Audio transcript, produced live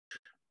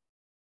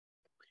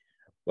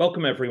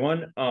Welcome,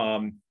 everyone.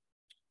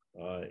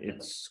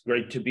 It's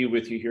great to be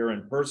with you here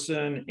in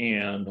person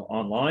and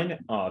online.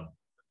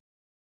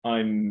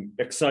 I'm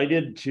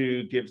excited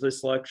to give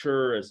this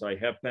lecture, as I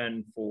have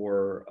been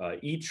for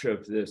each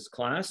of this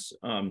class.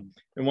 And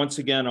once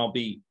again, I'll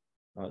be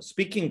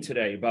speaking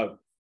today about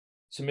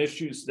some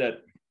issues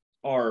that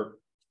are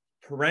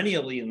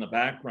perennially in the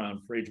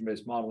background for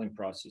agent-based modeling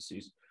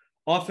processes,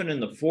 often in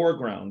the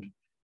foreground,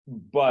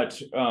 but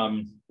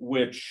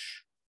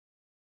which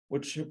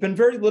have been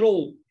very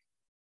little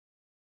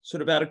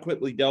sort of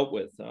adequately dealt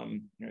with,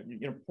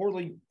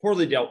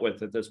 poorly dealt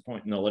with at this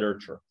point in the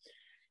literature.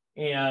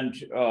 And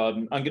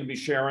I'm going to be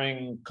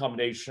sharing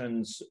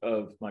combinations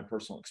of my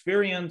personal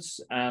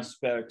experience,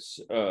 aspects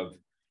of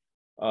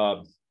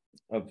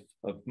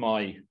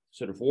my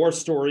sort of war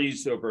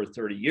stories over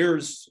 30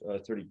 years,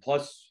 30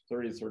 to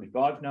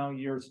 35 now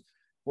years,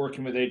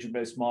 working with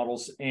agent-based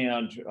models,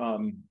 and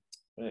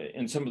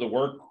in some of the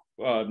work,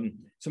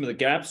 some of the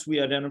gaps we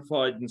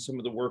identified and some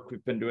of the work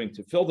we've been doing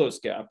to fill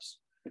those gaps,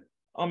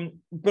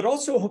 but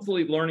also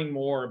hopefully learning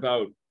more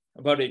about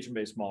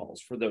agent-based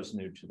models for those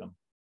new to them.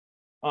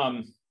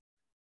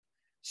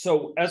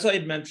 So as I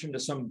had mentioned to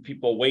some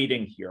people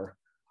waiting here,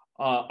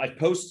 I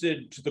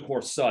posted to the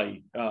course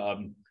site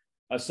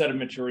a set of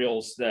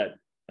materials that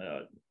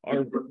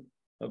are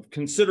of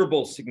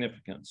considerable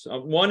significance.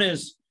 One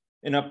is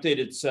an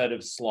updated set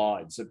of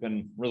slides. I've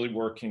been really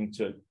working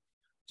to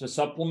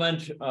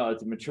supplement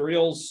the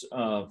materials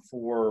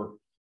for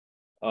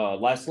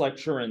last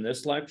lecture and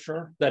this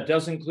lecture. That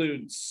does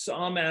include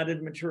some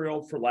added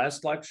material for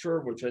last lecture,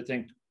 which I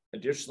think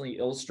additionally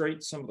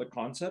illustrates some of the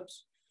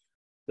concepts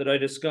that I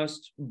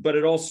discussed, but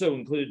it also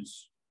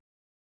includes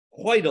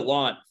quite a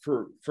lot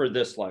for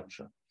this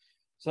lecture.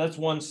 So that's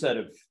one set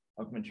of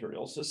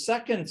materials. The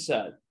second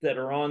set that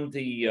are on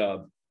the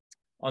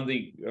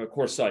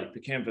course site, the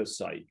Canvas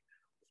site,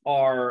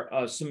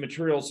 are some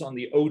materials on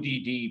the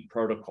ODD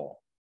protocol.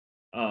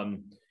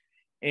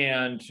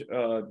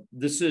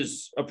 This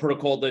is a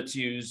protocol that's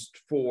used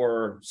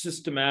for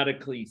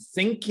systematically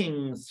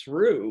thinking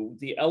through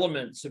the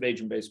elements of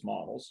agent-based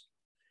models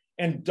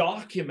and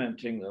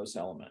documenting those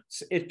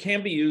elements. It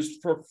can be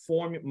used for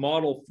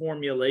model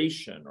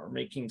formulation or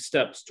making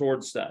steps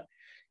towards that,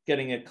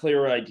 getting a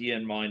clear idea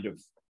in mind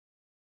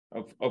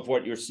of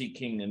what you're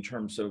seeking in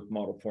terms of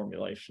model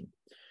formulation.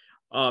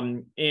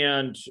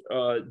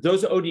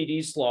 Those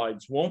ODD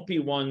slides won't be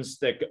ones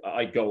that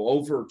I go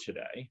over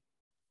today.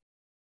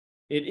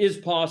 It is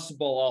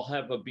possible I'll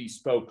have a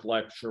bespoke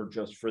lecture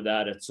just for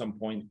that at some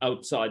point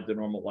outside the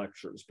normal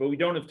lectures, but we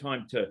don't have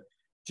time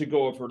to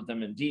go over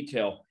them in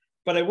detail.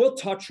 But I will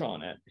touch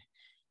on it,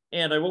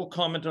 and I will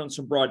comment on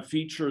some broad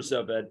features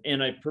of it.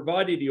 And I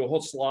provided you a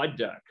whole slide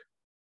deck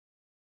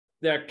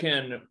that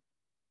can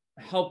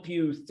help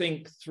you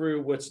think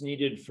through what's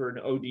needed for an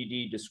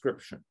ODD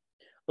description.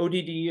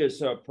 ODD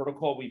is a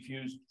protocol we've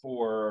used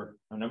for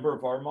a number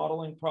of our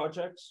modeling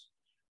projects.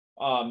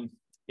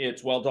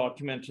 It's well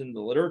documented in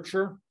the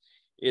literature.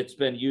 It's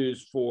been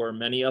used for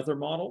many other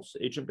models,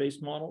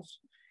 agent-based models,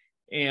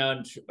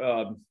 and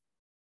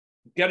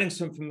getting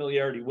some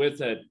familiarity with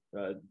it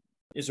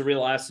is a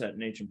real asset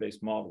in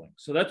agent-based modeling.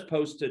 So that's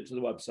posted to the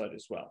website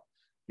as well.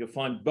 You'll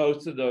find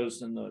both of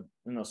those in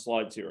the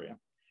slides area.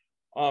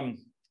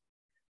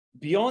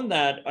 Beyond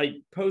that,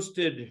 I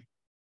posted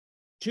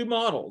two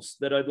models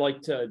that I'd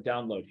like to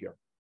download here.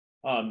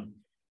 And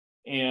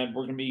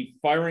we're going to be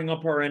firing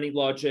up our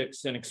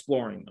AnyLogics and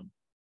exploring them.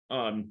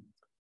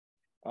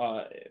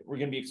 We're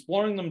going to be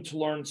exploring them to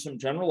learn some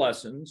general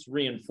lessons,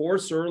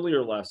 reinforce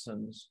earlier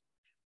lessons,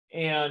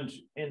 and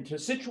to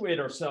situate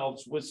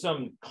ourselves with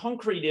some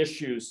concrete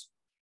issues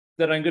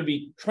that I'm going to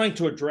be trying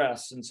to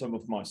address in some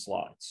of my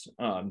slides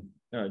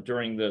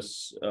during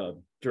this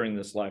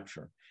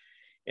lecture.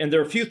 And there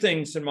are a few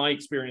things in my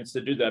experience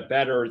that do that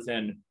better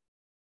than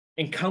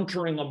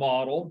encountering a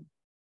model,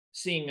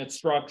 seeing its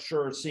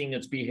structure, seeing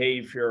its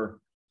behavior,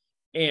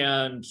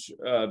 and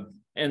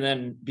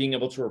then being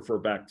able to refer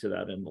back to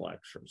that in the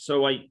lecture.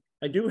 So I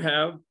do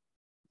have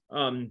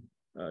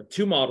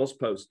two models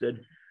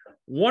posted.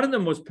 One of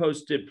them was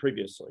posted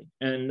previously,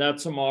 and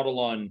that's a model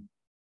on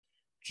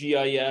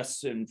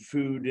GIS and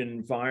food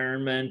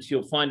environment.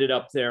 You'll find it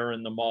up there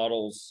in the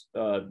models,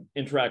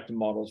 interactive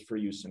models for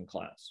use in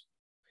class.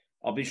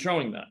 I'll be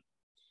showing that.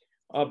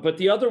 But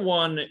the other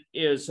one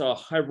is a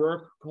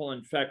hierarchical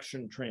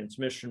infection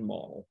transmission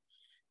model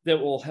that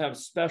will have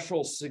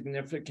special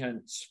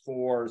significance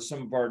for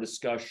some of our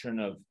discussion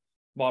of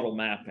model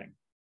mapping.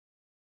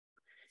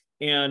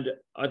 And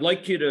I'd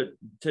like you to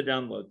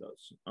download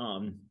those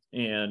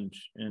and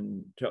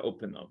to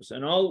open those.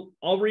 And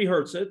I'll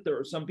rehearse it. There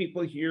are some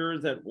people here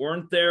that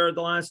weren't there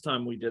the last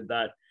time we did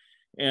that,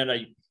 and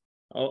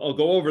I'll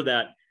go over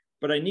that.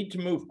 But I need to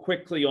move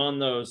quickly on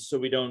those so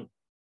we don't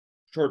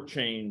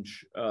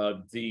shortchange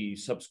the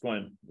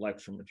subsequent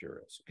lecture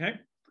materials. Okay.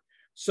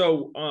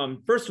 So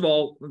first of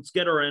all, let's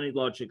get our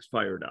AnyLogics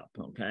fired up,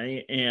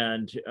 okay?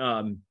 And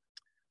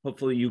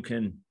hopefully you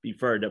can be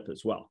fired up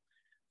as well.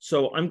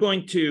 So I'm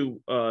going to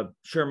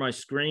share my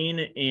screen,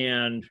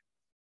 and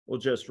we'll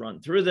just run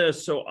through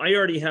this. So I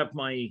already have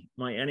my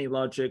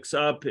AnyLogics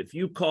up. If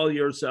you call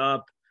yours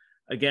up,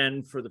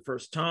 again, for the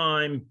first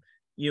time,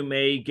 you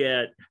may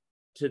get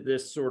to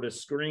this sort of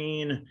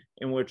screen,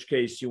 in which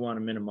case you want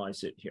to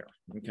minimize it here.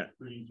 Okay.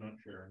 Screen's not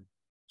sharing.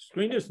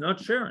 Screen is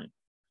not sharing.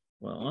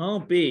 Well, I'll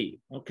be.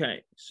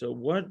 Okay, so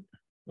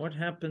what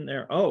happened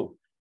there? Oh,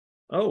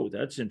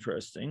 that's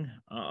interesting.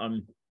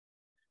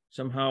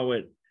 Somehow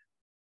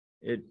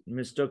it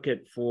mistook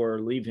it for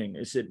leaving.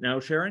 Is it now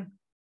sharing?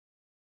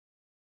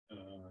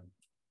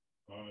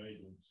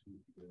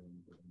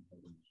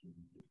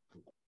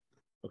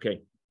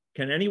 Okay.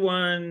 Can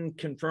anyone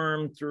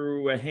confirm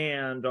through a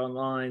hand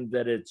online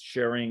that it's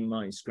sharing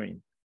my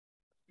screen?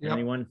 Yep.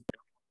 Anyone?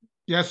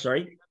 Yes.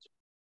 Sorry?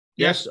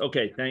 Yes.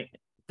 Okay.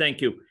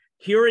 Thank you.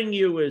 Hearing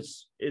you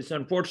is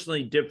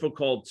unfortunately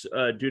difficult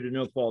due to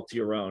no fault of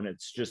your own.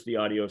 It's just the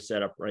audio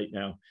setup right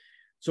now.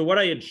 So what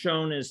I had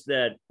shown is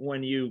that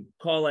when you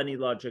call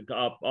AnyLogic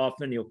up,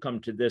 often you'll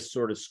come to this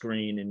sort of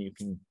screen, and you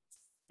can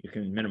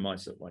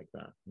minimize it like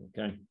that.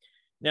 Okay.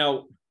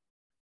 Now,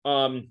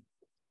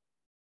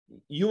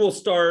 you will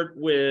start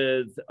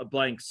with a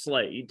blank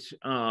slate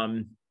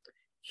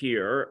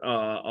here.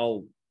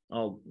 I'll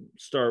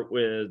start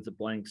with the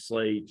blank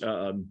slate.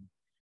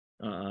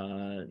 No.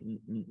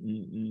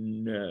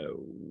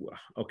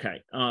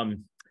 Okay.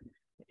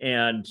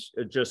 And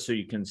just so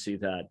you can see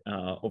that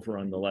over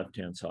on the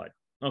left-hand side.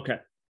 Okay.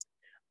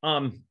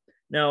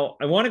 Now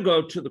I want to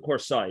go to the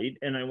course site,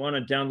 and I want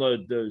to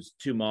download those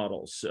two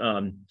models.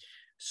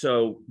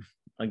 So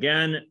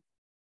again,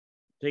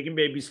 taking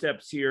baby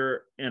steps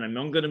here, and I'm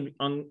not going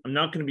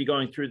to be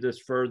going through this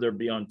further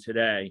beyond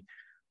today,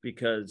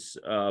 because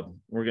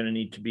we're going to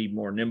need to be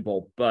more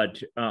nimble.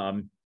 But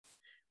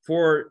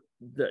for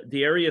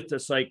the area at the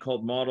site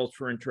called Models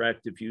for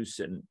Interactive Use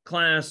in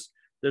Class,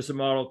 there's a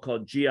model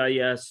called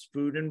GIS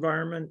Food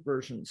Environment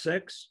version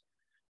 6.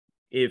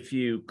 If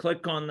you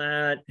click on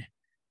that,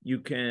 you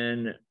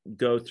can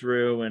go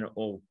through and it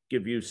will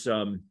give you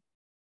some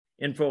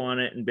info on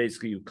it. And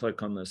basically you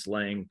click on this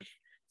link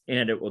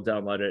and it will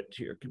download it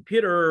to your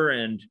computer.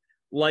 And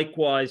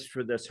likewise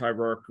for this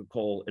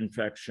hierarchical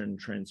infection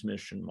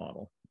transmission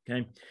model.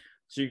 Okay.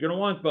 So you're going to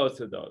want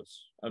both of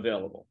those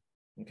available.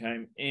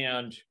 Okay.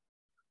 And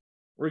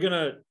we're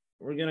going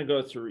to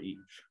go through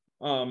each.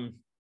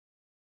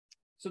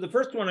 So the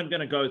first one I'm going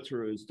to go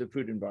through is the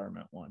food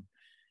environment one.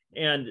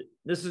 And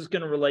this is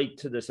going to relate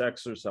to this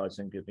exercise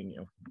I'm giving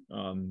you,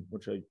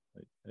 which I've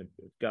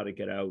got to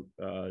get out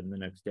in the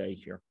next day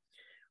here.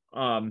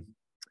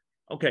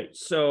 Okay,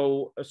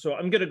 so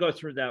I'm going to go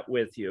through that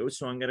with you.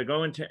 So I'm going to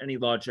go into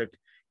AnyLogic,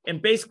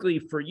 and basically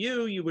for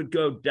you, you would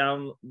go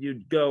down,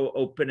 you'd go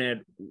open it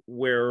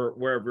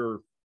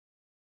wherever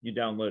you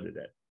downloaded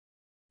it,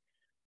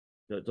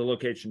 the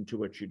location to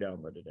which you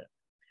downloaded it.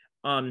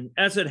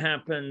 As it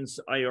happens,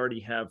 I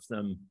already have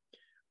them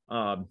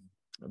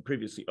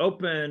previously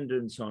opened,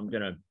 and so I'm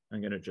gonna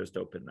just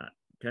open that.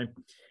 Okay,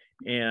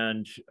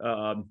 and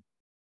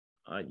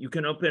you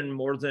can open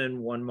more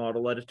than one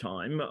model at a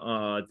time.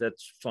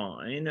 That's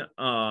fine.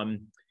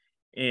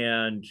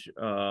 And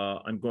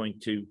I'm going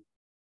to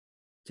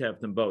have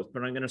them both,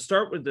 but I'm going to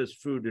start with this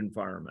food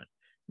environment.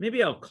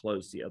 Maybe I'll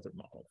close the other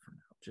model for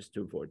now, just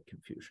to avoid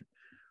confusion.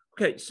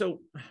 Okay,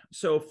 so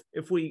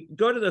if we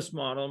go to this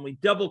model and we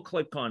double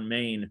click on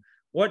main,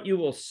 what you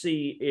will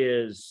see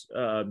is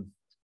an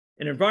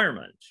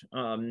environment.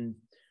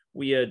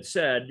 We had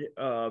said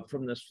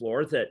from this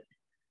floor that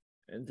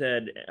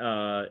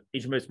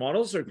agent-based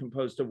models are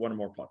composed of one or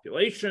more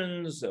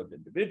populations of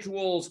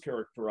individuals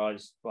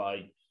characterized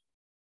by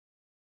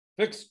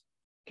fixed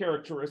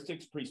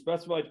characteristics,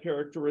 pre-specified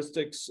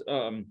characteristics,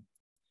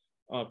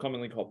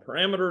 commonly called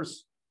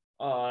parameters,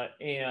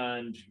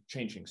 and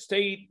changing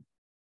state.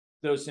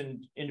 Those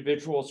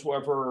individuals,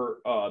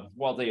 however,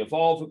 while they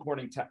evolve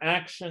according to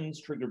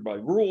actions triggered by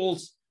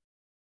rules,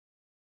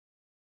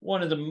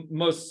 one of the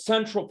most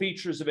central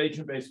features of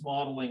agent-based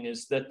modeling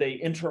is that they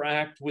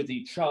interact with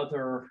each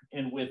other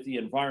and with the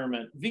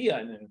environment via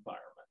an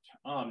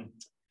environment.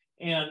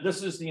 And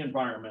this is the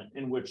environment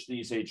in which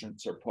these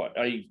agents are put.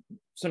 I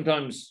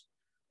sometimes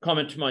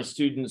comment to my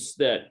students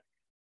that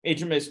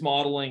agent-based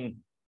modeling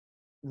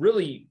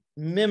really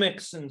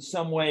mimics in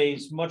some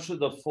ways much of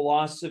the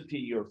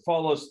philosophy, or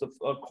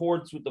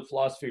accords with the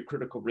philosophy of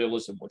critical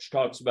realism, which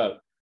talks about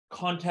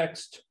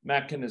context,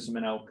 mechanism,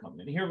 and outcome.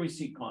 And here we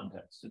see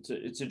context.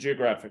 It's a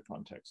geographic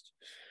context.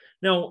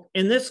 Now,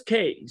 in this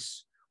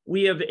case,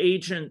 we have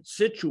agents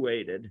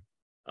situated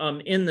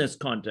in this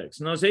context.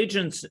 And those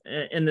agents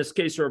in this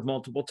case are of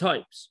multiple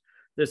types.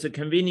 There's a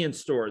convenience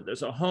store,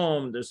 there's a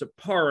home, there's a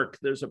park,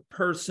 there's a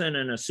person,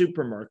 and a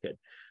supermarket.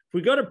 If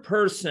we go to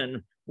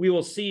person, we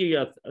will see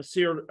a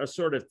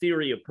sort of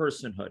theory of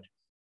personhood.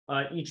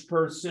 Each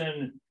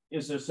person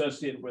is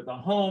associated with a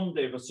home.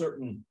 They have a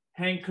certain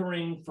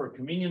hankering for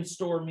convenience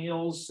store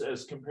meals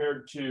as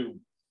compared to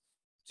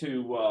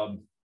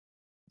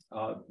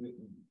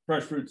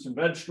fresh fruits and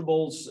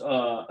vegetables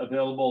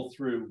available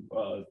through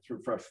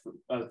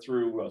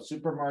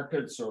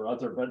supermarkets or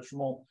other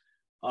vegetable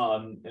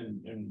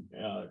and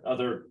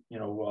other,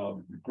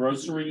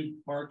 grocery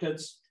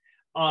markets.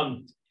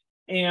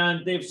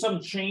 And they have some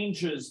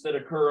changes that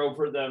occur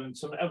over them,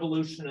 some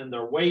evolution in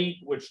their weight,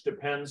 which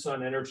depends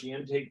on energy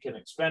intake and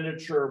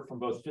expenditure from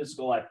both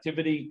physical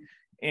activity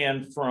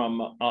and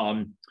from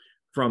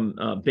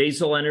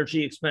basal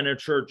energy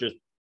expenditure,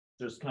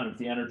 just kind of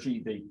the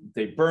energy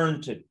they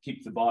burn to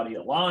keep the body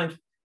alive.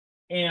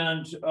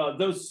 And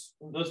those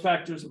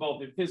factors about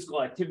the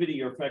physical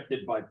activity are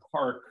affected by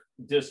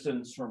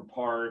distance from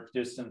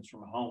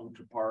home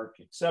to park,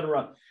 et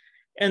cetera.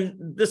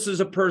 And this is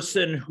a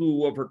person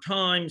who over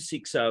time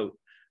seeks out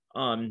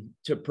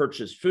to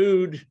purchase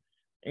food,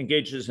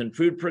 engages in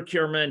food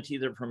procurement,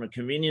 either from a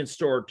convenience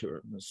store to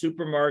a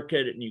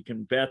supermarket. And you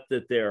can bet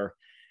that their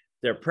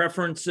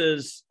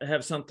preferences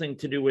have something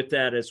to do with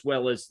that, as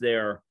well as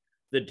the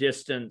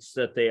distance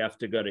that they have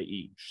to go to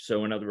each.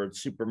 So in other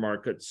words,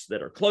 supermarkets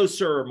that are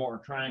closer are more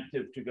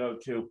attractive to go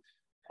to,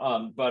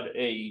 but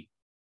a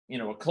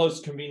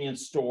close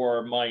convenience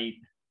store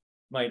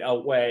might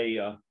outweigh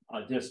a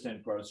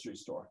distant grocery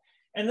store.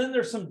 And then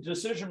there's some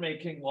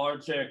decision-making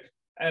logic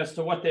as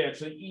to what they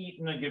actually eat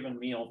in a given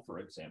meal, for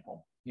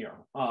example, here,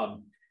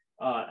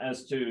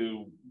 as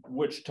to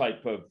which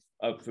type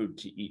of food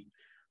to eat.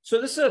 So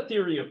this is a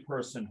theory of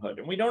personhood,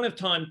 and we don't have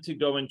time to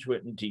go into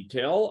it in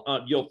detail.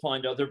 You'll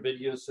find other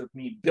videos of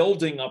me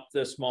building up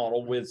this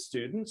model with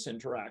students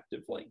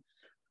interactively,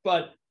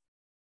 but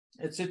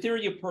it's a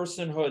theory of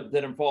personhood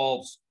that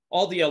involves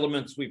all the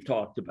elements we've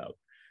talked about.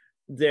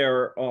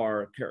 There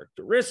are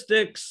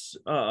characteristics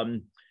of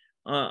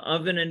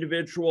an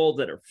individual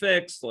that are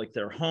fixed, like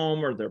their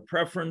home or their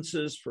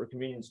preferences for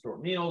convenience store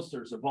meals.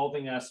 There's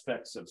evolving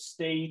aspects of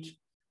state,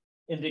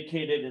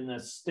 indicated in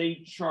this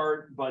state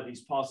chart by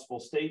these possible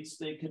states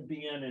they could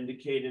be in,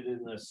 indicated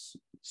in this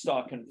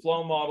stock and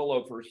flow model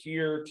over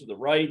here to the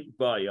right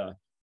by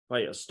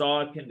a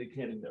stock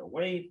indicating their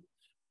weight,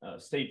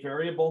 state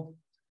variable.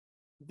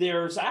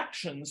 There's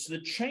actions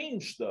that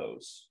change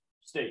those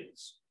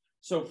states.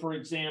 So for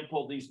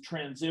example, these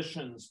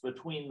transitions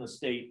between the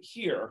state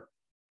here,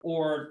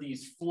 or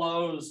these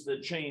flows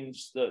that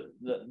change the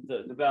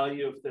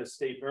value of the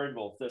state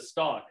variable, the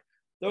stock,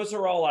 those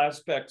are all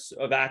aspects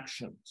of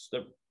actions,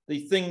 the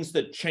things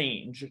that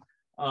change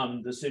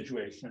the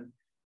situation.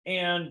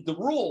 And the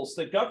rules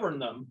that govern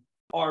them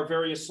are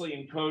variously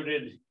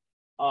encoded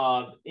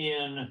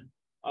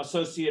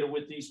associated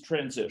with these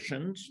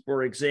transitions.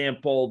 For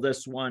example,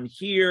 this one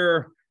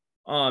here,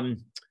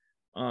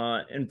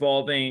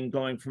 involving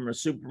going from a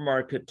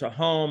supermarket to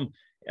home,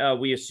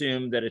 we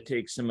assume that it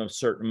takes them a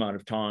certain amount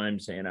of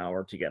time, say an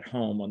hour, to get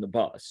home on the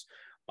bus.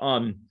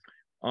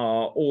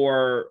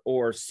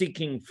 Or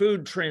seeking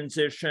food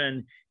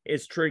transition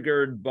is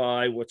triggered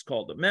by what's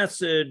called a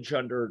message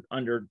under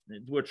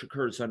which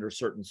occurs under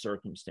certain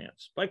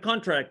circumstance. By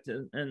contrast,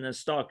 in the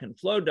stock and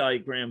flow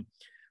diagram,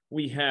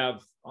 we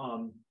have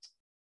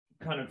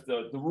kind of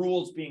the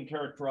rules being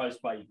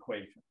characterized by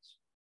equations.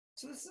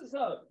 So this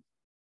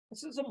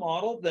is a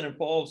model that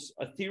involves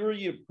a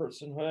theory of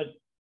personhood.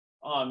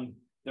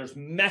 There's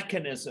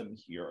mechanism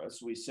here, as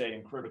we say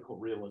in critical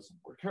realism.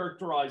 We're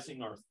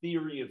characterizing our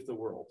theory of the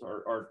world,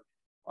 our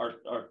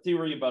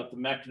theory about the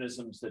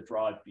mechanisms that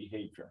drive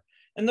behavior.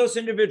 And those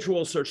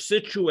individuals are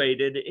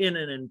situated in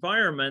an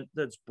environment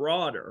that's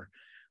broader,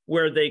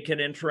 where they can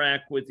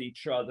interact with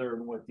each other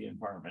and with the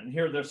environment. And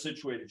here they're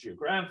situated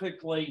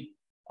geographically.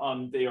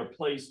 They are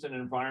placed in an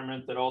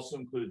environment that also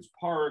includes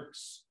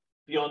parks.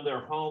 Beyond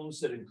their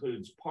homes, it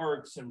includes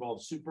parks,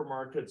 involves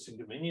supermarkets and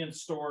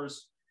convenience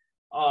stores.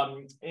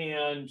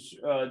 And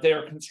they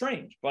are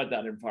constrained by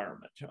that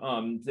environment.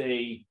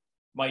 They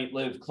might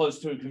live close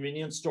to a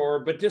convenience store,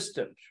 but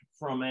distant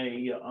from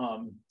a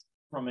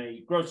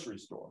grocery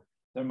store.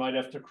 They might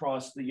have to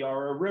cross the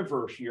Yarra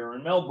River here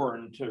in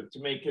Melbourne to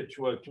make it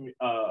to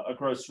a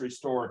grocery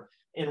store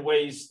in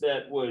ways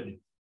that would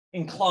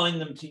incline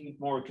them to eat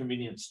more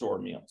convenience store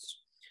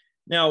meals.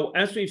 Now,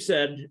 as we've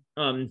said,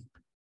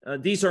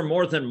 these are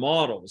more than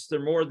models.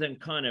 They're more than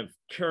kind of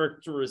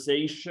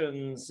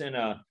characterizations in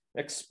a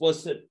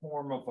explicit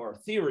form of our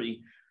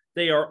theory.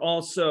 They are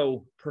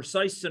also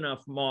precise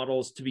enough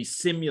models to be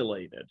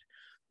simulated.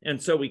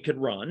 And so we could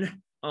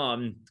run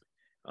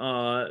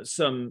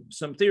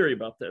some theory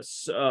about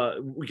this.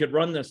 We could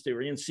run this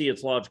theory and see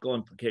its logical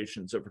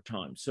implications over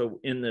time. So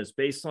in this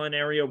baseline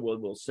area,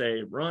 we'll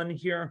say run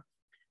here.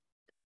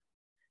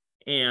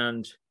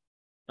 And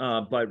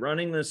by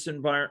running this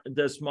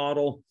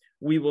model,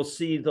 we will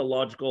see the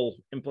logical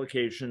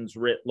implications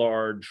writ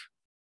large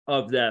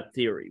of that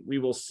theory. We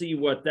will see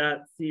what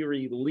that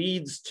theory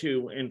leads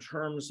to in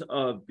terms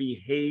of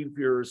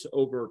behaviors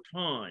over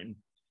time.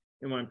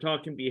 And when I'm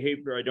talking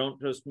behavior, I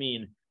don't just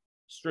mean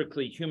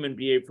strictly human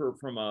behavior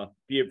from a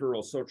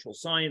behavioral social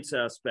science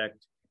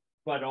aspect,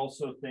 but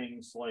also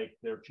things like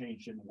their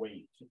change in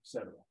weight,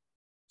 etc.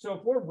 So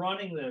if we're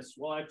running this,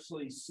 we'll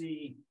actually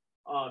see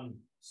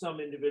some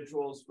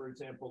individuals. For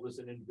example, there's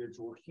an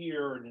individual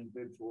here, an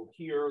individual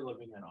here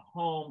living in a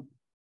home.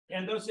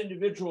 And those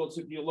individuals,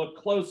 if you look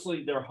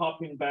closely, they're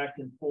hopping back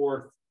and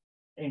forth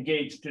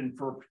engaged in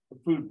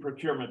food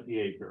procurement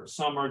behavior.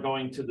 Some are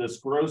going to this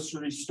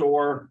grocery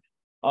store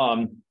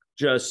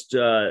just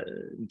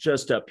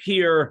up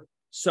here.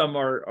 Some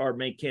are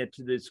making it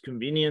to this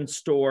convenience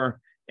store,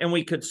 and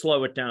we could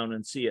slow it down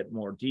and see it in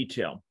more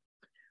detail.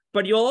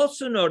 But you'll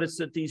also notice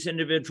that these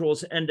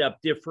individuals end up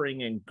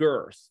differing in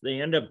girth. They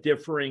end up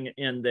differing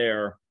in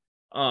their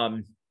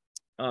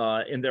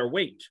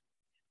weight.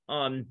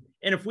 And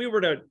if we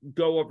were to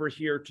go over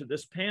here to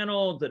this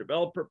panel, the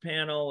developer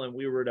panel, and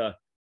we were to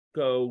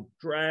go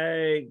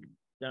drag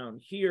down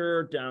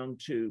here, down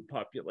to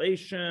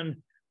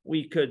population,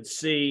 we could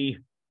see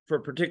for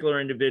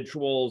particular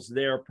individuals,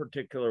 their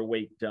particular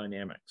weight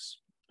dynamics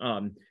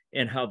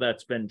and how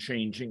that's been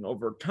changing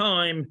over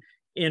time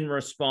in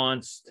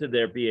response to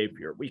their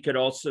behavior. We could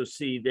also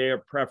see their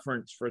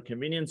preference for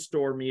convenience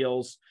store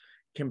meals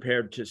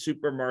compared to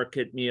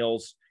supermarket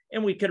meals,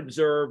 and we could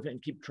observe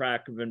and keep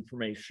track of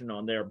information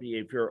on their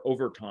behavior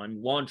over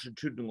time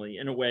longitudinally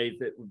in a way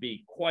that would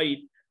be quite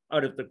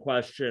out of the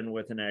question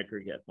with an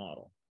aggregate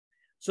model.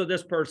 So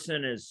this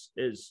person is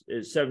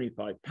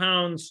 75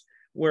 pounds,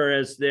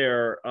 whereas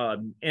their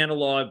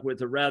analog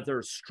with a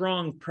rather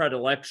strong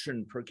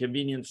predilection for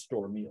convenience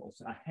store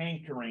meals, a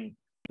hankering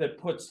that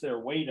puts their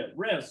weight at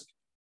risk,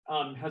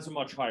 has a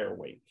much higher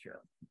weight here.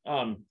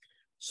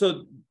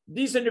 So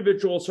these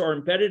individuals are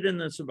embedded in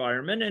this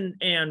environment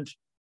and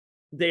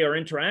they are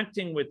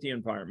interacting with the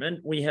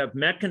environment. We have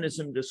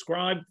mechanism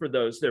described for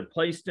those. They're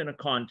placed in a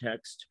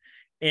context,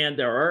 and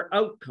there are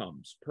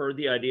outcomes per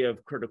the idea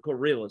of critical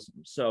realism.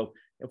 So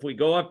if we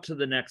go up to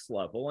the next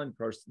level and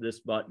press this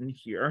button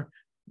here,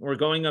 we're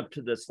going up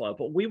to this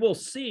level, we will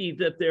see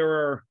that there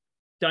are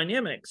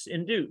dynamics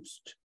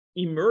induced,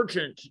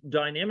 emergent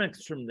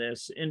dynamics from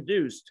this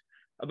induced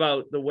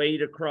about the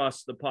weight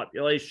across the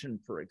population,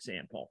 for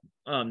example,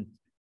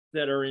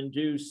 that are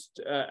induced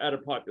at a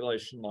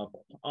population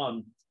level.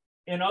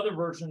 In other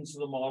versions of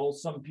the model,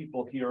 some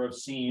people here have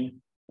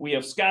seen, we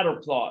have scatter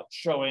plots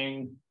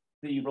showing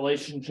the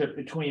relationship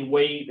between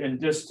weight and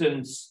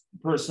distance a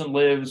person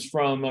lives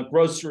from a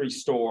grocery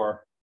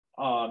store,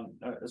 a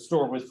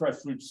store with fresh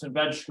fruits and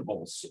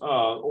vegetables,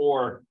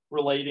 or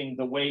relating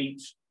the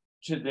weight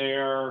to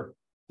their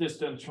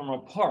distance from a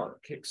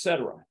park,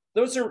 etc.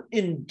 Those are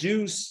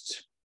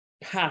induced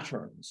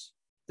patterns.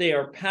 They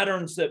are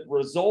patterns that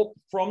result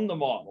from the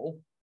model,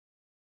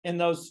 and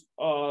those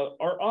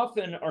are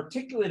often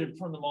articulated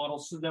from the model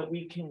so that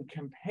we can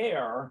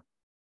compare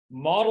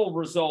model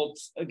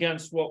results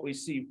against what we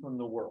see from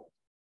the world.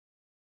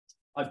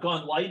 I've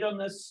gone light on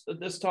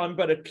this time,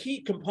 but a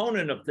key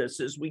component of this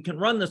is we can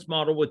run this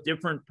model with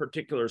different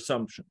particular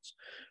assumptions.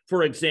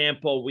 For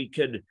example, we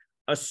could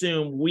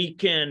assume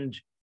weakened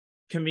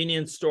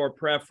convenience store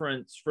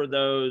preference for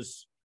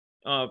those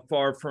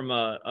far from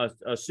a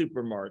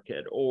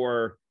supermarket,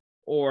 or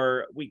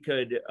we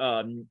could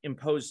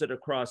impose it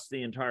across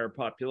the entire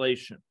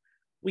population.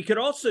 We could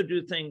also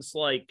do things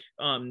like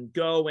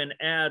go and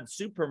add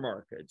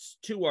supermarkets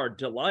to our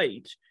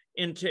delight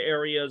into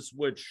areas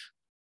which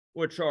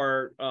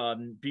are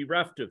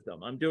bereft of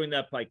them. I'm doing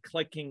that by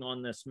clicking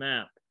on this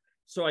map.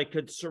 So I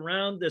could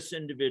surround this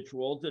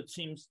individual that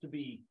seems to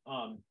be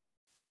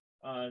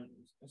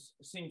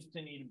seems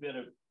to need a bit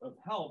of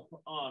help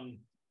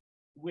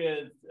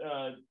with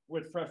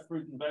fresh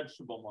fruit and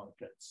vegetable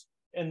markets.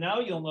 And now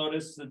you'll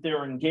notice that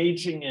they're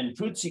engaging in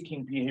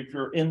food-seeking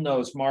behavior in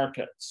those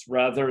markets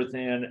rather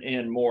than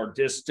in more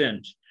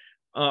distant,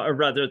 or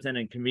rather than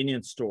in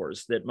convenience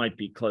stores that might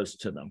be close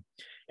to them.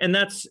 And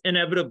that's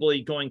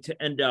inevitably going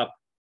to end up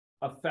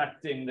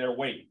affecting their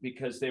weight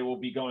because they will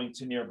be going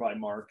to nearby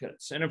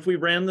markets. And if we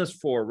ran this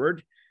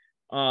forward,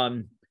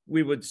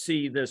 we would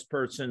see this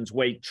person's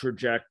weight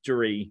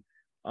trajectory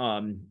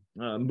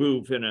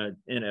move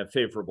in a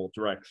favorable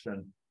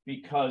direction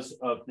because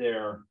of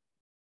their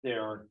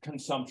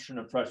consumption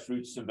of fresh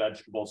fruits and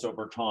vegetables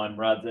over time,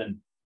 rather than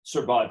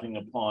surviving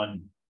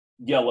upon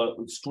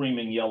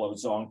screaming yellow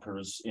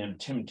zonkers in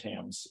Tim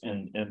Tams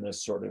in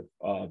this sort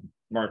of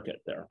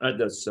market there,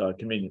 this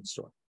convenience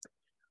store.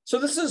 So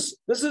this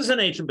is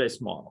an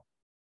agent-based model.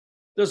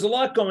 There's a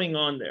lot going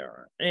on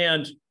there,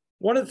 and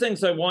one of the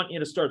things I want you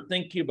to start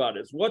thinking about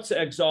is what's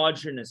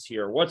exogenous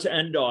here, what's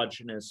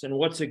endogenous, and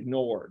what's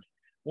ignored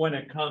when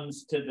it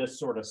comes to this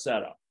sort of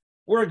setup.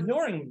 We're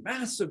ignoring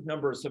massive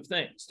numbers of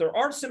things. There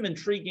are some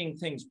intriguing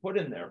things put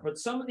in there, but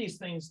some of these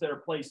things that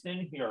are placed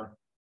in here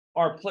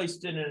are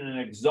placed in an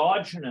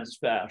exogenous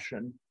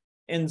fashion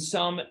and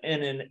some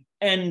in an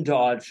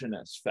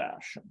endogenous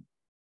fashion.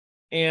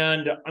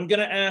 And I'm going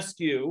to ask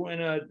you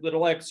in a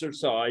little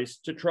exercise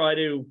to try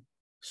to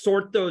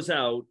sort those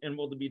out, and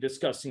we'll be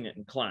discussing it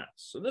in class.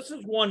 So this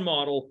is one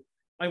model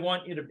I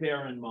want you to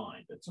bear in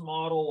mind. It's a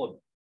model of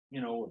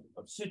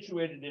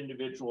situated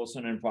individuals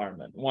and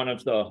environment, one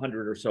of the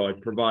 100 or so I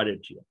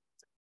provided to you.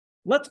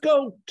 Let's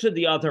go to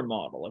the other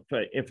model,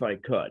 if I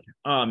could.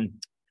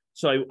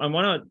 So I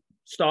want to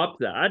stop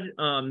that.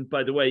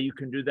 By the way, you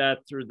can do that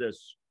through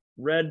this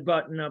red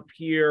button up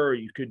here, or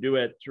you could do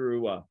it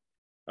through a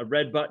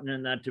red button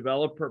in that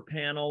developer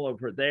panel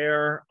over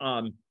there.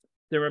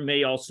 There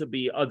may also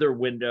be other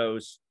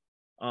windows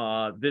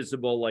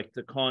visible, like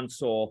the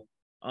console,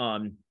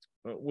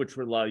 which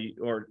would allow you,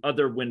 or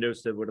other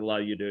windows that would allow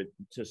you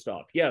to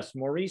stop. Yes,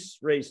 Maurice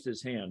raised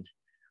his hand.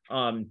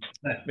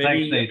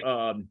 Maybe, Thanks,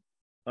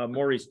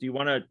 Maurice, do you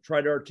want to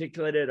try to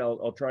articulate it?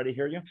 I'll try to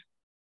hear you.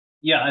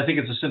 Yeah, I think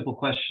it's a simple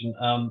question.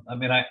 I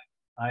mean,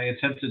 I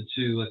attempted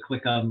to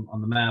click on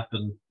the map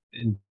and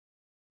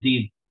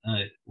indeed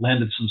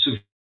landed some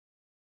super.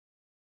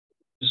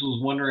 Just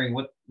was wondering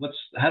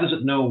how does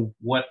it know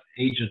what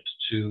agent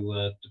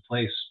to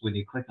place when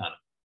you click on it?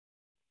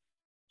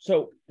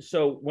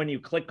 So when you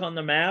click on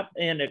the map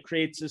and it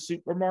creates a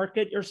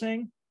supermarket, you're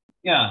saying?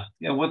 Yeah.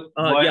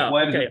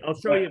 Okay, I'll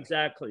show you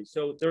exactly.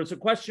 So there's a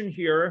question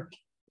here.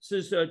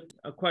 This is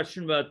a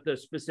question about the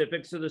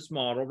specifics of this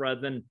model rather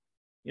than,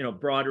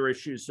 broader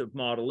issues of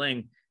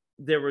modeling.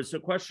 There was a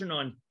question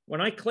on,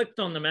 when I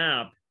clicked on the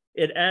map,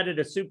 it added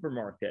a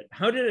supermarket.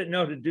 How did it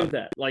know to do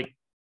that? Like,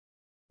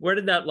 where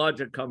did that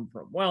logic come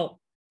from? Well,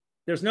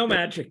 there's no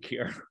magic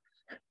here.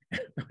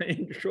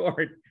 In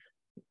short,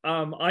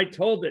 I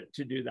told it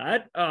to do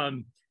that.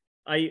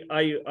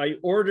 I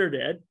ordered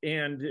it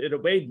and it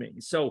obeyed me.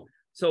 So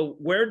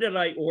where did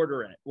I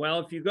order it? Well,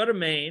 if you go to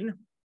Maine,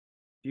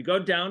 if you go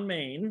down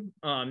Maine,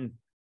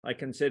 I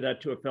can say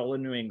that to a fellow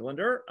New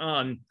Englander,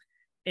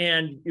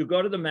 and you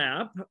go to the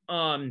map,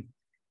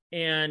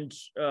 and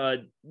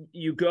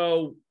you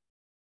go.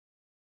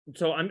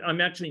 So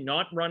I'm actually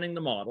not running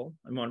the model.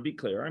 I want to be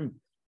clear. I'm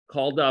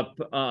called up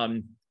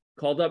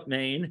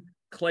Maine,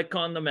 click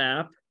on the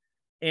map,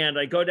 and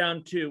I go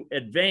down to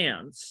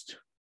advanced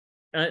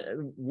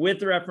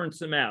with reference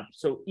to map.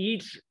 So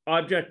each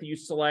object that you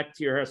select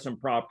here has some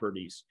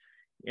properties.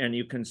 And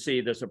you can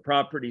see there's a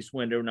properties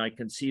window and I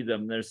can see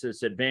them. There's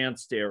this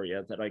advanced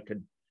area that I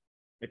could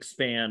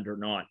expand or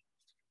not.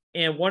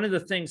 And one of the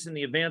things in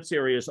the advanced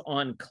area is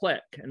on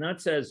click. And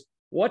that says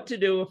what to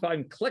do if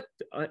I'm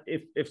clicked,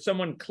 if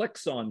someone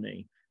clicks on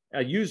me,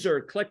 a user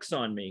clicks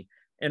on me.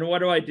 And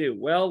what do?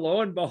 Well,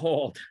 lo and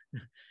behold,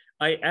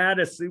 I add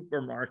a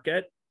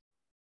supermarket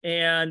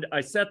and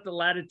I set the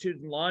latitude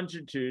and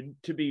longitude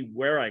to be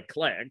where I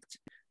clicked.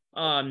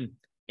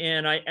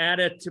 And I add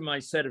it to my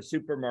set of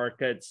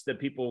supermarkets that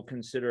people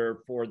consider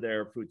for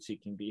their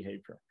food-seeking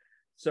behavior.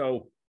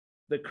 So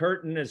the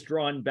curtain is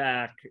drawn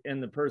back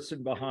and the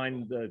person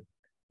behind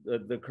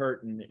the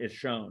curtain is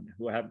shown,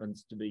 who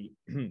happens to be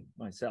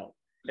myself.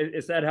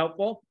 Is that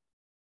helpful?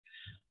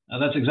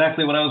 That's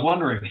exactly what I was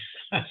wondering.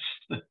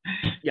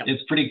 Yeah.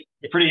 It's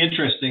pretty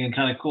interesting and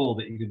kind of cool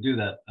that you could do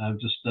that.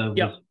 So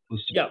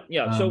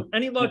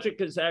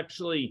AnyLogic is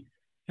actually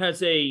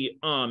has a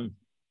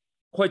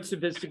quite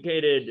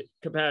sophisticated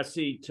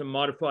capacity to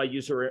modify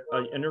user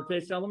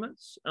interface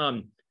elements.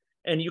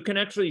 And you can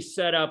actually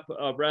set up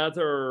a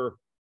rather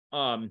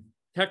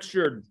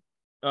textured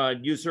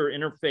user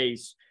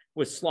interface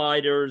with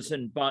sliders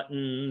and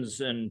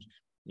buttons and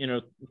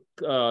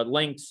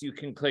links you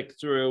can click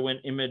through and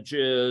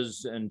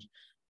images,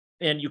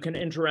 and you can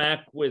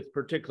interact with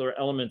particular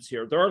elements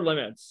here. There are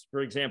limits.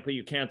 For example,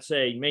 you can't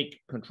say make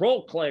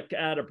control click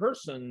at a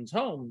person's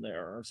home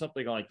there or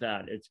something like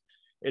that.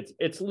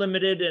 It's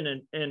limited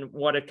in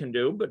what it can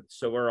do, but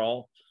so are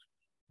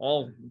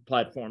all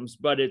platforms.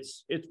 But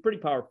it's pretty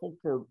powerful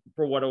for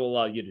what it will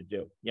allow you to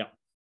do. Yeah.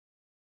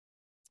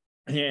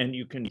 And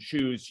you can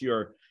choose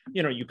your,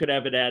 you could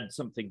have it add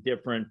something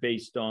different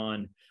based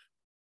on,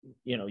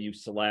 you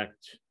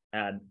select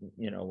add,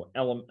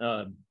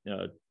 element.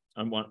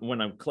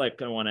 When I'm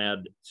click, I want to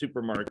add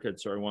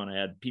supermarkets, or I want to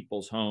add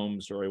people's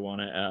homes, or I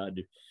want to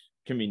add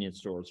convenience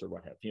stores, or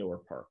what have you, or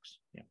parks.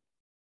 Yeah.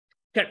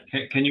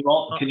 Okay. Can you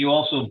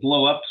also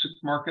blow up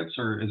supermarkets,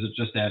 or is it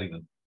just adding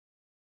them?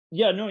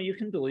 Yeah, no, you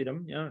can delete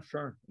them. Yeah,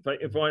 sure.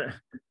 If I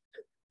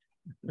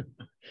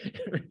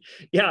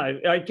yeah,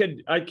 I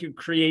could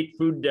create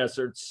food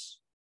deserts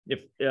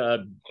if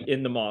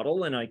in the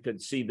model, and I could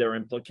see their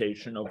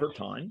implication over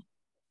time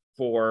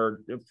for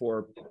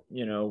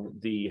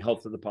the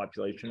health of the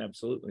population.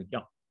 Absolutely.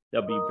 Yeah,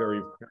 that'd be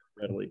very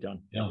readily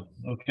done. Yeah.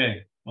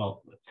 Okay.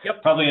 Well,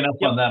 probably enough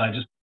on that. I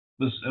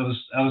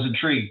was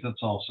intrigued.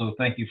 That's all. So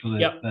thank you for the.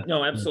 Yeah.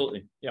 No,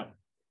 absolutely. Yeah.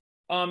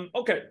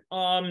 Okay.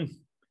 I'm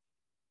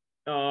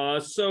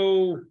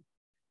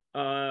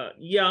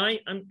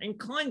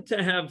inclined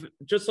to have,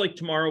 just like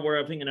tomorrow,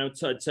 we're having an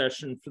outside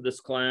session for this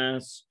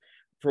class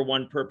for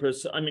one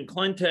purpose. I'm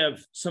inclined to have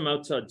some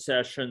outside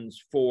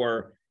sessions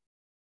for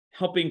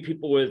helping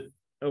people with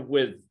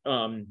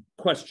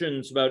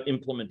questions about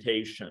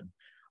implementation,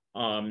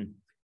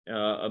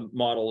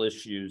 model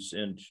issues,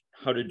 and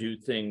how to do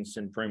things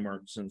and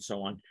frameworks and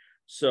so on.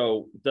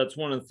 So that's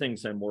one of the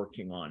things I'm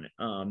working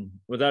on.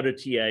 Without a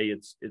TA,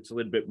 it's a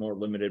little bit more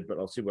limited, but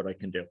I'll see what I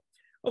can do.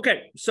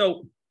 Okay,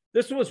 so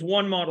this was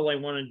one model I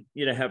wanted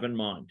you to have in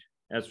mind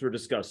as we're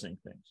discussing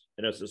things.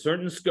 It has a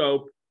certain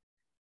scope.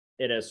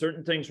 It has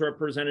certain things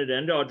represented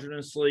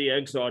endogenously,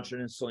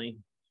 exogenously.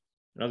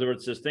 In other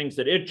words, there's things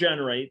that it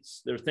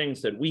generates. There are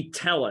things that we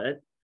tell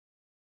it,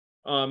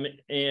 and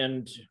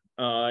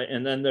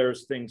then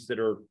there's things that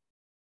are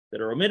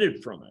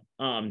omitted from it.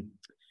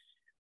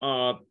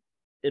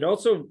 it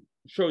also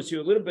shows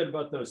you a little bit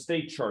about those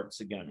state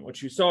charts again,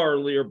 which you saw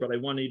earlier, but I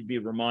want you to be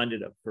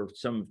reminded of for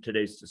some of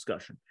today's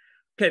discussion.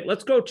 Okay,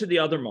 let's go to the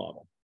other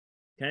model.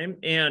 Okay,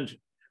 and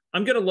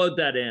I'm going to load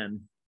that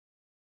in.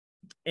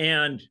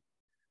 And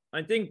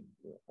I think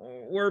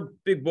we're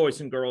big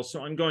boys and girls,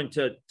 so I'm going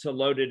to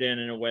load it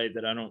in a way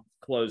that I don't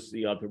close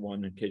the other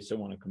one in case I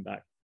want to come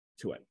back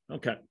to it.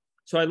 Okay,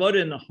 so I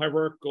loaded in the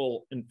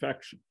hierarchical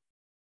infection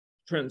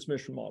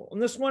transmission model.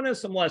 And this one has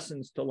some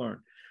lessons to learn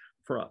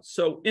for us.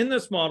 So in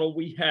this model,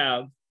 we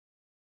have,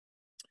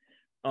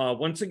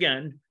 once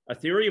again, a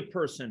theory of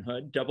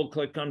personhood, double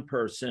click on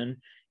person,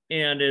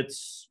 and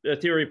it's a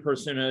theory of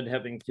personhood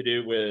having to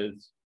do with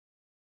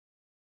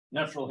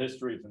natural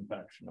history of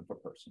infection of a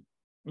person.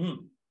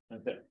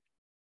 Right there.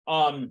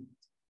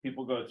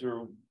 People go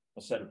through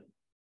a set of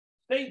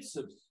states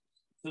of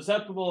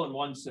susceptible and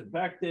once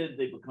infected,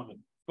 they become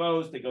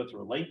exposed, they go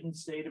through a latent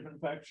state of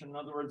infection, in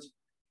other words,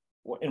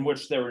 in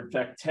which they're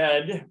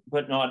infected,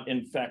 but not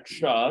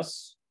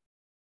infectious.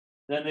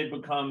 Then they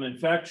become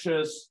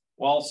infectious.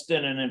 Whilst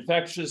in an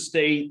infectious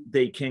state,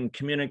 they can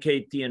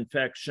communicate the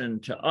infection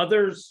to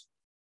others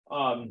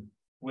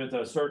with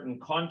a certain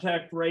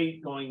contact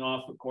rate going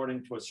off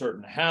according to a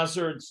certain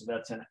hazard. So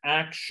that's an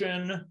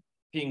action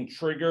being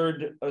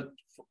triggered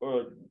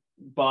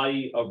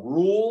by a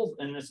rule.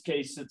 In this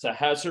case, it's a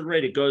hazard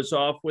rate. It goes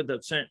off with a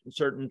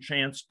certain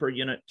chance per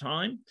unit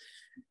time.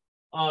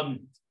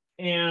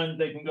 And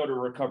they can go to a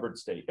recovered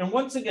state. And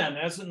once again,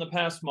 as in the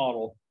past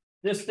model,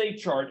 this state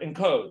chart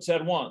encodes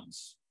at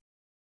once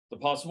the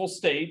possible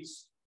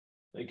states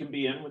they can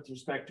be in with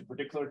respect to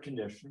particular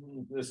condition.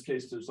 In this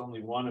case, there's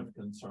only one of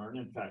concern,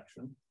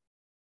 infection.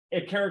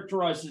 It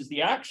characterizes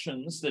the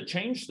actions that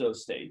change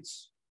those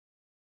states.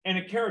 And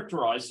it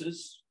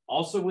characterizes,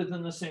 also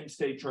within the same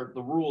state chart,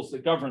 the rules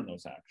that govern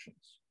those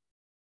actions.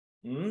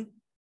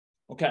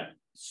 Okay,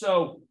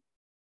 so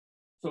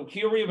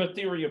here we have a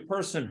theory of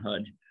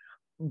personhood.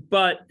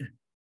 But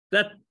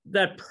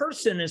that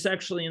person is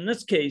actually, in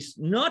this case,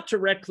 not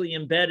directly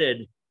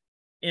embedded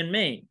in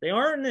Maine. They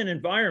are in an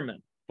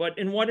environment, but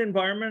in what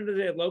environment are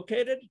they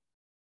located?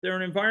 They're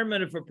an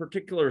environment of a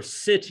particular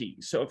city.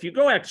 So if you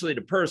go actually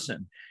to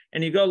person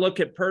and you go look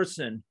at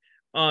person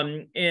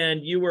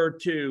and you were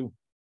to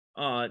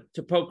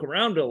poke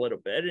around a little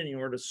bit and you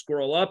were to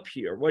scroll up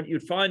here, what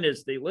you'd find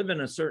is they live in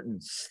a certain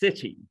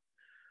city.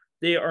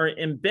 They are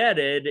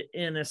embedded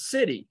in a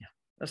city.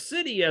 A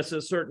city has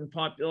a certain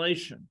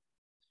population.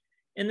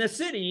 And the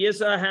city is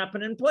a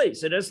happening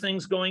place. It has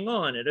things going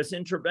on. It has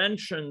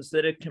interventions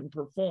that it can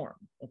perform.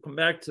 We'll come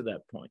back to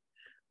that point.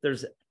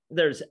 There's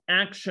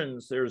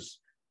actions, there's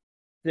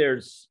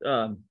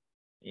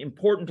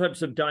important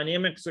types of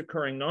dynamics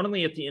occurring, not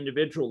only at the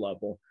individual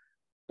level,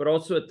 but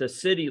also at the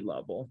city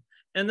level.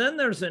 And then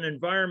there's an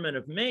environment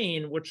of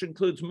Maine, which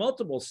includes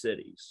multiple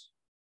cities,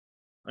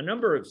 a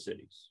number of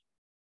cities.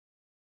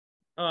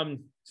 So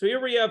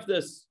here we have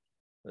this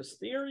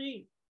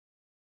theory,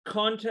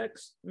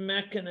 context,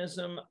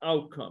 mechanism,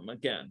 outcome.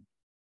 Again,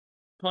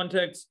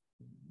 context,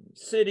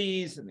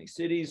 cities, and these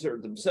cities are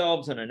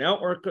themselves in a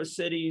network of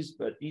cities,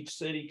 but each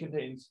city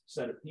contains a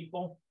set of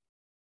people.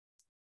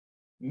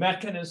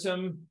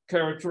 Mechanism,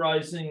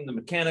 characterizing the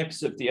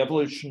mechanics of the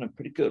evolution of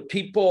particular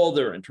people,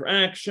 their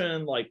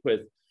interaction, like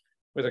with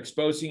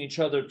exposing each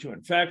other to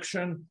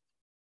infection,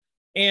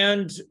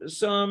 and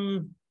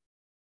some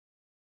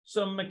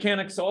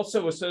mechanics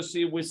also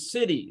associated with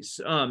cities.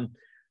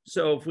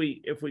 So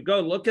if we go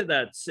look at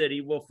that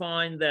city, we'll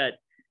find that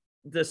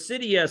the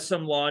city has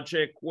some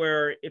logic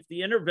where if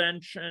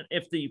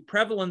the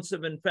prevalence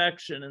of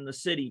infection in the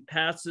city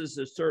passes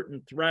a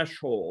certain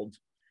threshold,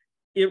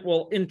 it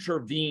will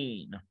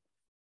intervene.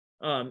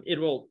 It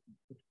will,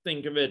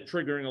 think of it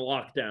triggering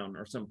a lockdown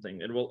or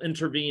something. It will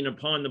intervene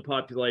upon the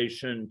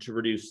population to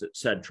reduce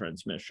said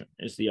transmission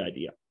is the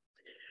idea.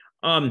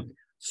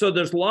 So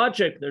there's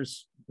logic,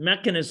 there's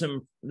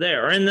mechanism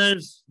there, and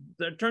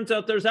it turns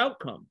out there's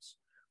outcomes.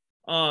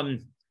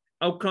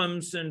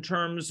 Outcomes in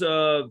terms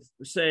of,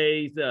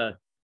 say, the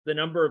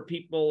number of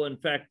people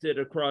infected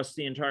across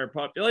the entire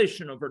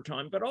population over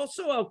time, but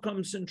also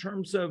outcomes in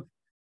terms of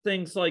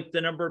things like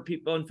the number of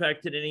people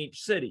infected in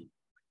each city.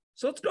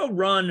 So let's go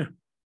run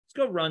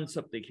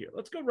something here.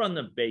 Let's go run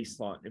the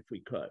baseline if we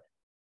could.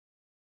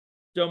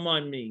 Don't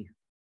mind me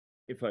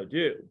if I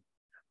do.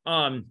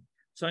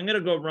 So I'm going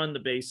to go run the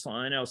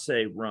baseline. I'll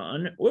say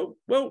run.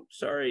 Whoa,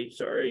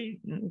 sorry.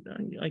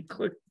 I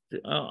clicked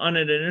on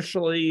it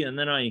initially, and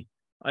then I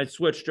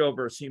switched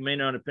over, so you may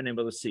not have been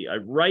able to see. I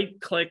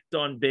right-clicked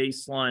on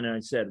baseline, and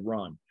I said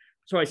run.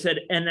 So I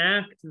said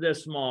enact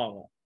this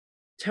model.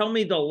 Tell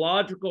me the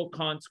logical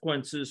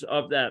consequences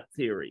of that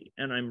theory.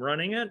 And I'm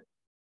running it.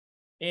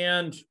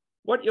 And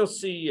what you'll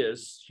see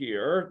is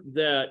here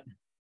that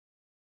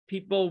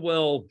people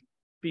will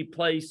be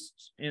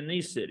placed in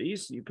these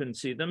cities. You can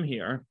see them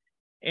here.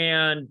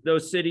 And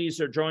those cities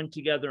are joined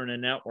together in a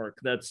network.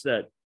 That's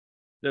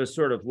those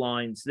sort of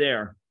lines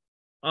there.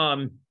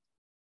 Some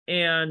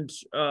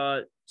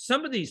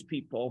of these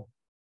people,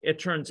 it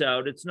turns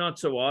out, it's not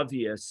so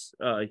obvious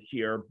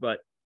here, but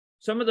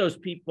some of those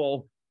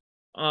people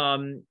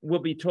will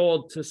be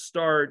told to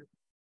start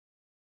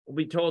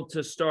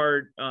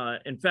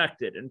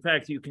infected. In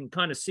fact, you can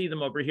kind of see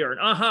them over here. And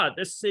aha,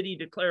 this city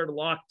declared a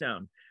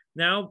lockdown.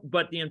 Now,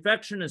 but the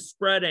infection is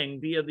spreading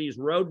via these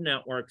road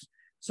networks.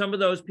 Some of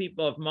those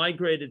people have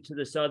migrated to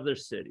this other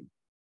city.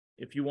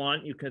 If you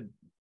want, you could,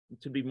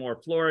 to be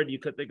more florid, you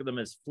could think of them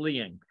as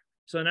fleeing.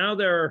 So now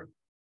they're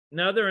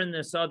in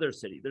this other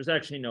city. There's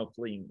actually no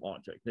fleeing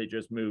logic. They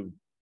just moved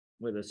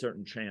with a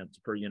certain chance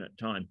per unit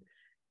time.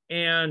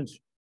 And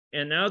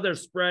now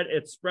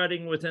it's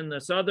spreading within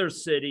this other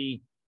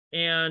city,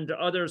 and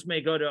others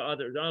may go to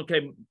others.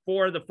 Okay,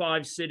 4 of the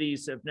 5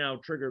 cities have now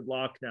triggered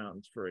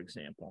lockdowns, for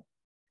example.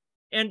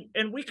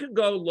 And we could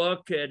go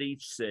look at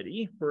each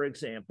city, for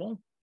example.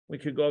 We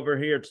could go over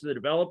here to the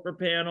developer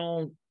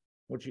panel,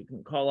 which you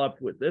can call up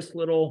with this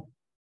little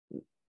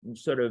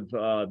sort of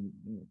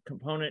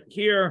component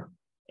here,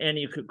 and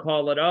you could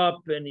call it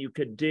up and you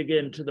could dig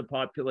into the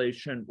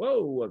population,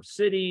 of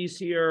cities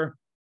here,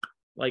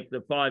 like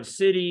the 5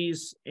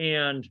 cities.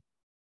 And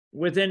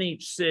within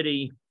each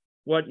city,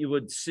 what you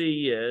would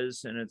see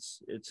is, and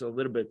it's a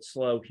little bit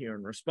slow here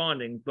in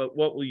responding, but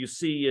what will you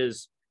see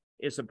is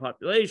a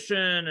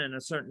population, and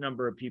a certain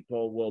number of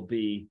people will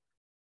be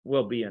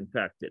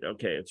infected.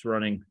 Okay, it's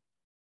running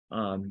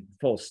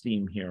full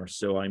steam here,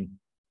 so I'm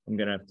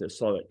gonna have to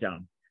slow it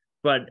down.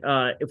 But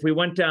if we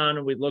went down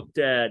and we looked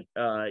at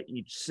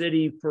each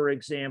city, for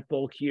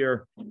example,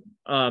 here,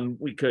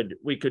 we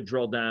could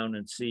drill down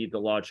and see the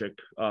logic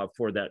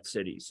for that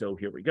city. So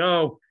here we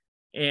go,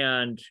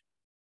 and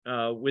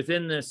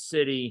within this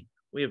city,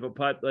 we have a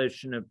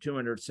population of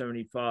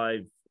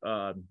 275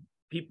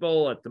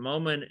 people at the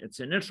moment.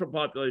 Its initial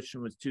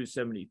population was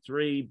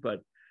 273,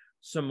 but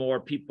some more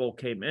people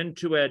came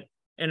into it,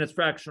 and its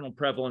fractional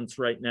prevalence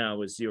right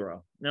now is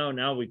 0.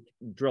 Now we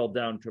drill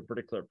down to a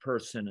particular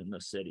person in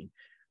the city,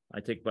 I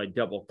think, by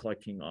double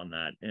clicking on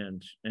that,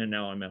 and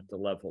now I'm at the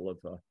level of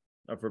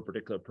a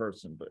particular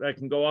person. But I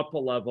can go up a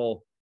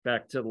level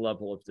back to the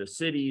level of the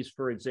cities,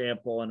 for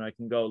example, and I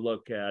can go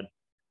look at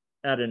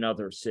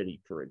another city,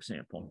 for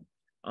example.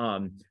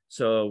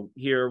 So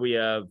here we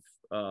have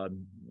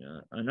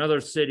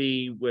another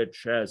city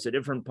which has a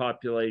different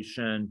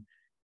population,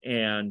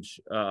 and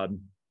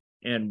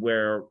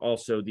where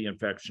also the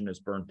infection is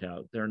burnt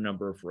out. There are a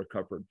number of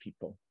recovered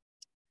people.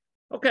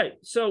 Okay,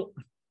 so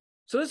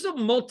this is a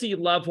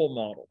multi-level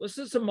model. This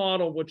is a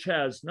model which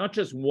has not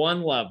just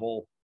one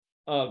level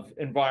of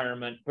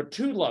environment, but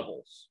 2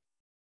 levels.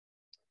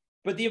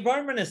 But the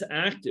environment is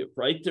active,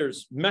 right?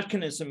 There's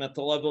mechanism at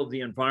the level of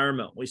the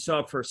environment. We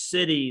saw for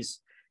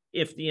cities,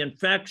 if the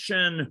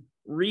infection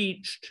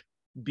reached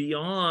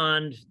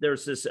beyond,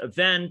 there's this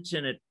event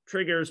and it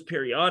triggers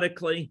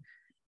periodically.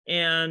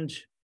 And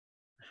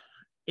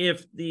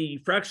if the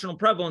fractional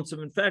prevalence of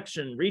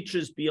infection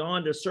reaches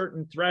beyond a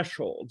certain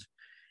threshold,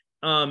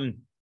 an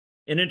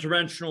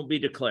intervention will be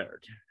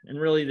declared. And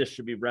really, this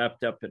should be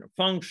wrapped up in a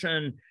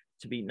function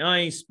to be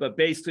nice, but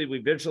basically we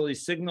visually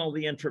signal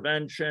the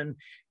intervention,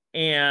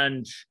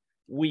 and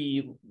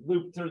we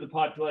loop through the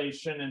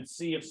population and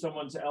see if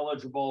someone's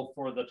eligible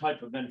for the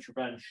type of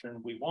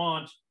intervention we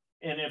want.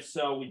 And if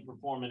so, we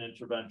perform an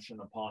intervention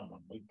upon them.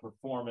 We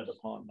perform it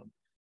upon them.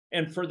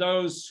 And for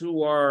those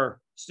who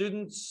are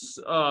students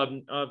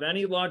of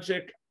any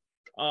logic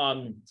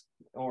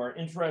or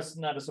interested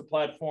in that as a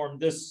platform,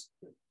 this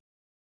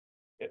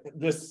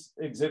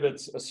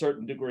exhibits a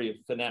certain degree of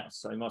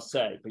finesse, I must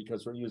say,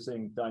 because we're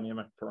using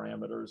dynamic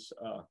parameters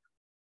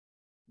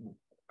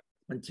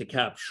to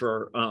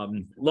capture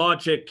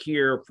logic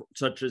here,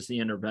 such as the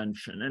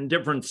intervention. And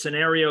different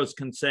scenarios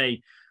can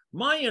say,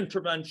 my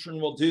intervention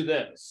will do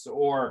this,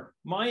 or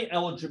my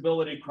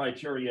eligibility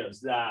criteria is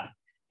that,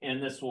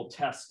 and this will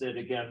test it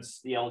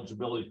against the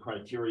eligibility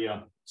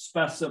criteria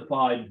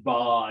specified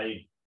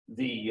by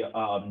the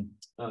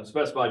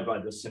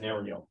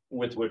scenario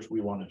with which we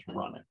wanted to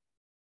run it.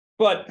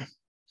 But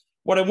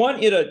what I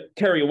want you to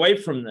carry away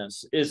from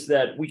this is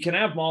that we can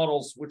have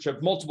models which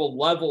have multiple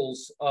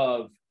levels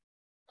of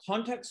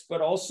context,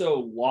 but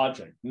also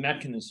logic,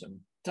 mechanism,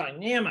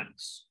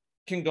 dynamics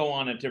can go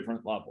on at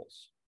different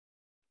levels.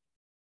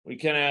 We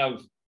can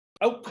have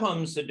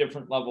outcomes at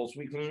different levels.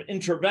 We can have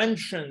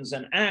interventions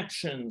and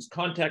actions,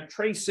 contact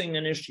tracing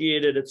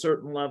initiated at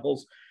certain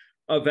levels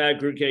of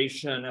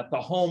aggregation at the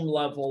home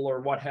level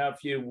or what have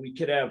you. We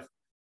could have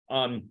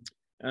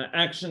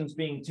actions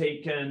being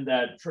taken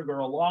that trigger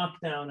a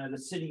lockdown at a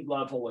city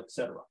level, et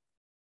cetera.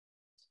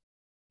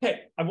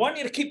 Okay, I want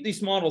you to keep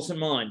these models in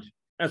mind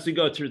as we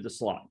go through the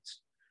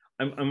slides.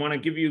 I want to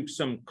give you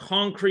some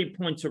concrete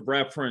points of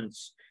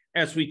reference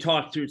as we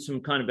talk through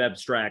some kind of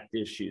abstract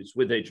issues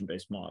with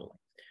agent-based modeling.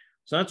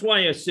 So that's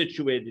why I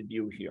situated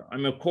you here.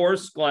 I'm of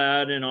course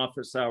glad in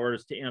office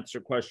hours to answer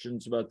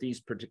questions about these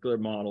particular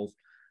models,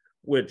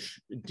 which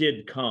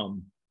did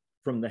come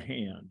from the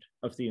hand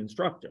of the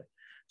instructor.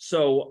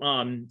 So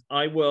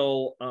I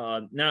will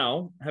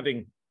now,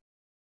 having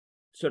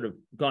sort of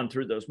gone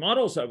through those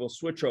models, I will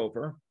switch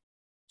over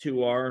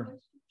to our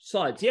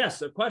slides.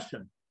 Yes, a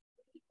question.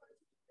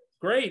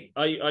 Great.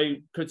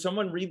 Could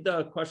someone read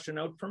the question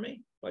out for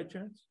me by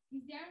chance?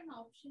 Is there an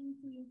option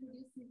to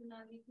introduce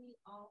seasonality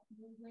of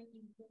movement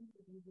in different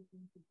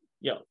cities?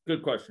 Yeah,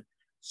 good question.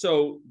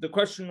 So the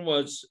question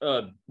was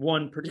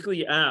one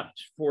particularly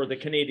apt for the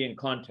Canadian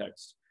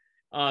context.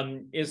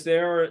 Is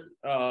there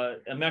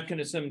a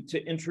mechanism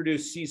to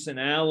introduce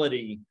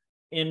seasonality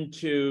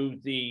into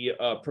the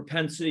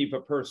propensity of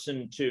a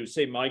person to,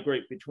 say,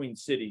 migrate between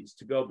cities,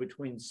 to go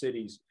between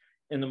cities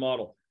in the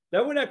model?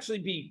 That would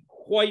actually be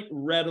quite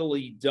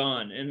readily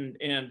done.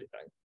 And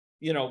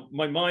you know,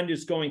 my mind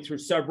is going through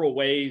several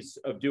ways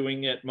of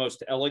doing it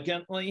most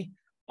elegantly.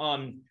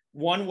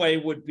 One way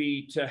would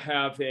be to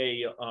have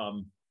a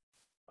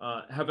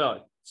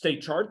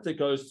state chart that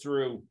goes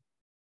through,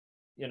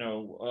 you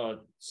know,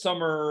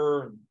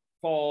 summer,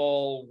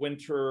 fall,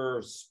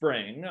 winter,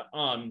 spring,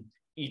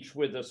 each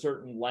with a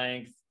certain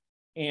length.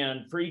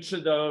 And for each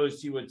of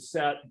those, you would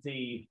set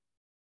the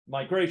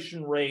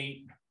migration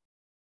rate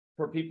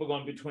for people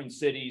going between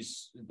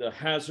cities, the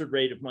hazard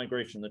rate of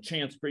migration, the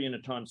chance per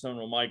unit time zone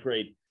will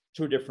migrate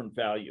to a different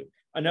value.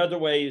 Another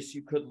way is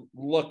you could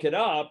look it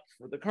up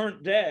for the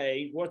current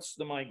day, what's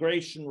the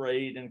migration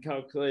rate, and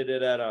calculate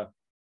it at a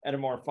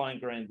more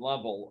fine-grained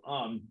level.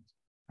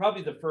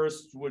 Probably the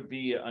first would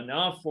be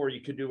enough, or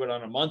you could do it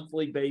on a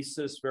monthly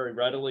basis very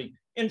readily.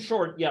 In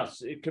short,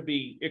 yes, it could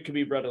be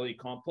readily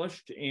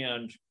accomplished,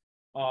 and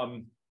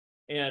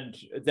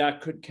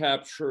that could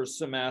capture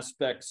some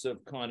aspects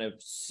of kind of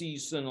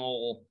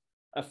seasonal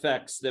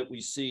effects that we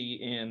see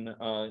in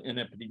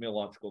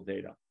epidemiological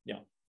data. Yeah,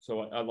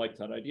 so I like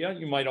that idea.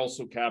 You might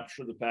also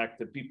capture the fact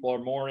that people are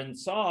more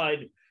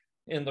inside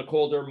in the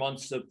colder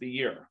months of the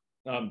year.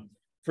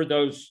 For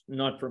those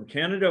not from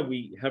Canada,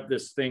 we have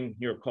this thing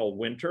here called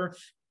winter,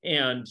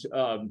 and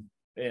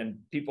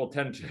people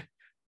tend to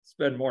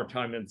spend more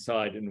time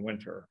inside in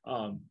winter.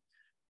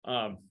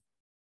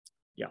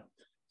 Yeah,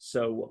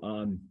 so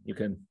you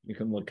can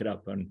look it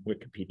up on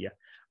Wikipedia.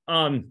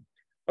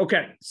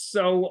 Okay,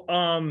 so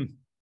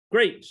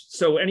great.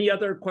 So any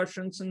other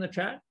questions in the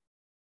chat?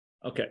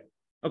 Okay,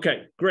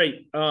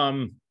 great.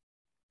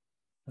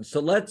 So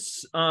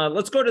let's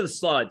go to the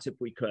slides if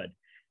we could.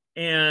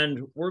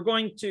 And we're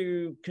going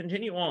to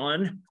continue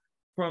on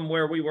from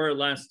where we were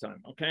last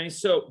time, okay?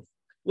 So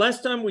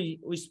last time we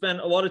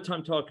spent a lot of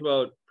time talking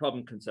about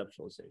problem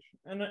conceptualization.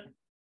 And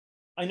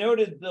I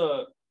noted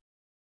the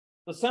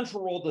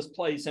central role this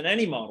plays in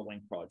any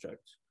modeling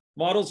project.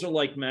 Models are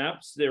like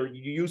maps. They're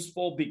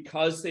useful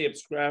because they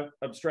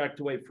abstract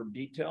away from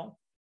detail.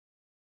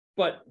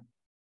 But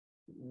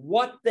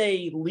what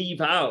they leave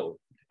out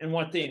and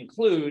what they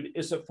include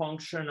is a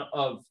function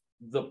of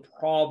the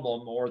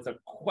problem or the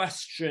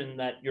question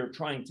that you're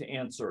trying to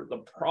answer, the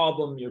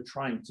problem you're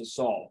trying to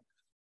solve,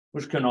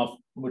 which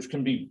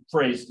can be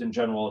phrased in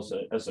general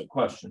as a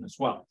question as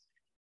well.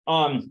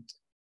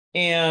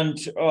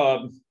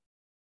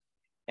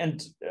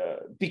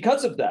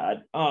 Because of that,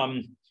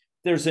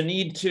 there's a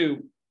need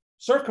to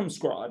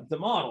circumscribe the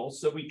model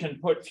so we can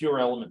put fewer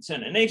elements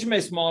in. In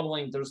agent-based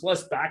modeling, there's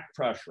less back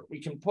pressure.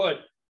 We can put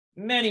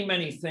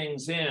many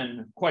things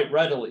in quite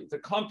readily. The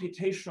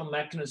computational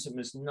mechanism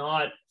is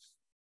not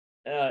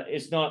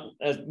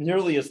as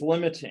nearly as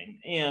limiting,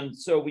 and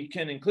so we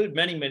can include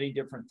many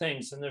different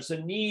things. And there's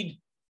a need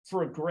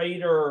for a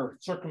greater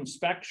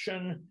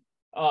circumspection,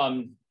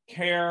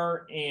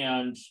 care,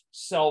 and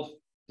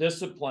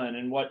self-discipline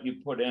in what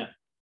you put in.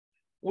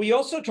 We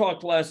also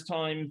talked last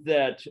time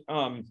that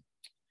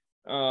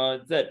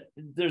that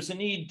there's a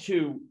need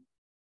to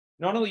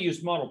not only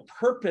use model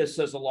purpose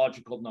as a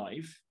logical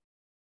knife,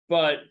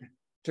 but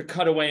to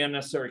cut away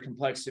unnecessary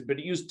complexity, but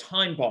to use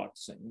time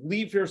boxing.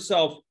 Leave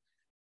yourself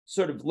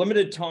sort of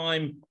limited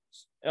time,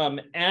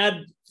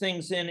 add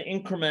things in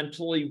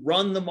incrementally,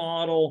 run the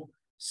model,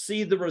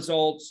 see the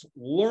results,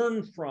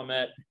 learn from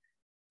it,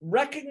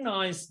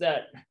 recognize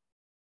that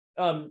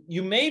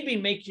you may be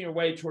making your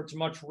way towards a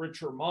much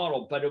richer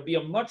model, but it'll be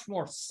a much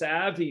more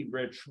savvy,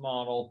 rich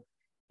model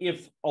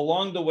if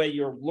along the way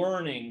you're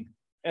learning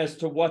as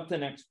to what the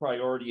next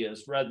priority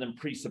is rather than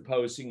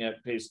presupposing it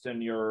based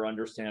on your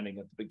understanding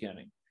at the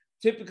beginning.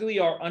 Typically,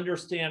 our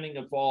understanding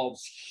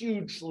evolves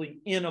hugely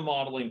in a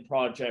modeling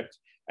project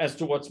as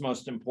to what's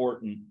most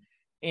important.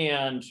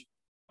 And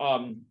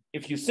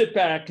if you sit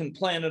back and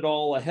plan it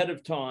all ahead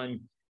of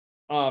time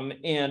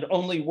and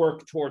only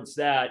work towards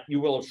that, you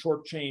will have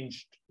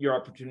shortchanged your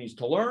opportunities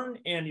to learn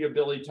and your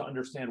ability to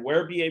understand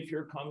where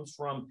behavior comes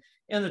from,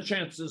 and the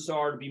chances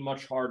are to be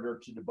much harder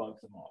to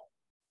debug the model.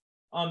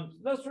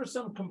 Those are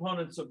some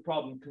components of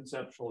problem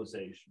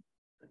conceptualization.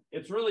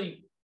 It's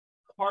really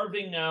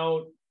carving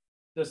out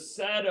the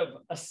set of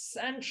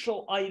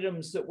essential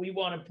items that we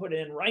want to put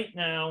in right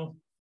now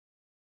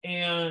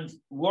and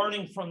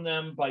learning from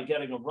them by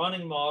getting a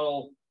running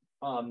model,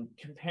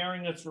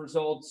 comparing its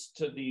results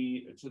to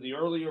the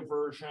earlier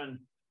version,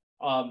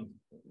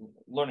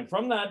 learning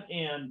from that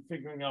and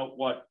figuring out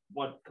what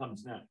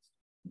comes next.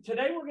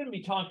 Today, we're going to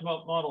be talking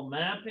about model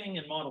mapping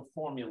and model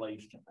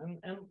formulation.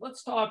 And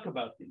let's talk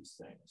about these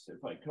things,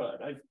 if I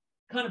could. I've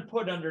kind of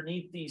put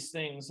underneath these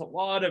things a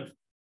lot of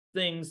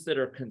things that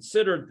are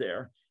considered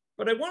there.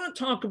 But I want to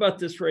talk about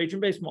this for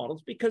agent-based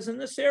models because in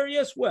this area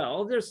as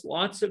well, there's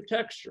lots of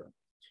texture.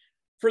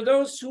 For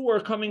those who are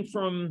coming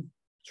from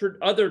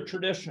other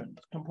traditions,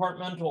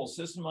 compartmental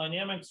system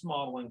dynamics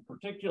modeling in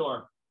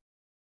particular,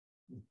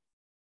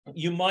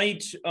 you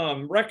might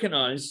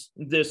recognize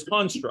this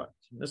construct.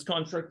 This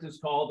construct is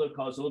called a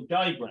causal loop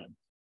diagram.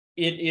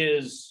 It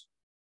is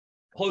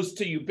close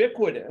to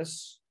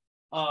ubiquitous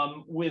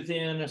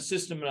within a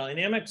system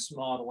dynamics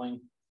modeling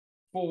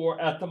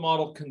at the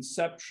model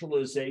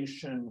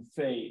conceptualization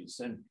phase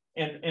and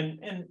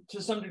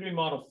to some degree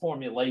model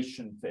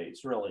formulation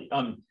phase, really.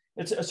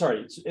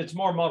 It's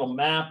more model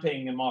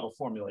mapping and model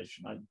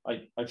formulation.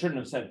 I shouldn't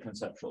have said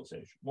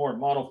conceptualization, more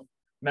model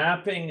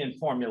mapping and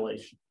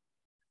formulation.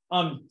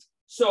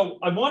 So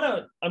I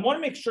want to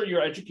make sure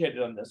you're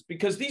educated on this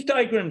because these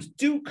diagrams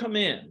do come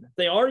in.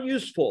 They are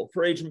useful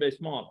for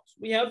agent-based models.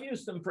 We have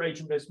used them for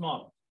agent-based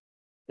models.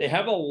 They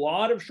have a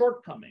lot of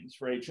shortcomings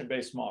for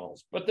agent-based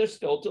models, but they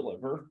still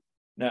deliver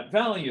net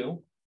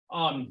value.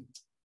 And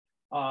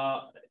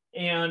I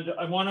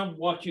want to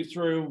walk you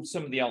through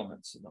some of the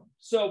elements of them.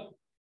 So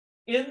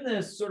in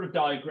this sort of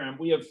diagram,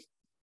 we have,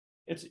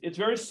 it's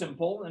very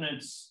simple and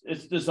it's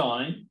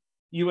designed.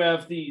 You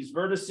have these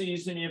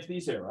vertices and you have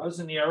these arrows,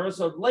 and the arrows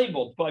are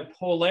labeled by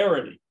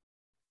polarity.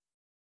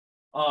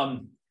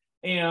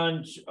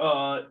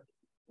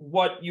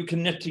 What you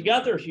can knit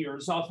together here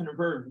is often a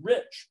very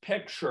rich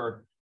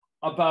picture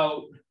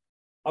about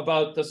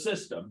the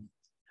system.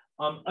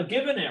 A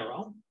given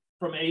arrow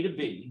from A to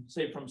B,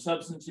 say from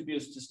substance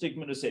abuse to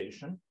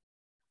stigmatization,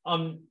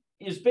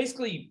 is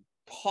basically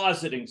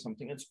positing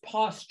something. It's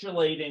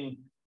postulating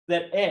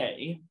that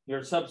A,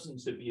 your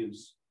substance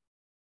abuse,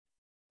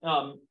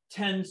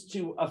 tends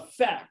to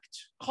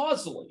affect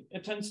causally.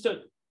 It tends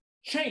to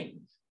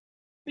change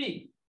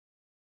B.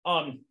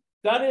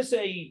 That is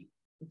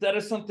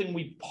something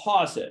we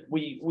posit.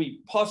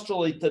 We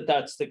postulate that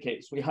that's the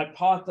case. We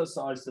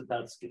hypothesize that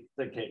that's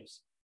the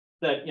case.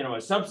 That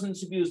as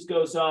substance abuse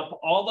goes up,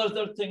 all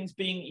other things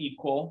being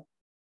equal,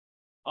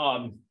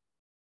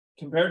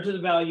 compared to the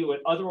value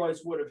it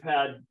otherwise would have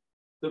had,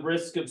 the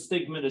risk of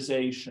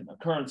stigmatization,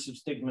 occurrence of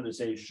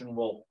stigmatization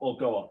will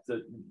go up,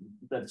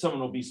 that someone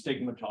will be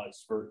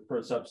stigmatized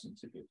for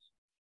substance abuse.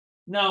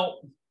 Now,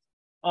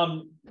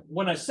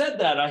 when I said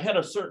that, I had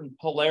a certain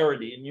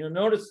polarity, and you'll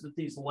notice that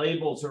these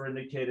labels are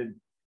indicated,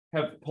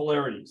 have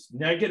polarities,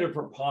 negative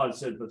or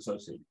positive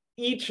associated.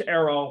 Each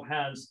arrow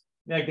has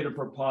negative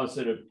or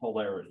positive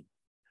polarity.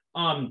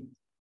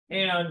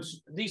 And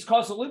these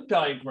causal loop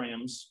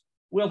diagrams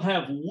will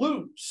have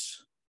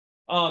loops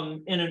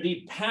and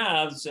indeed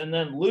paths, and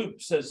then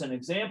loops as an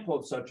example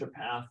of such a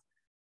path,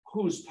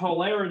 whose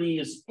polarity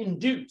is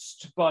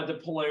induced by the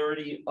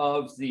polarity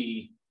of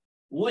the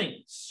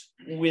links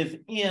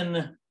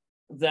within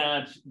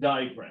that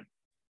diagram.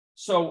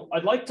 So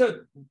I'd like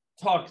to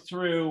talk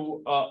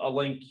through a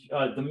link,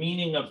 the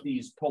meaning of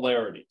these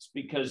polarities,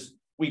 because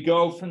we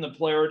go from the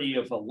polarity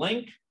of a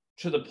link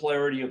to the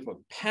polarity of a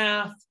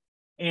path,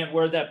 and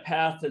where that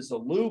path is a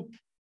loop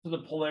to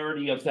the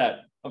polarity of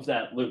that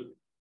loop.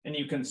 And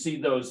you can see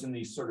those in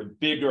these sort of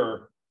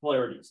bigger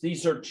polarities.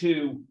 These are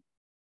two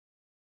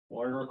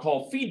what are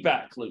called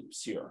feedback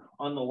loops here.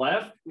 On the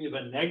left, we have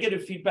a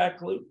negative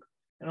feedback loop,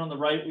 and on the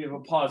right, we have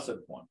a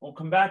positive one. We'll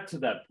come back to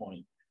that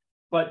point.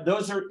 But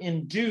those are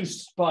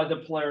induced by the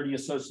polarity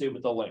associated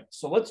with the links.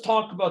 So let's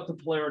talk about the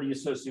polarity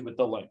associated with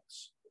the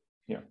links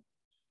here.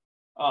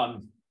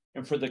 And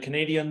for the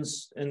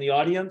Canadians in the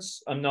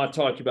audience, I'm not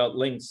talking about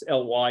links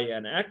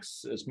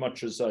L-Y-N-X as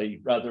much as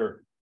I'm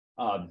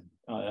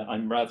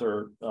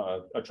rather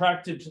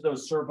attracted to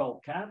those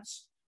Serval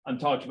cats. I'm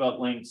talking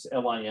about links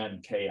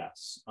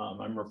L-I-N-K-S.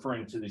 I'm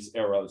referring to these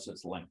arrows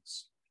as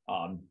links.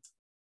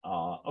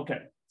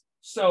 Okay,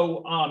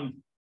 so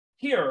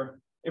here,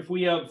 if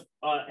we have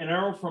an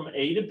arrow from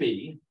A to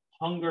B,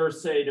 hunger,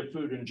 say, to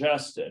food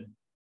ingested,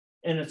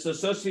 and it's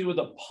associated with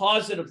a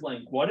positive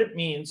link, what it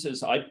means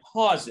is I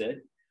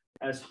posit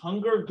as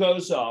hunger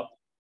goes up,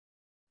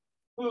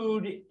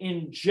 food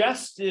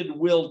ingested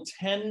will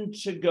tend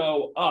to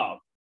go up.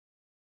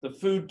 The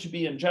food to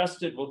be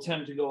ingested will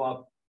tend to go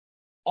up.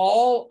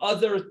 All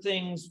other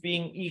things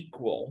being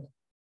equal,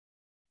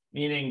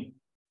 meaning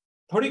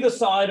putting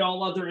aside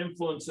all other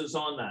influences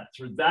on that,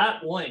 through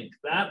that link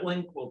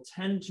will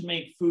tend to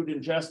make food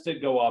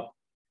ingested go up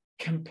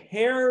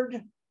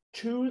compared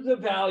to the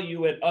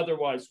value it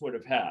otherwise would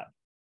have had.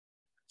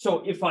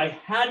 So if I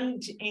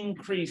hadn't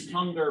increased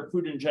hunger,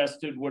 food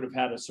ingested would have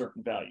had a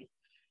certain value.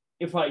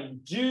 If I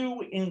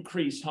do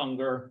increase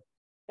hunger,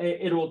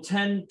 it will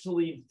tend to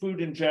lead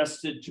food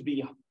ingested to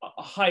be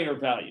a higher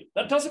value.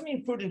 That doesn't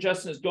mean food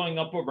ingestion is going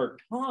up over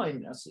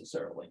time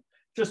necessarily.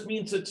 It just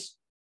means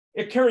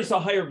it carries a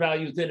higher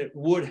value than it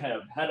would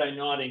have had I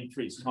not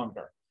increased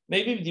hunger.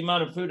 Maybe the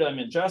amount of food I'm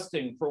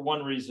ingesting for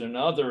one reason or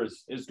another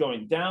is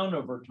going down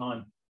over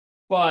time,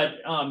 but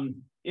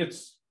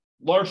it's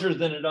larger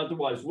than it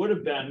otherwise would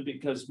have been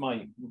because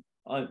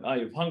I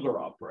have hunger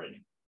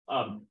operating.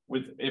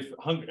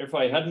 If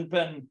I hadn't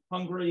been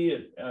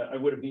hungry, I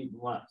would have eaten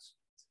less.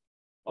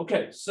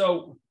 Okay,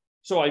 so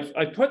So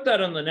I put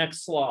that on the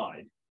next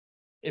slide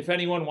if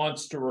anyone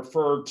wants to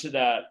refer to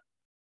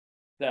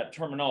that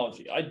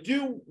terminology. I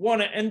do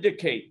want to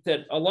indicate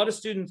that a lot of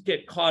students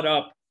get caught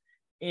up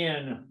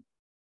in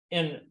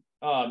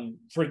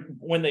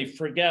when they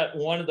forget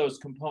one of those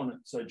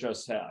components I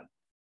just had.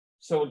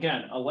 So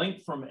again, a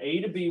link from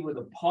A to B with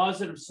a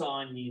positive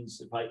sign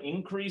means if I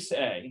increase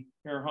A,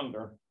 here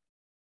hunger,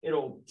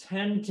 it'll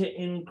tend to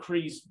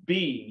increase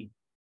B,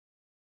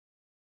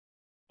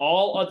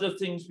 all other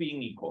things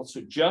being equal. So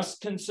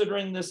just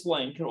considering this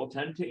link, it will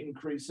tend to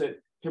increase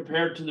it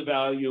compared to the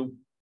value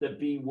that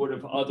B would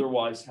have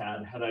otherwise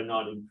had I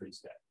not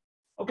increased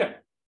A. Okay,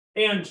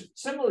 and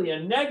similarly, a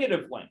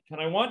negative link,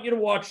 and I want you to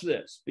watch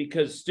this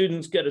because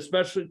students get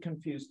especially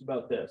confused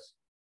about this.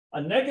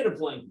 A negative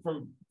link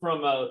from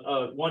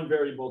one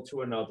variable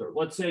to another,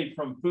 let's say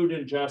from food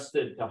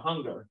ingested to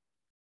hunger.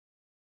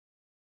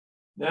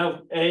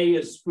 Now A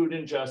is food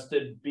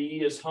ingested,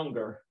 B is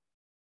hunger.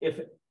 If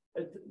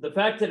the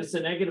fact that it's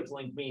a negative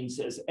link means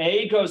as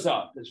A goes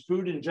up, as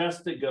food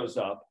ingested goes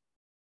up,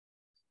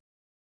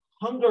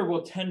 hunger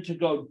will tend to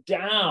go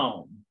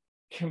down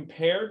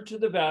compared to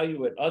the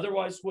value it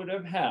otherwise would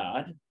have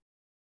had,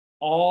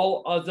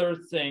 all other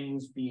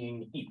things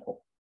being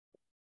equal.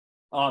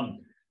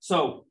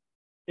 So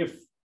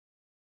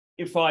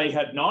if I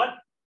had not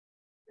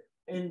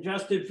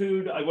ingested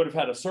food, I would have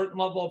had a certain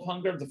level of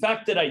hunger. The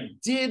fact that I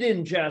did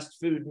ingest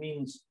food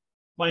means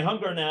my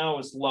hunger now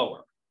is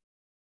lower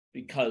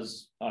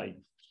because I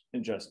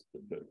ingested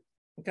the food.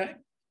 Okay,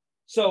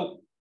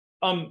 so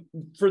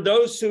for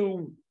those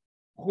who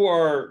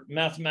are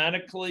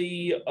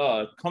mathematically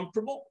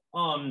comfortable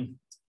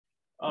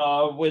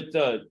with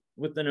the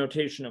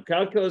notation of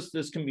calculus,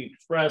 this can be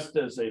expressed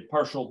as a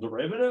partial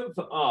derivative.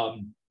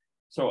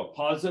 So a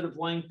positive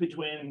link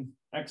between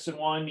x and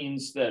y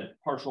means that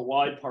partial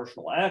y,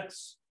 partial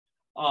x.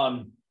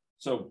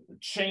 So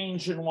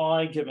change in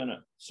y given a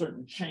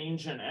certain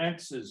change in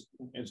x is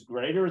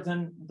greater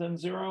than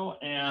 0,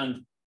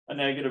 and a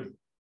negative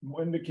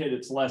will indicate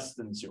it's less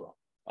than 0.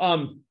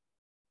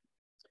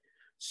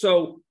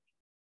 So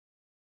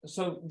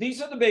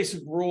these are the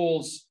basic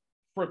rules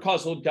for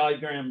causal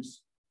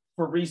diagrams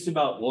for reason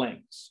about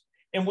links.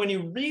 And when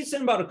you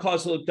reason about a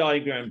causal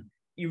diagram,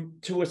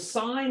 to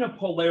assign a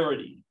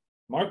polarity,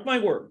 mark my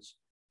words,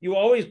 you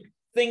always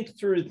think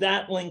through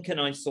that link in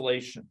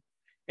isolation.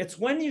 It's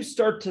when you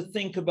start to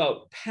think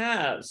about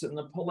paths and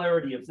the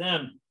polarity of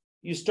them,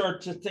 you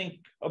start to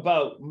think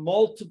about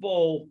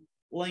multiple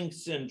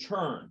links in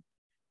turn.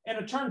 And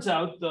it turns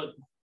out that,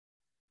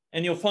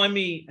 and you'll find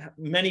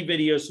many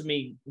videos of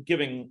me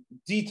giving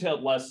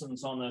detailed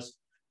lessons on this,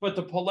 but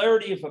the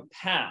polarity of a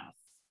path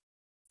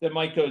that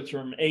might go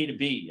from A to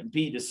B and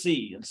B to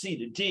C and C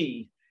to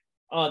D,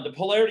 the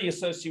polarity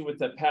associated with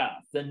that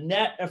path, the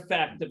net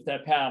effect of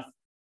that path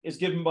is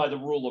given by the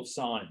rule of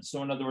signs.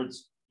 So in other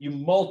words, you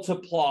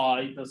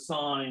multiply the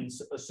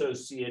signs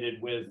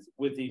associated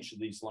with each of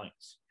these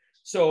links.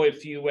 So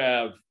if you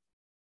have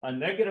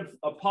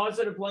a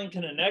positive link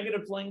and a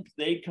negative link,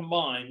 they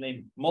combine,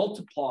 they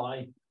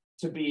multiply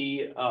to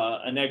be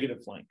a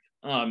negative link.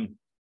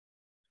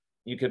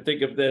 You could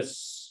think of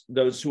this,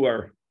 those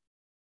who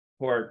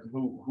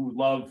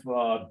love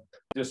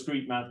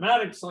discrete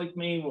mathematics like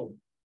me will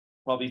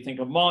probably think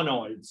of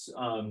monoids,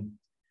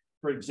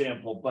 for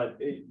example, but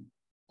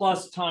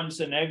plus times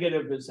a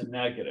negative is a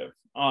negative.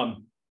 A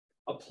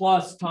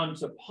plus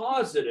times a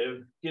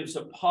positive gives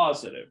a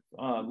positive,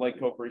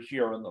 like over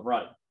here on the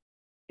right.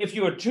 If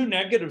you had two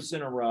negatives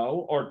in a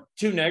row or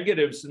two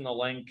negatives in the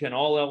link and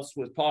all else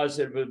was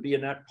positive, it would be a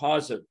net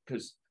positive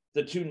because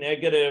the two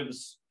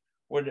negatives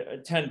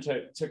would tend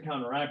to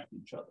counteract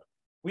each other.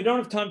 We don't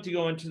have time to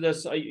go into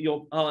this.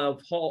 I'll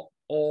have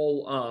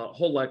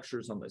whole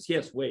lectures on this.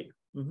 Yes, Wade.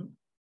 Mm-hmm.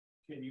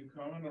 Can you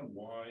comment on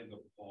why the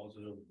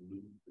positive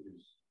loop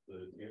is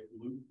the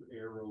loop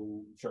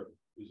arrow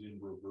is in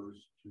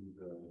reverse to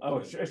the? Oh,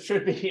 it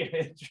should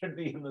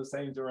be in the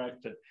same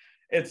direction.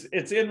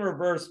 It's in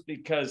reverse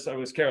because I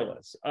was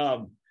careless.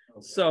 Okay.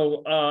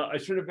 So I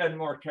should have been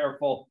more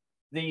careful.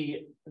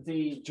 The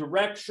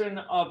direction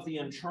of the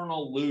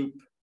internal loop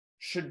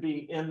should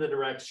be in the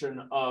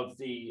direction of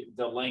the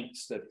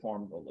links that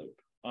form the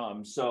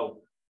loop.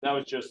 So that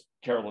was just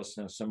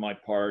carelessness on my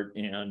part,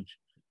 and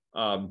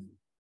I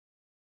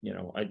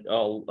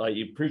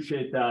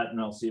appreciate that,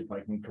 and I'll see if I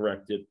can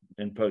correct it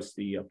and post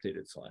the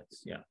updated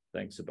slides. Yeah,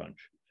 thanks a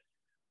bunch.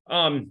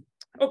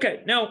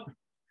 Okay, now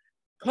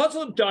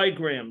causal loop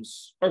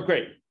diagrams are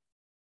great,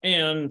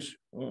 and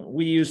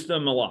we use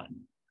them a lot.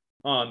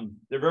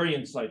 They're very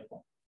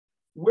insightful.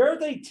 Where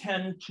they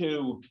tend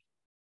to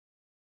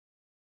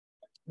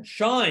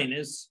shine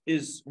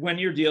is when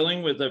you're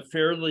dealing with a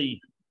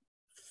fairly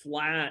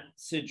flat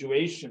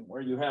situation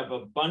where you have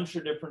a bunch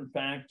of different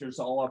factors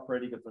all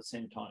operating at the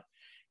same time.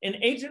 In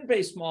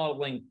agent-based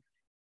modeling,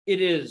 it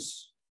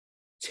is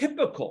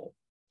typical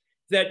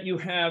that you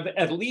have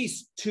at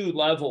least two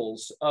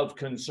levels of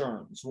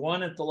concerns,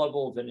 one at the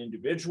level of an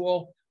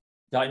individual,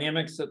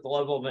 dynamics at the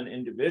level of an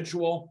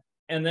individual,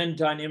 and then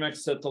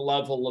dynamics at the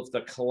level of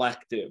the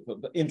collective,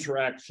 of the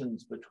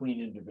interactions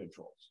between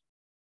individuals,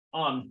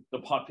 the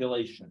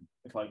population,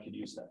 if I could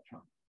use that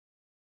term.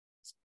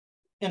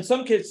 In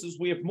some cases,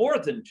 we have more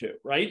than two,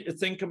 right?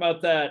 Think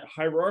about that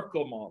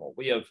hierarchical model.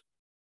 We have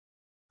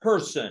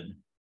person,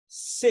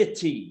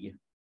 city,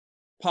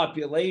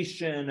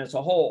 population as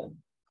a whole.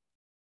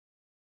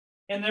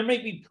 And there may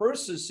be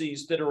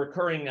processes that are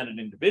occurring at an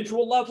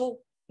individual level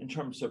in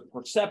terms of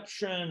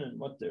perception and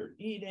what they're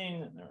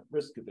eating and their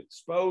risk of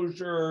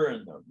exposure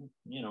and their,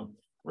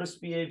 risk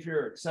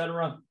behavior, et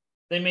cetera.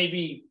 They may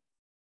be,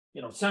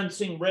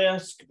 sensing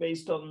risk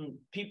based on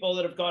people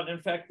that have gotten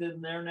infected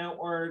in their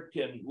network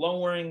and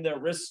lowering their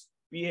risk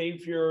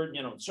behavior,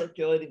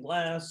 circulating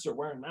less or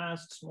wearing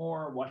masks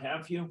more, or what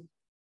have you.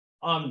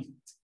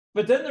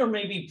 But then there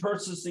may be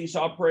processes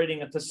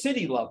operating at the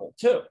city level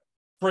too.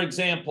 For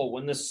example,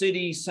 when the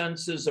city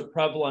senses a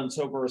prevalence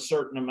over a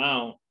certain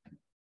amount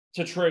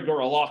to trigger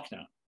a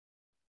lockdown,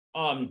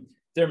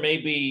 there may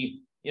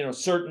be,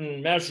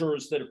 certain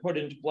measures that are put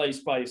into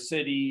place by a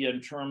city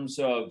in terms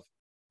of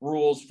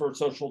rules for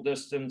social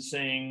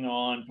distancing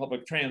on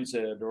public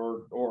transit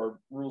or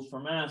rules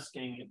for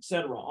masking, et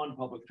cetera, on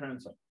public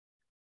transit.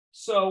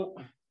 So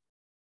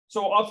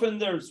often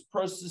there's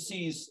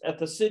processes at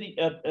the city,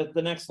 at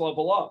the next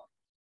level up.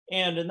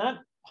 And in that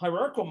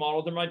hierarchical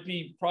model, there might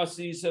be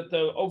processes at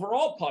the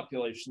overall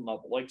population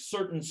level, like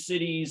certain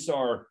cities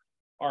are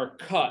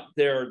cut,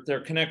 their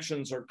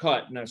connections are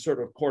cut in a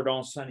sort of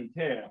cordon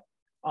sanitaire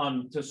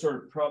to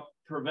sort of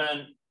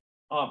prevent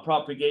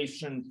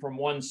propagation from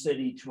one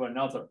city to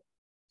another.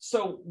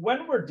 So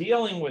when we're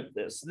dealing with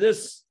this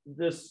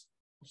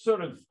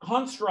sort of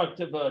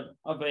construct of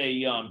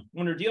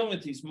when we're dealing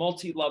with these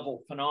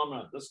multi-level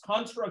phenomena, this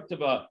construct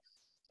of a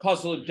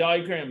causal loop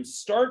diagram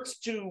starts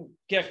to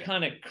get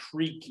kind of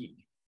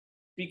creaky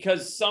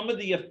because some of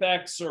the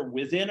effects are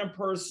within a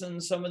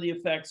person, some of the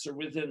effects are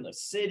within the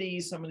city,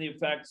 some of the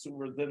effects are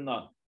within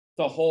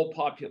the whole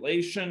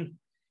population.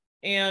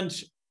 And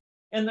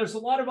there's a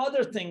lot of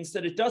other things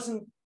that it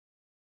doesn't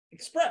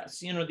express,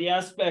 the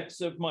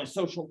aspects of my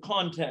social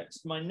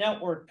context, my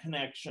network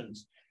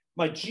connections,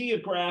 my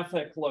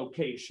geographic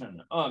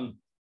location,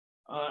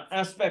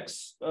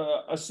 aspects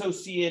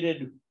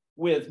associated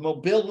with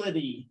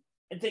mobility.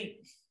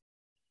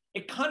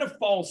 It kind of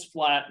falls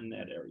flat in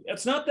that area.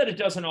 It's not that it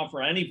doesn't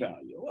offer any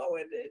value. Oh,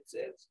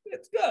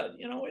 it's good.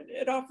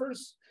 It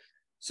offers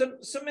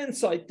some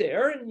insight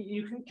there, and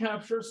you can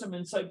capture some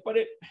insight, but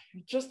it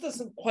just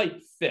doesn't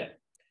quite fit.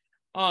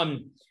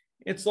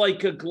 It's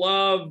like a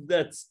glove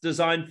that's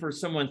designed for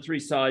someone 3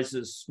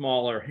 sizes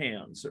smaller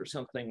hands or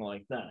something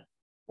like that,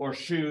 or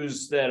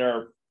shoes that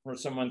are for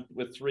someone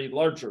with 3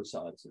 larger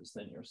sizes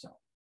than yourself.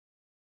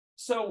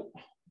 So,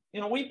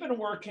 we've been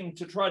working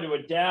to try to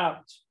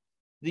adapt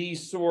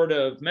these sort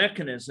of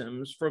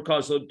mechanisms for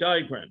causal loop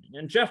diagramming.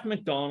 And Jeff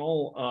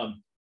McDonnell,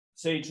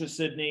 Sage of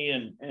Sydney,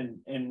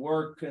 and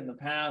work in the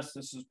past,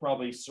 this is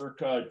probably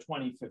circa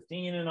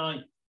 2015, and I,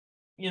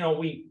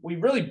 we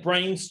really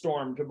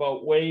brainstormed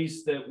about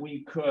ways that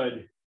we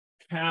could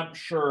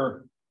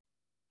capture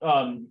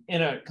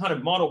in a kind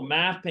of model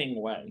mapping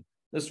way,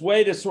 this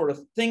way to sort of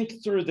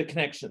think through the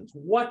connections.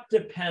 What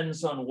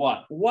depends on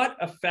what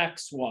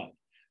affects what?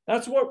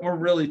 That's what we're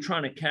really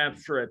trying to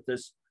capture at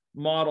this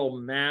model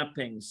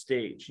mapping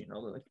stage.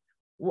 Like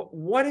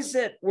what is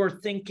it we're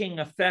thinking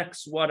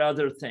affects what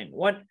other thing?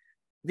 What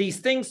these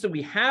things that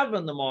we have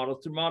in the model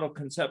through model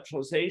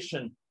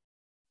conceptualization,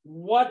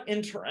 what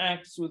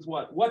interacts with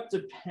what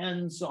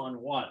depends on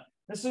what?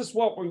 This is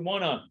what we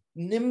want to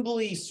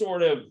nimbly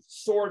sort of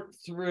sort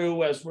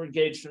through as we're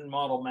engaged in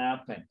model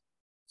mapping,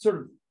 sort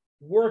of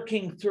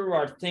working through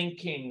our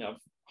thinking of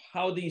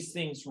how these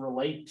things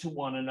relate to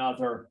one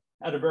another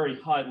at a very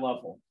high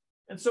level.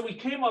 And so we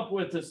came up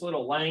with this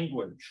little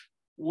language,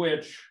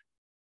 which,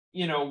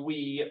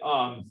 we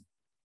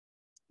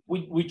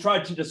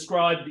tried to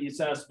describe these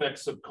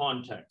aspects of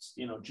context,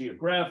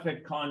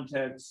 geographic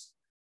context,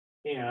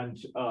 and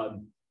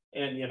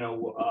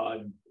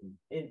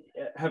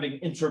having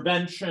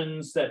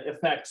interventions that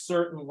affect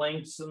certain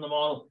links in the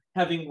model,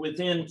 having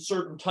within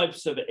certain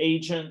types of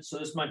agents. So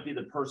this might be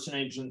the person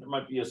agent, there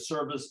might be a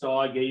service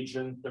dog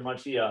agent, there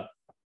might be a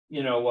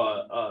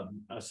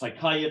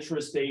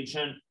psychiatrist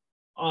agent,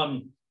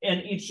 and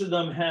each of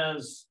them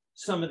has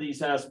some of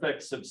these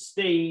aspects of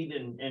state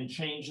and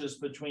changes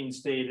between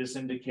state as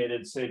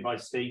indicated, say, by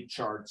state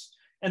charts,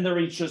 and they're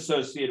each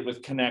associated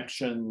with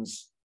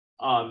connections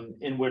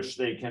in which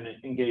they can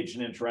engage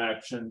in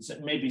interactions,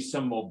 and maybe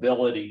some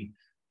mobility,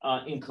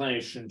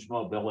 inclination to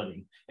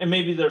mobility. And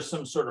maybe there's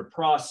some sort of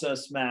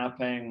process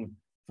mapping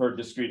for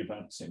discrete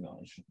event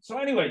simulation. So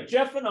anyway,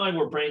 Jeff and I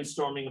were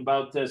brainstorming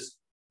about this.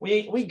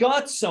 We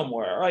got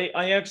somewhere.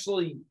 I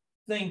actually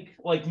think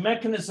like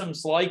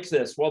mechanisms like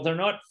this, while they're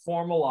not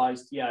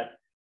formalized yet,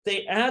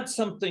 they add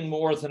something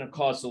more than a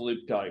causal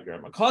loop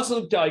diagram. A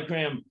causal loop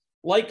diagram,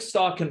 like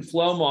stock and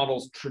flow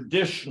models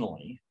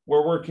traditionally,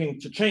 we're working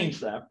to change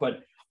that, but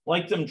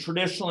like them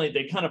traditionally,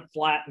 they kind of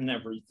flatten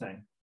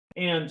everything.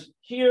 And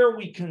here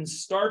we can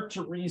start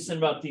to reason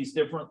about these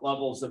different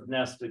levels of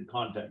nested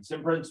contexts.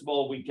 In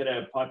principle, we could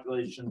have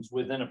populations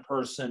within a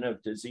person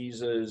of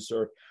diseases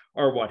or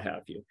what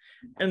have you.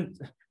 And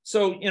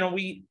so,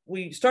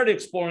 we started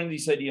exploring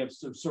these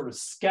ideas of sort of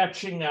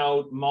sketching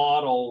out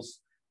models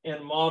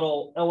and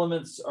model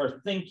elements, or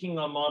thinking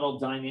on model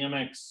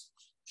dynamics,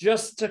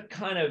 just to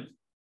kind of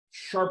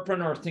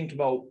sharpen or think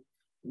about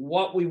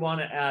what we want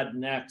to add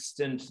next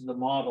into the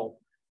model.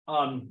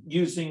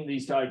 Using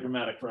these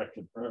diagrammatic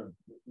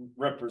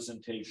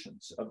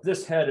representations of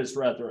this head is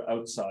rather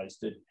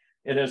outsized.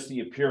 It has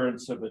the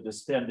appearance of a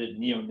distended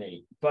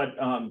neonate, but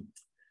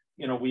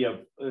we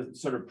have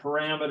sort of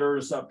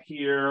parameters up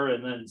here,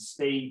 and then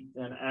state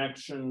and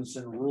actions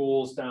and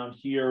rules down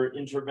here,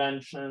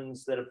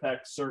 interventions that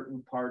affect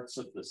certain parts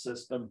of the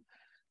system.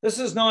 This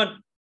is not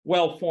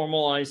well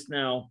formalized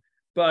now,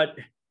 but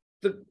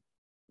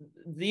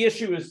the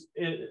issue is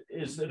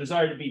the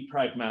desire to be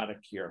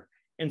pragmatic here.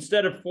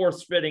 Instead of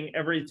force-fitting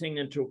everything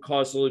into a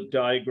causal loop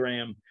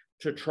diagram,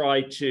 to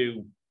try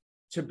to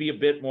be a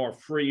bit more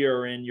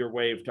freer in your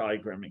way of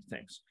diagramming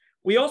things.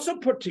 We also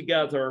put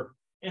together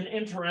an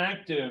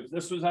interactive,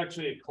 this was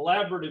actually a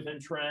collaborative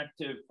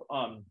interactive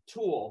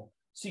tool,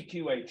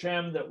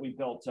 CQHM, that we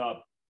built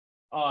up,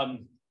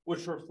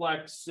 which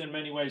reflects in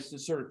many ways the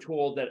sort of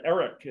tool that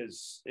Eric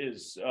is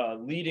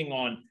leading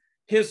on.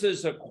 His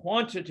is a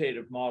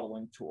quantitative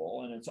modeling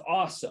tool, and it's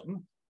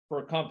awesome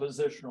for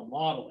compositional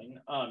modeling.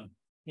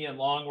 He and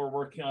Long were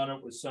working on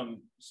it with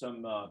some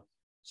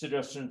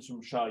suggestions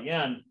from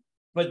Cheyenne,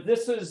 but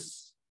this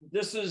is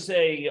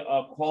a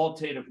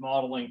qualitative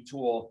modeling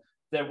tool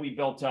that we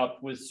built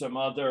up with some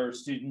other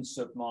students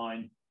of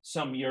mine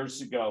some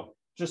years ago,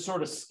 to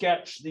sort of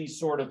sketch these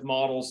sort of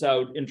models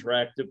out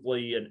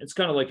interactively. And it's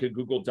kind of like a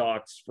Google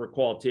Docs for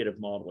qualitative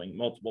modeling.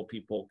 Multiple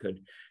people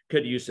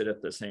could use it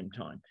at the same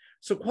time.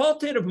 So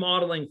qualitative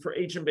modeling for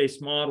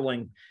agent-based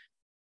modeling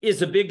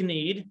is a big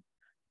need.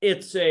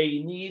 It's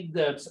a need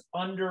that's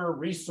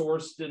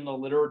under-resourced in the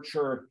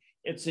literature.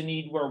 It's a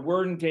need where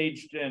we're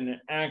engaged in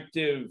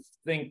active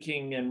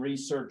thinking and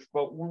research,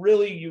 but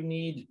really you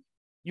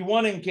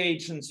want to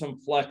engage in some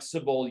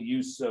flexible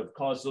use of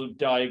causal loop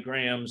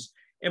diagrams,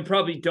 and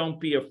probably don't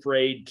be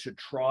afraid to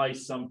try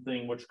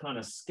something which kind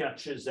of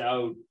sketches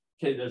out,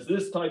 okay, there's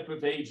this type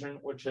of agent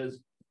which has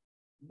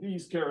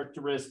these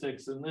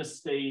characteristics in this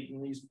state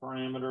and these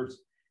parameters,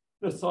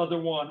 this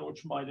other one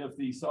which might have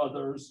these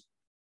others,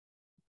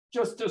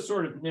 just to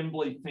sort of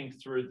nimbly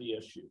think through the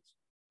issues.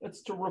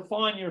 It's to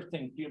refine your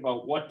thinking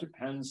about what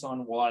depends on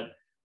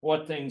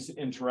what things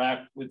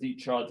interact with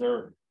each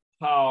other,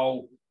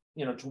 how,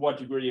 to what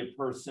degree a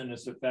person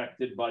is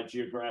affected by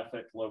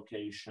geographic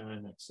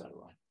location, et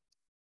cetera.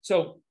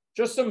 So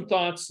just some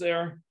thoughts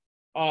there.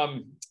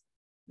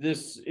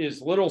 This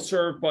is little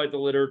served by the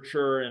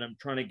literature, and I'm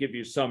trying to give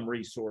you some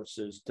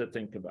resources to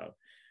think about.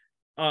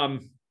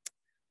 And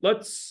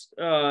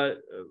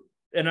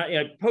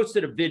I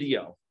posted a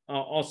video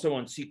also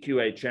on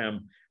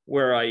CQHM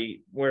where I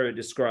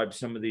describe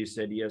some of these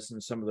ideas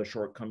and some of the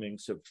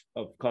shortcomings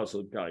of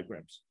causal loop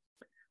diagrams.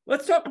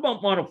 Let's talk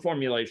about model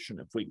formulation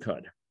if we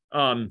could.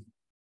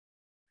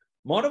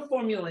 Model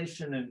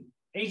formulation and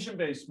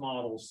agent-based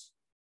models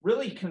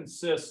really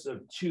consists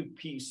of two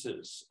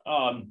pieces,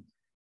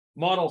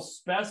 model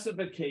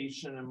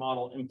specification and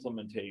model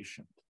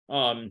implementation.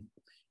 I'm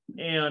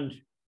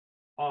going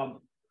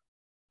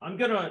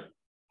to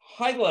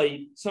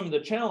highlight some of the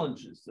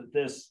challenges that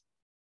this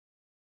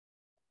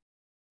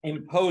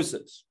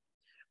imposes.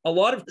 A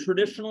lot of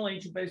traditional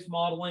agent-based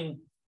modeling,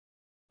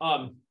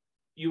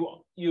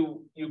 you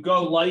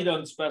go light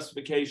on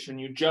specification,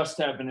 you just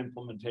have an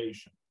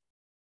implementation.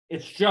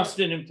 It's just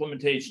an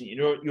implementation.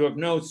 You have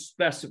no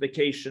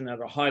specification at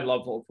a high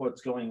level of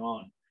what's going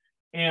on.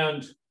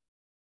 And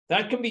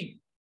that can be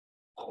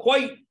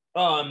quite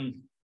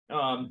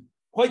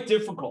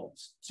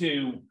difficult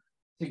to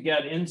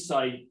get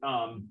insight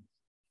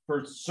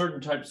for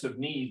certain types of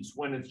needs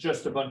when it's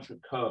just a bunch of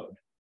code.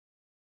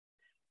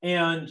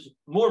 And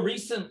more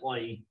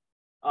recently,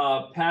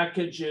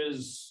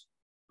 packages,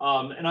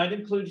 and I'd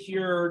include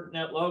here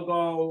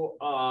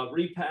NetLogo,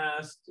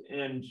 Repast,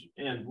 and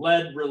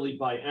led really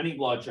by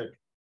AnyLogic,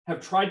 have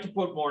tried to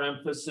put more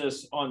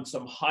emphasis on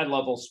some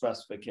high-level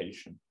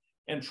specification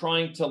and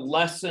trying to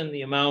lessen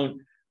the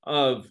amount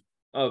of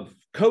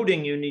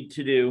coding you need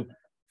to do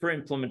for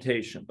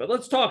implementation. But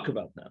let's talk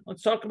about that.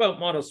 Let's talk about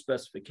model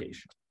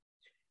specification.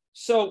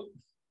 So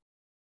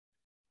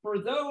for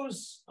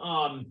those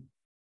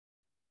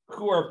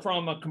who are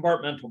from a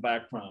compartmental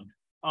background,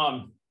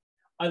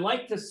 I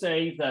like to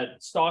say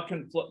that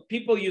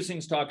people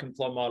using stock and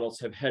flow models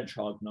have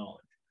hedgehog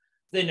knowledge.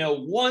 They know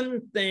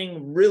one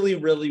thing really,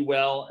 really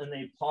well, and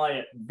they apply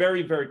it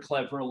very, very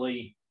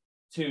cleverly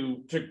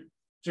to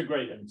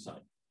great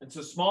insight. It's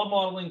a small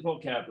modeling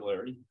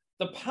vocabulary.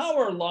 The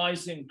power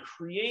lies in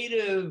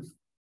creative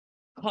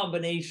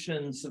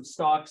combinations of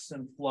stocks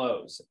and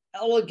flows,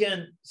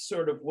 elegant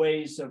sort of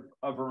ways of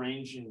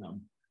arranging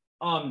them.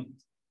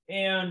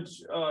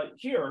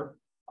 Here,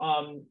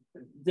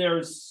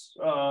 there's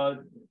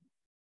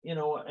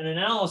an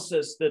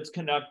analysis that's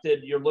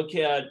conducted. You look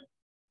at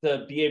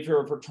the behavior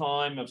over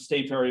time of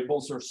state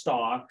variables or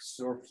stocks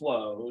or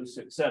flows,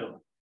 et cetera.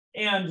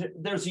 And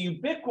there's a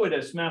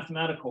ubiquitous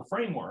mathematical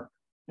framework,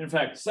 in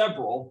fact,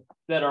 several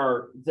that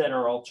are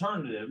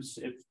alternatives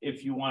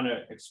if you want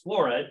to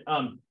explore it,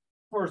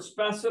 for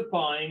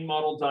specifying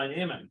model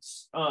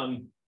dynamics.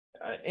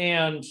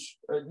 And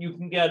you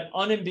can get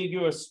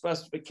unambiguous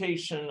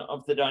specification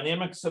of the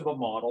dynamics of a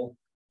model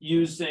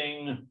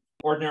using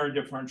ordinary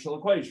differential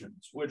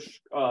equations,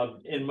 which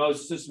in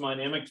most system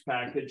dynamics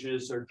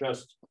packages are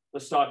just the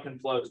stock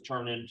and flows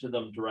turn into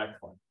them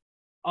directly.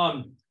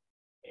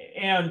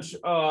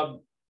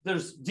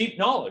 There's deep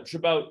knowledge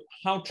about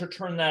how to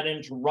turn that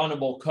into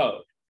runnable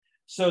code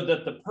so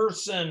that the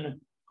person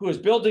who is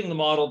building the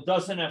model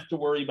doesn't have to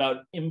worry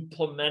about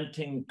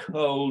implementing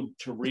code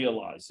to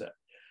realize it.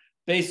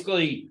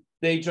 Basically,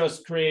 they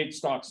just create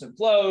stocks and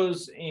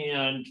flows,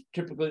 and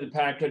typically the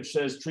package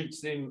says treat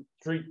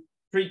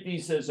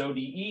these as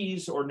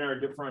ODEs, ordinary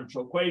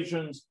differential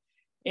equations,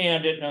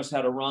 and it knows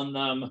how to run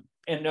them,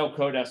 and no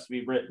code has to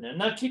be written.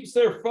 And that keeps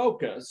their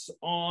focus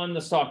on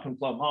the stock and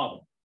flow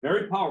model.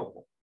 Very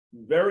powerful,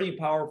 very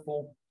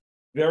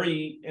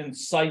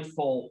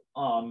insightful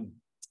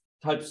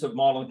types of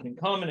modeling can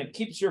come, and it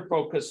keeps your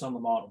focus on the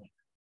modeling.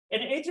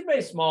 In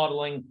agent-based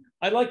modeling,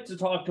 I like to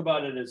talk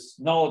about it as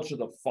knowledge of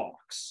the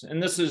fox.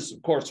 And this is,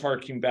 of course,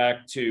 harking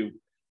back to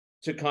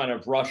kind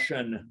of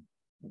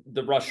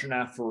the Russian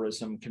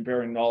aphorism,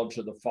 comparing knowledge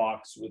of the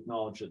fox with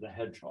knowledge of the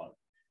hedgehog.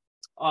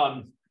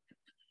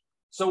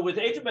 So with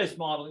agent-based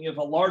modeling, you have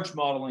a large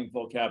modeling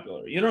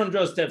vocabulary. You don't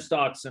just have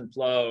stocks and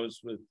flows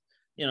with,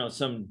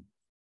 some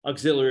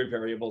auxiliary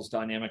variables,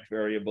 dynamic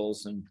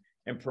variables, and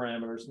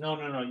parameters.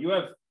 No. You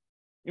have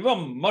a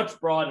much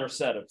broader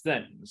set of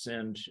things.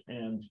 And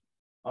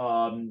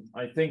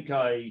I think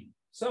here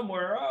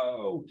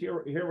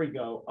we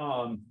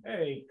go.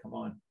 Hey, come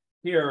on.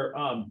 Here,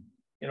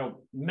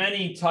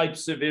 many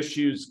types of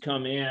issues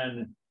come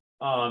in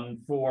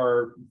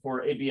for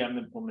ABM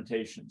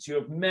implementations. You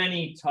have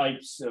many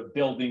types of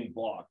building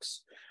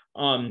blocks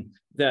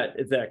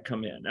that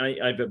come in.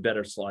 I have a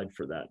better slide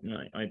for that,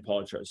 and I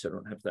apologize, I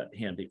don't have that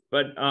handy.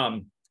 But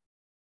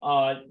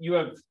you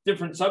have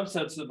different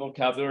subsets of the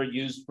vocabulary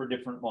used for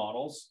different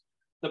models.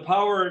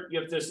 You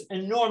have this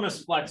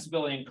enormous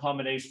flexibility and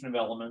combination of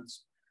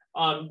elements.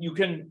 You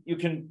can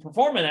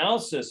perform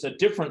analysis at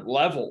different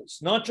levels,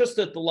 not just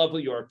at the level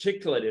you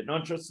articulated,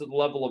 not just at the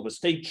level of a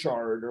state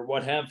chart or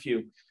what have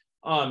you,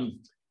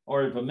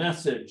 or of a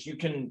message. You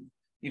can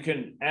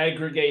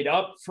aggregate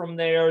up from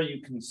there.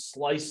 You can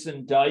slice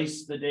and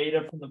dice the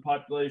data from the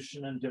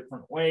population in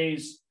different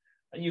ways.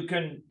 You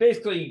can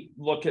basically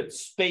look at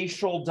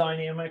spatial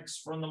dynamics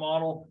from the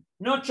model,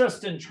 not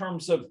just in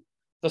terms of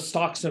the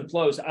stocks and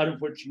flows out of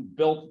which you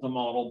built the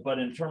model, but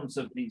in terms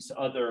of these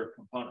other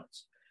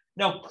components.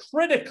 Now,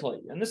 critically,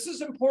 and this is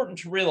important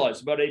to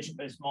realize about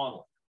agent-based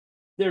modeling,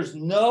 there's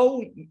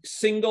no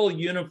single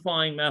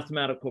unifying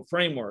mathematical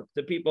framework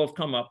that people have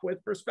come up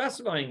with for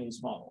specifying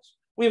these models.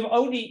 We have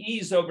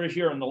ODEs over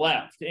here on the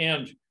left,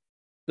 and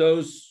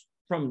those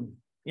from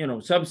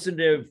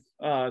substantive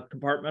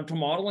compartmental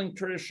modeling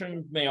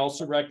tradition may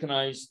also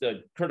recognize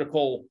the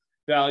critical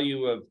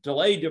value of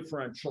delay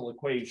differential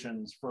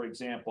equations, for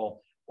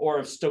example, or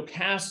of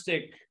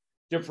stochastic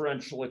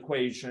differential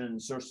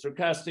equations or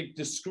stochastic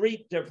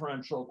discrete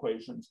differential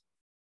equations.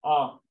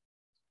 All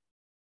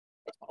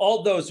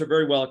those are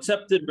very well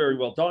accepted, very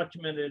well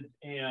documented,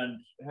 and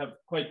have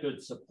quite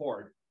good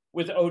support,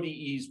 with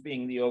ODEs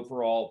being the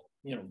overall,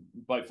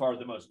 by far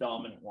the most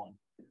dominant one.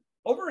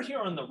 Over here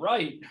on the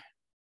right,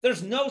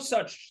 there's no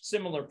such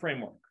similar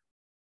framework.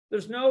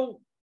 There's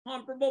no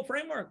comparable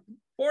framework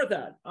for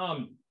that.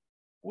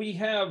 We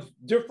have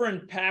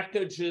different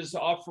packages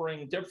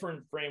offering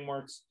different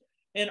frameworks,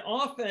 and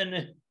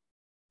often,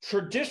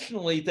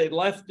 traditionally, they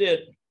left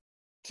it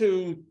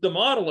to the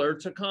modeler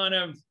to kind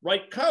of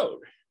write code.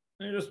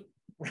 They just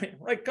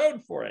write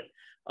code for it.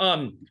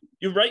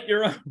 You write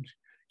your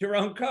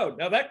own code.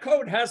 Now that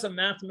code has a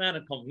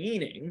mathematical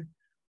meaning.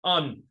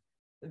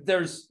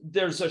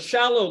 There's a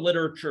shallow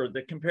literature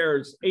that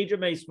compares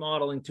agent-based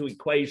modeling to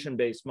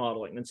equation-based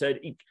modeling and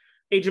said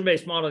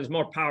agent-based modeling is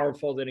more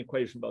powerful than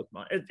equation-based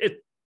modeling.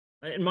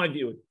 In my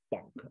view, it's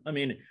bunk. I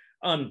mean,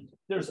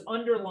 there's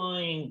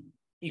underlying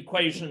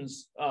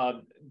equations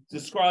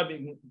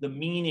describing the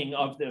meaning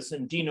of this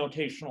in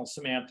denotational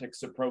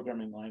semantics of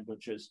programming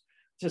languages.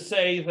 To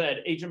say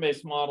that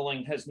agent-based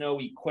modeling has no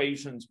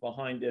equations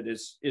behind it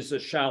is a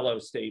shallow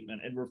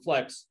statement. It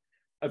reflects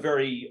a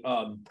very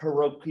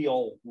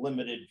parochial,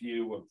 limited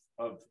view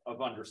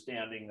of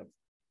understanding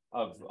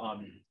of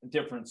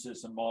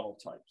differences in model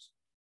types.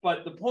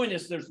 But the point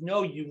is there's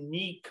no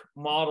unique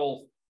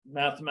model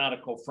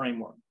mathematical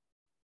framework.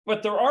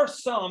 But there are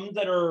some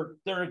that are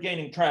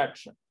gaining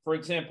traction. For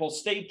example,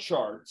 state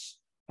charts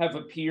have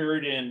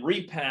appeared in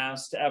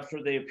Repast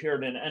after they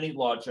appeared in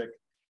AnyLogic,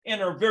 and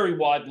are very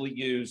widely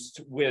used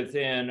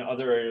within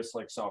other areas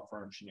like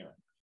software engineering.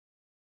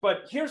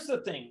 But here's the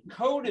thing,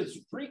 code is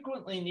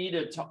frequently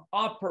needed to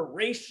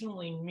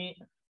operationally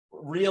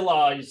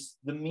realize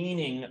the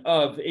meaning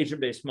of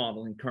agent-based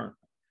modeling currently.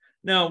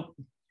 Now,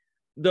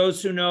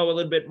 those who know a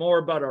little bit more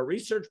about our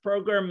research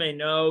program may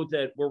know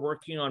that we're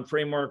working on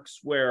frameworks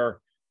where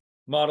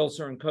models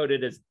are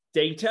encoded as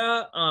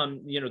data.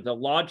 The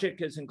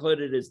logic is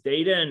encoded as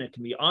data, and it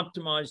can be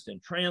optimized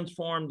and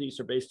transformed. These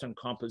are based on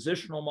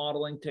compositional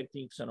modeling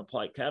techniques and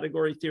applied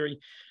category theory,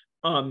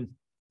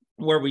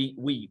 where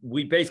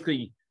we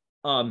basically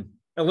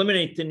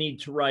eliminate the need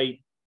to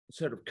write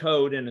sort of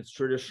code in its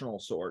traditional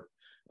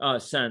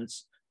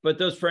sense. But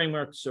those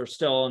frameworks are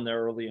still in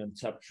their early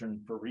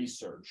inception for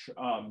research.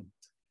 And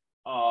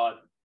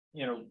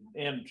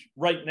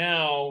right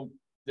now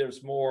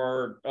there's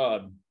more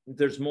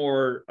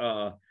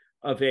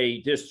of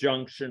a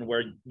disjunction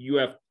where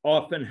you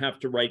often have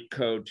to write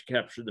code to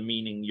capture the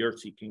meaning you're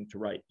seeking to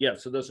write. Yeah,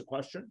 so there's a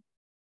question.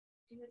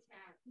 In the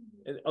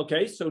chat.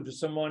 Okay, so could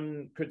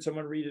someone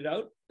read it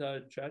out,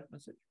 the chat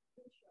message?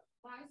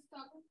 By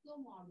stock and flow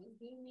models,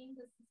 do you mean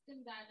the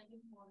system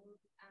dynamic model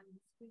and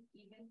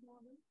discrete event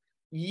model?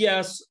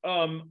 Yes,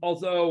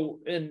 although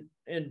in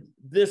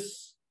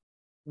this,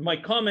 my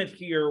comment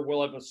here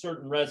will have a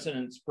certain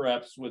resonance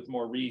perhaps with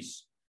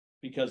Maurice,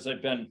 because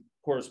I've been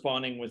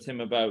corresponding with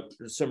him about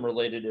some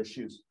related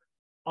issues.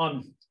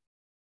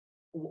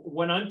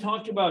 When I'm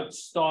talking about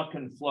stock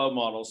and flow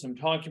models, I'm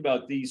talking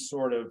about these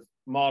sort of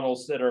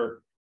models that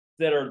are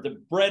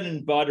the bread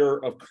and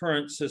butter of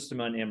current system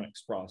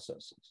dynamics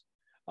processes.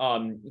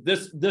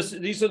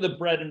 These are the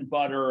bread and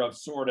butter of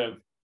sort of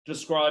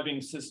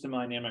describing system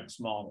dynamics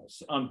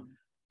models.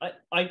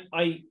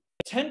 I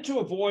tend to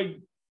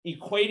avoid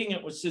equating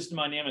it with system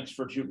dynamics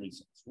for two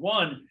reasons.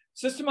 One,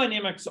 system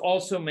dynamics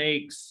also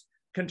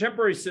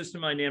contemporary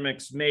system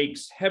dynamics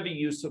makes heavy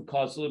use of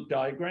causal loop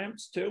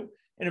diagrams too.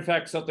 And in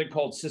fact, something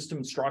called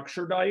system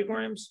structure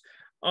diagrams.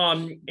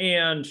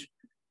 And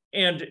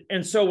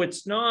so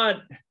it's not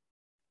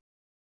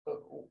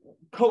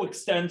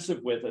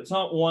coextensive with, it's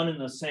not one and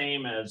the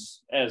same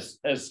as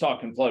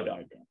stock and flow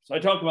diagrams. So I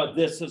talk about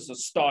this as a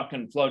stock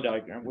and flow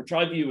diagram, which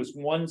I view as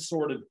one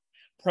sort of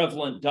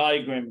prevalent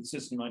diagram in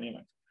system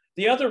dynamics.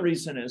 The other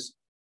reason is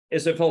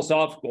a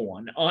philosophical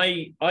one.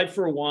 I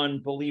for one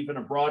believe in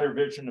a broader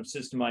vision of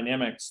system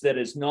dynamics that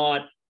is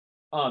not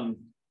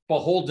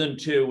beholden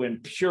to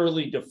and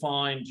purely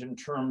defined in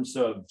terms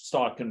of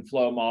stock and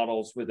flow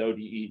models with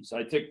ODEs.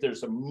 I think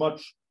there's a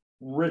much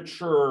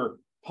richer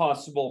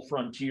possible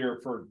frontier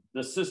for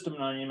the system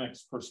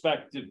dynamics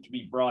perspective to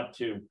be brought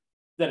to,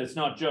 that it's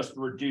not just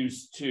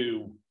reduced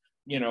to,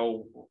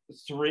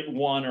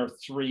 one or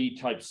three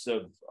types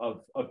of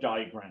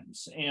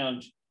diagrams.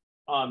 And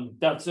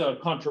that's a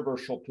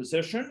controversial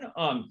position,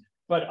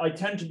 but I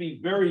tend to be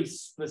very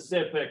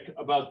specific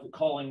about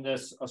calling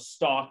this a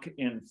stock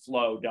and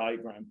flow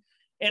diagram.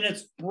 And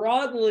it's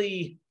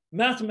broadly,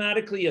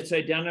 mathematically, it's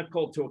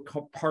identical to a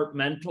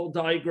compartmental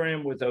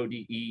diagram with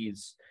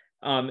ODEs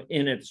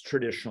in its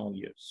traditional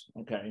use.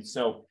 Okay,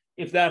 so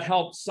if that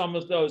helps some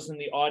of those in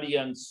the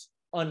audience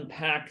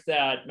unpack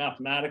that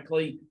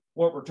mathematically,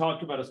 what we're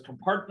talking about is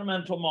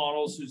compartmental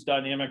models whose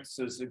dynamics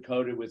is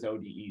encoded with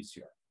ODEs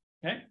here.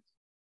 Okay.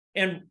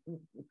 And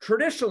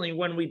traditionally,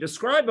 when we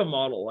describe a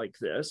model like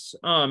this,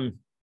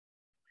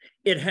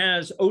 it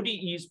has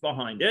ODEs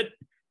behind it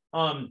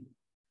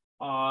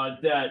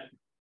that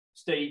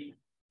state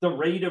the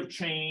rate of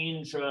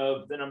change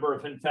of the number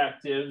of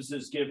infectives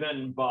is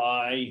given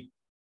by,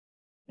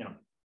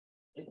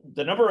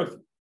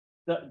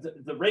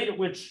 the rate at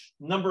which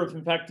number of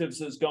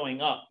infectives is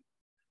going up.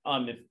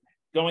 If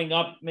going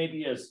up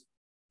maybe as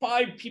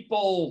 5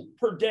 people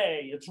per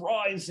day, it's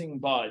rising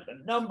by, the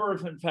number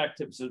of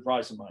infectives is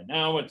rising by.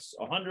 Now it's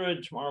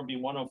 100, tomorrow will be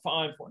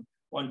 105,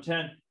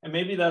 110. And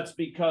maybe that's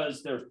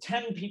because there's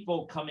 10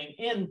 people coming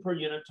in per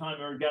unit time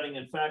who are getting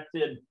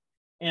infected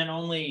and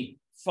only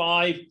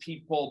 5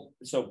 people,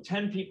 so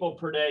 10 people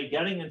per day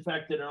getting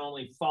infected and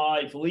only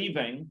 5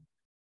 leaving.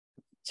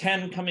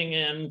 10 coming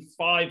in,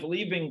 5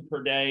 leaving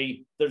per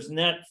day, there's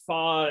net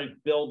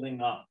 5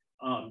 building up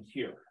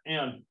here.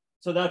 And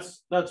so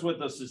that's what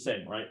this is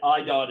saying, right?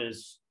 I dot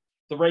is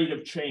the rate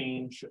of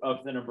change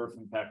of the number of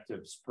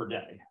infectives per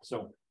day.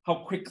 So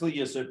how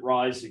quickly is it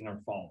rising or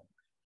falling?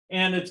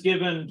 And it's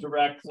given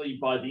directly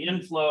by the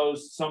inflows,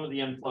 some of the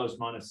inflows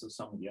minus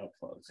some of the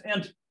outflows.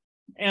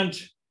 And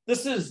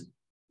this is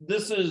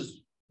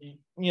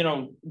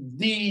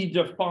the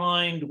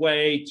defined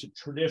way to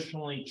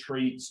traditionally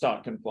treat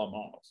stock and flow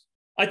models.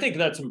 I think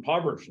that's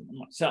impoverishing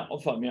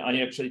myself. I mean,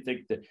 I actually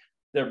think that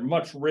they're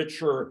much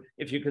richer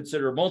if you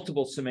consider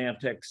multiple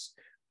semantics,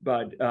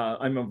 but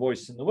I'm a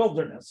voice in the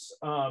wilderness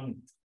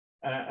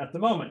at the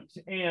moment.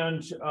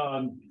 And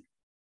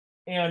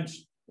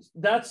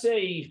that's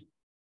a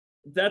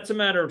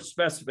matter of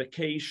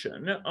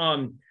specification.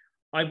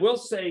 I will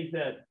say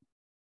that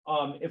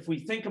if we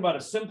think about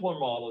a simpler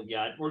model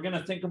yet, we're going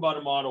to think about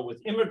a model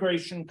with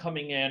immigration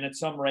coming in at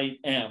some rate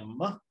M,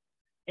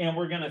 and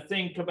we're going to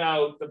think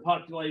about the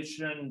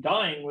population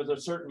dying with a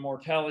certain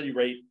mortality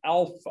rate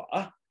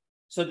alpha.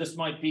 So this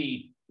might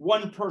be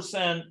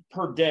 1%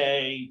 per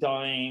day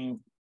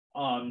dying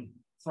from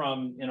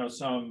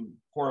some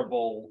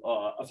horrible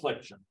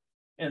affliction.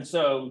 And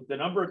so the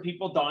number of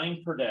people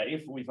dying per day,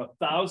 if we have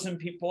 1,000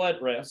 people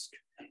at risk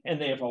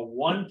and they have a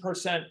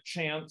 1%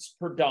 chance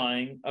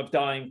of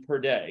dying per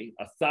day,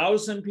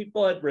 1,000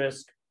 people at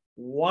risk,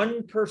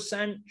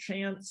 1%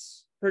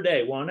 chance per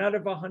day, 1 out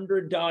of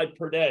 100 die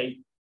per day.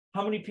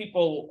 How many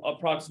people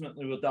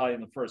approximately will die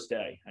in the first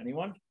day?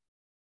 Anyone?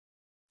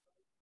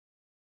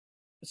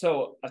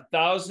 So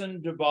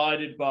 1,000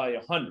 divided by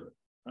 100,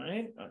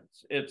 right?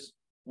 It's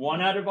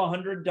 1 out of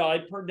 100 die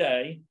per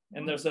day,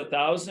 and there's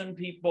 1,000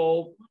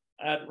 people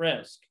at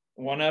risk.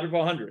 1 out of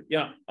 100,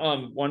 yeah,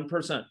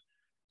 1%.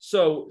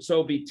 So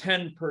it'll be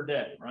 10 per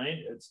day, right?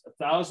 It's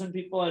 1,000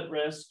 people at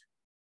risk,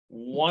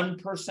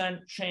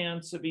 1%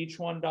 chance of each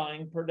one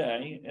dying per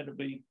day. It'll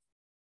be,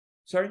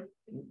 sorry,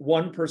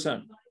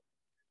 1%.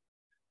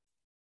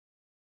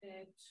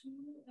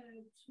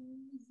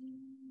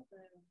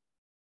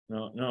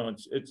 No,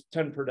 it's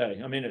 10 per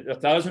day. I mean,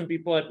 1,000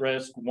 people at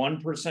risk,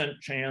 1%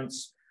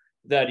 chance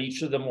that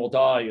each of them will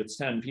die. It's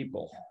 10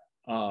 people.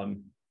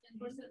 10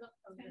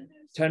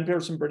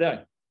 person per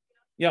day.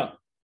 Yeah,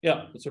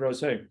 that's what I was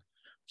saying.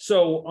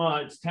 So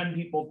it's 10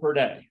 people per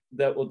day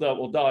that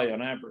will die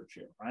on average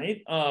here,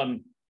 right?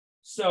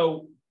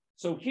 So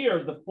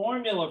here the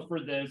formula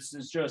for this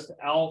is just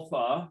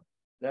alpha.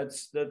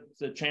 That's the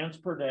chance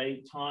per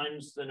day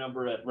times the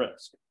number at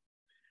risk.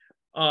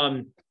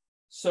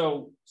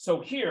 So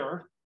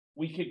here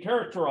we could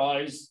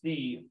characterize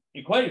the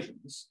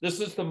equations. This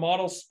is the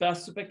model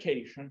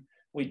specification.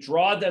 We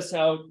draw this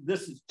out.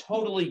 This is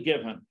totally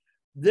given.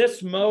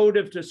 This mode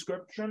of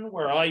description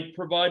where I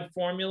provide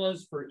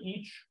formulas for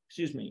each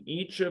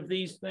of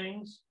these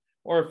things,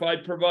 or if I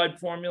provide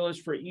formulas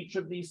for each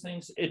of these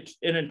things, it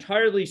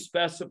entirely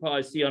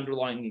specifies the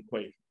underlying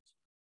equations.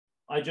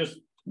 I just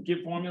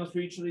give formulas for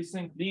each of these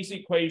things. These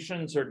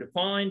equations are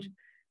defined.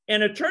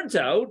 And it turns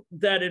out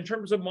that in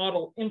terms of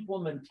model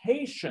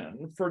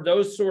implementation for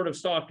those sort of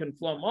stock and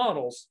flow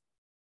models,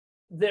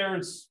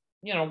 there's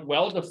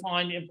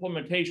well-defined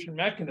implementation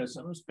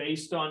mechanisms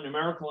based on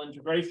numerical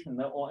integration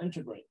that will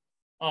integrate.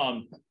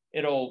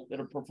 It'll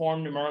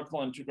perform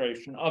numerical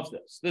integration of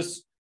this.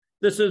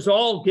 This is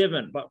all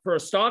given, but for a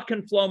stock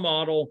and flow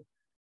model,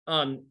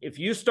 if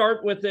you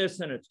start with this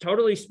and it's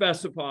totally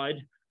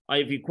specified, I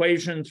have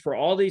equations for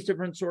all these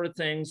different sort of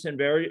things and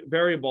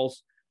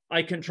variables.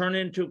 I can turn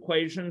into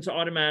equations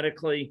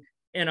automatically,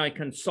 and I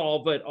can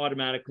solve it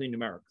automatically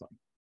numerically.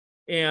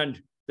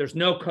 And there's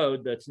no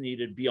code that's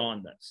needed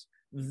beyond this.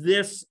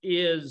 This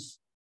is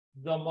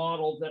the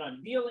model that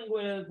I'm dealing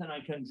with, and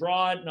I can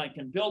draw it, and I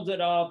can build it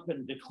up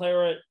and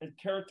declare it and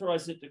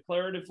characterize it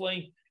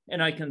declaratively,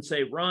 and I can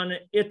say run.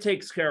 It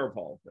takes care of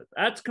all of it.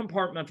 That's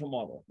compartmental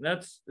modeling.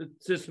 That's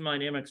system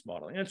dynamics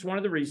modeling. It's one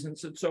of the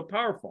reasons it's so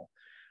powerful.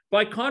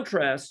 By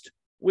contrast,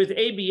 with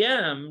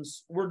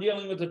ABMs, we're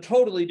dealing with a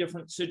totally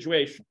different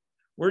situation.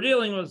 We're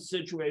dealing with a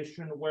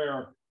situation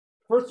where,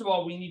 first of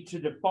all, we need to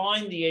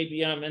define the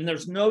ABM, and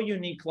there's no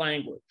unique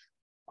language.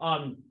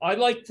 I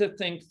like to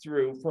think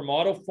through, for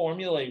model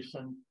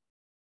formulation,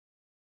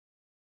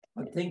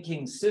 I'm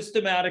thinking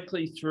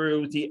systematically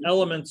through the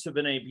elements of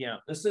an ABM.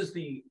 This is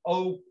the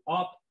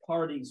op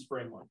parties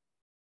framework.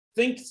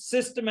 Think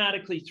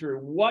systematically through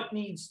what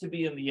needs to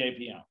be in the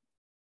ABM.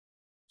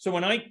 So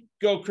when I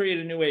go create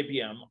a new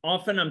ABM,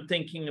 often I'm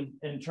thinking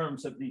in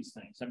terms of these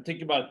things. I'm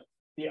thinking about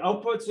the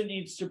outputs it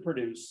needs to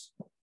produce,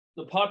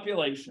 the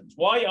populations.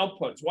 Why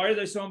outputs? Why are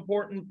they so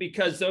important?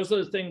 Because those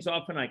are the things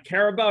often I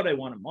care about, I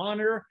want to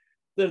monitor.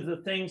 They're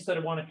the things that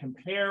I want to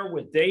compare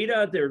with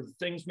data. They're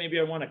things maybe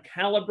I want to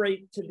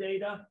calibrate to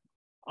data.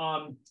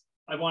 I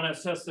want to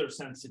assess their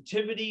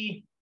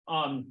sensitivity.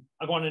 I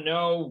want to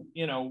know,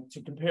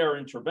 to compare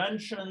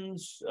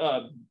interventions,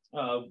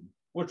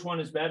 which one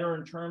is better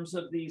in terms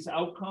of these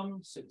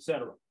outcomes, et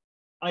cetera.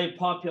 I have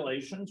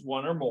populations,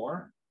 one or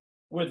more.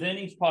 Within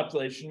each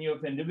population, you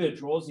have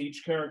individuals,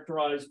 each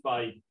characterized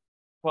by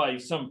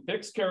some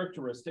fixed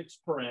characteristics,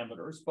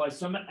 parameters, by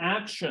some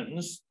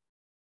actions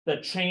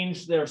that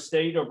change their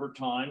state over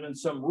time, and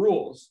some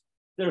rules.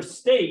 Their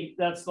state,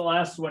 that's the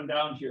last one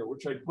down here,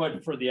 which I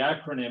put for the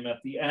acronym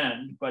at the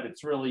end, but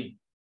it's really,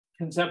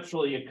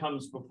 conceptually, it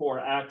comes before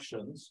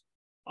actions.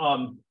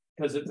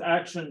 Because it's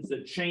actions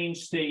that change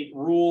state,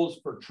 rules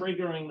for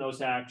triggering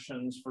those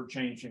actions for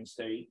changing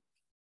state.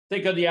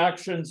 Think of the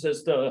actions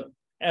as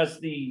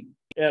these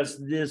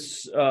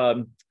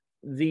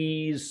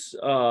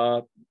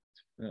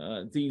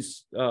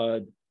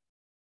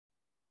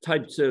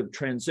types of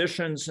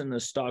transitions in the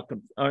stock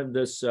of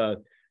this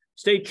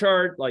state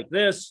chart like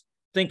this.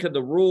 Think of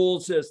the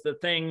rules as the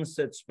things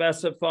that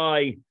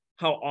specify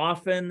how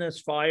often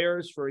this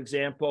fires, for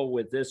example,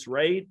 with this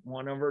rate,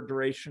 1 over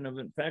duration of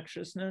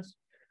infectiousness.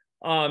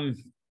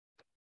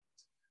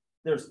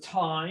 There's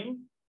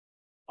time.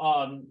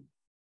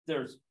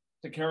 There's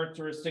the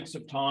characteristics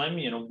of time.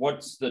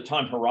 What's the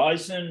time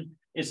horizon?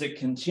 Is it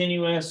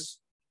continuous?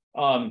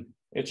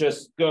 It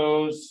just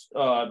goes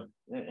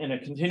in a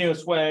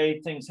continuous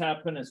way. Things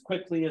happen as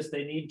quickly as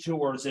they need to,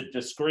 or is it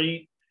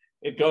discrete?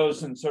 It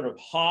goes in sort of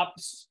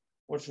hops,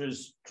 which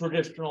is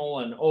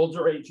traditional and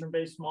older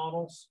agent-based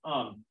models,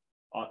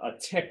 a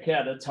tick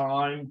at a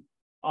time,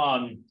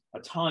 a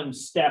time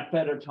step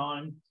at a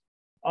time.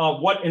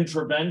 What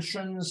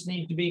interventions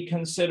need to be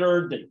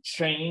considered that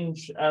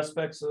change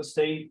aspects of the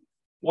state?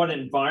 What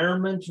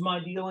environment am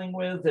I dealing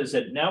with? Is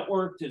it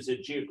networked? Is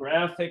it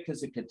geographic?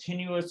 Is it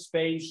continuous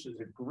space? Is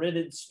it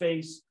gridded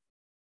space?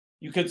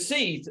 You could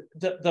see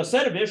the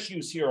set of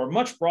issues here are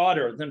much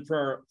broader than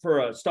for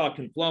a stock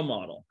and flow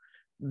model.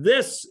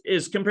 This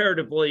is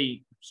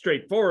comparatively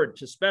straightforward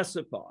to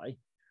specify.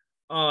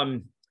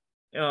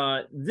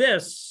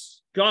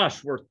 This,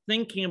 gosh, we're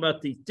thinking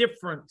about the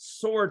different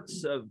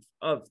sorts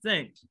of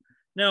things.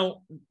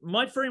 Now,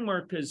 my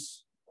framework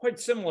is quite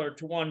similar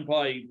to one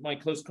by my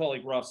close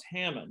colleague, Ross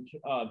Hammond,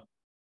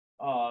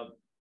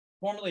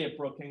 formerly at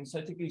Brookings.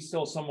 I think he's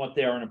still somewhat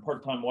there in a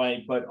part-time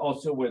way, but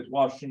also with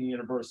Washington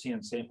University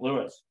in St.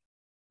 Louis,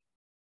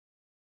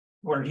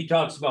 where he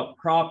talks about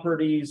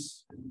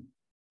properties.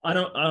 I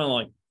don't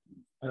like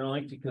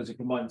it because it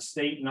combines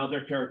state and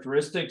other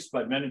characteristics,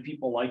 but many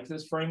people like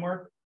this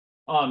framework.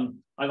 I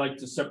like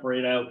to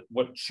separate out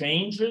what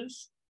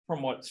changes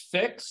from what's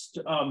fixed,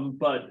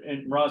 but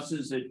in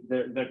Russ's,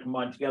 they're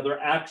combined together.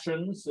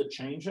 Actions that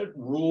change it,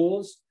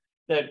 rules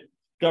that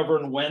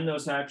govern when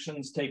those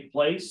actions take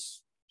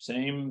place.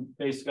 Same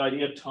basic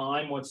idea.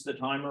 Time, what's the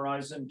time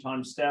horizon,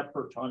 time step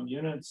or time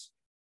units,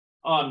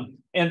 and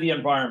the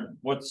environment.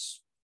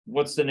 What's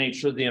the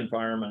nature of the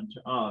environment?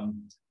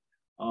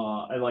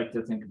 I like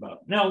to think about.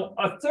 Now,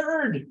 a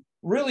third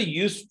really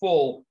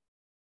useful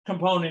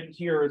component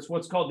here is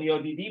what's called the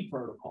ODD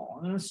protocol,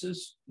 and this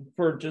is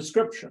for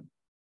description.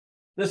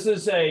 This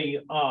is a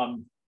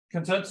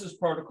consensus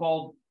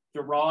protocol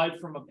derived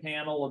from a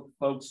panel of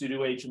folks who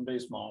do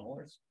agent-based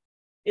modelers.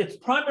 Its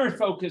primary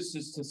focus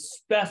is to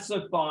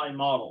specify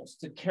models,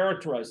 to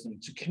characterize them,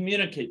 to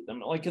communicate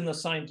them, like in the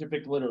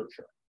scientific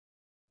literature.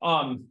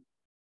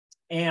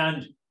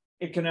 And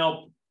it can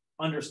help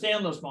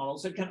understand those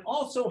models. It can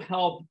also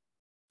help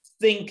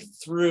think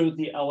through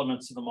the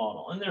elements of the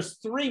model. And there's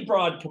three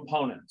broad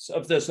components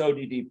of this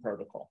ODD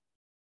protocol.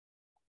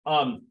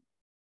 An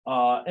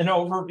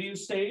overview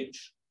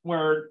stage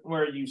where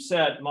you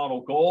set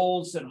model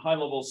goals and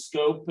high-level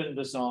scope and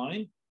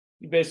design.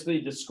 You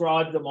basically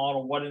describe the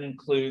model, what it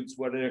includes,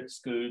 what it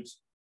excludes.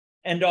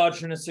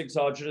 Endogenous,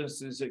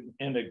 exogenous,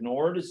 and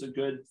ignored is a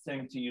good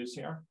thing to use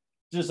here.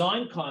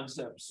 Design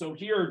concepts. So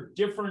here are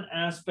different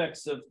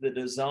aspects of the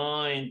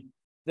design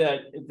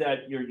that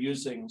you're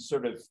using,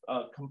 sort of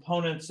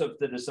components of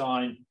the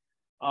design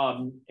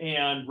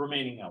and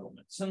remaining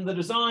elements. And the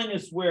design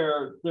is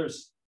where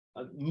there's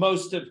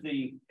most of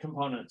the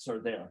components are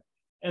there.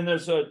 And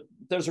there's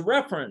a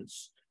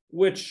reference,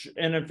 which,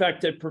 and in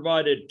fact, it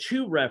provided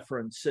two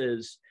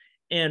references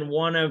in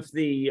one of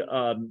the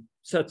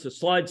sets of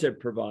slides I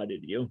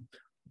provided you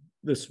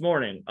this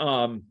morning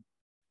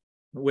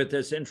with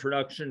this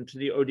introduction to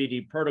the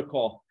ODD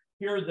protocol.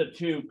 Here are the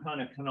two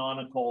kind of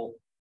canonical,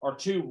 or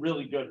two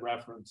really good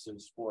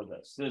references for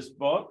this. This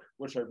book,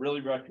 which I really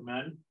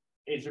recommend,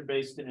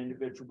 Agent-Based and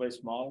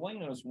Individual-Based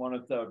Modeling, is one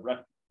of the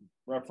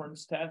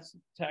reference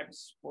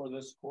texts for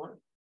this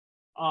course.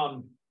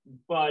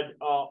 But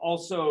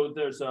also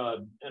there's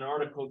an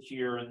article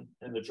here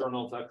in the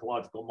Journal of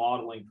Ecological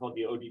Modeling called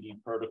the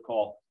ODD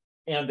Protocol,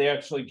 and they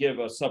actually give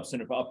a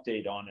substantive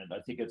update on it. I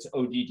think it's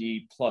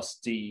ODD plus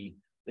D.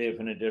 They have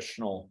an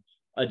additional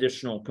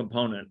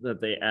component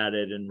that they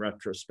added in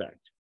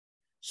retrospect.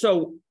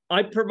 So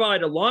I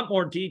provide a lot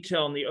more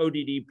detail in the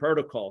ODD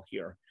protocol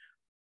here,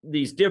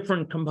 these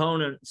different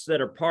components that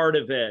are part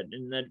of it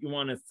and that you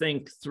want to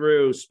think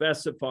through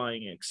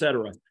specifying, et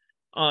cetera.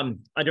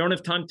 I don't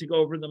have time to go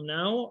over them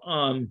now.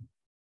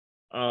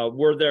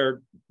 Were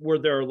there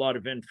a lot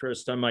of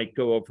interest, I might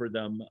go over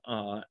them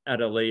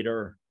at a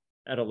later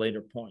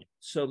point.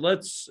 So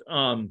let's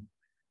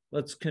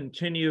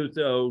continue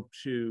though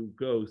to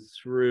go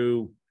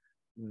through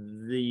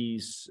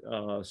these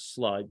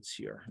slides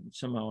here. And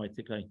somehow I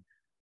think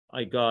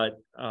I got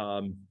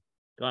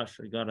gosh,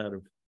 I got out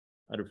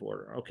of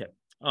order. Okay.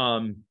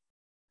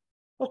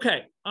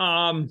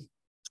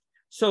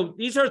 So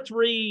these are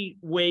three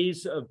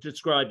ways of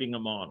describing a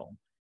model.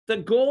 The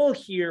goal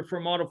here for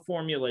model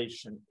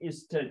formulation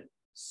is to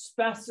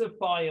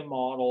specify a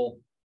model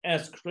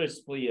as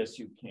crisply as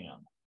you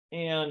can.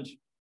 And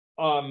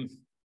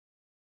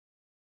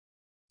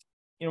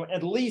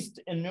at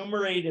least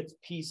enumerate its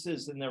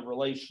pieces and their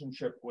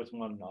relationship with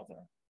one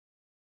another.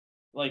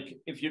 Like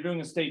if you're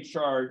doing a state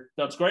chart,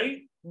 that's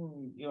great.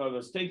 You have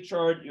a state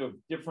chart, you have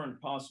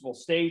different possible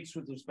states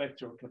with respect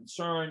to a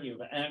concern, you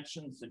have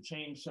actions that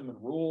change them and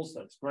rules,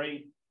 that's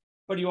great.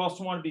 But you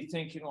also want to be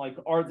thinking like,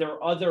 are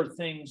there other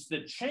things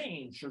that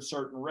change a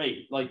certain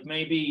rate? Like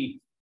maybe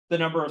the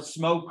number of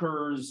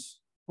smokers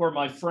for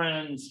my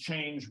friends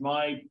change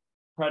my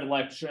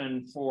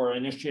predilection for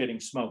initiating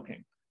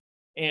smoking.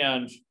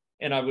 And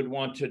I would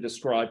want to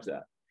describe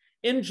that.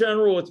 In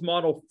general, with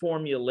model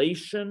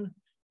formulation,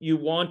 you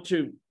want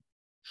to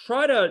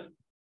try to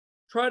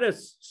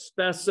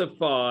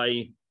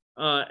specify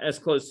as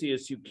closely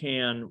as you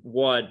can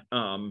what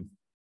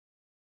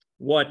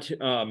what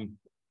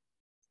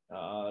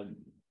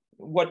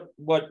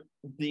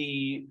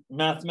the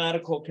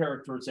mathematical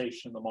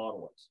characterization of the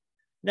model is.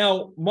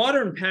 Now,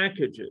 modern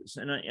packages,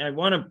 and I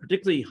want to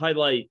particularly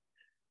highlight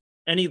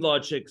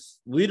AnyLogic's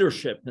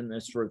leadership in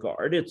this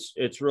regard.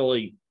 It's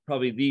really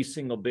probably the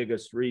single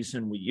biggest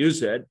reason we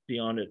use it,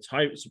 beyond its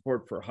high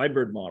support for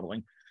hybrid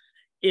modeling,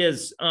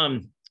 is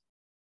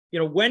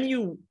when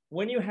you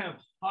have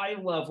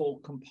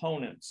high-level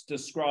components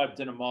described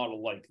in a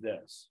model like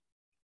this,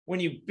 when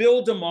you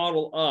build a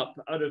model up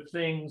out of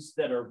things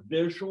that are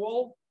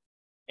visual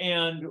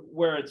and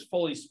where it's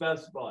fully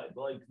specified,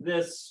 like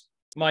this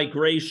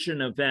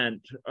migration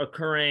event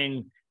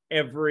occurring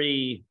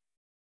every,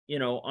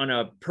 on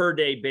a per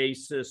day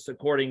basis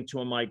according to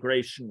a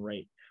migration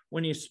rate.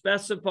 When you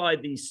specify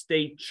these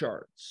state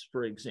charts,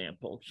 for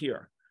example,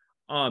 here,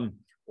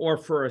 or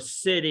for a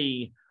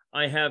city,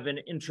 I have an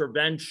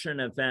intervention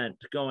event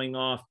going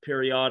off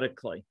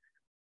periodically.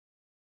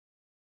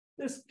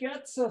 This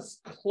gets us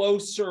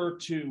closer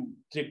to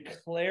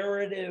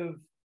declarative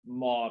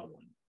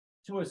modeling,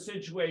 to a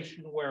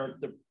situation where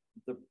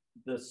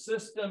the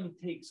system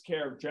takes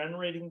care of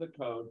generating the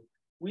code.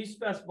 We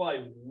specify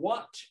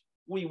what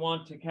we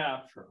want to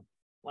capture,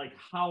 like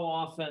how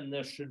often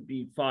this should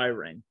be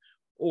firing,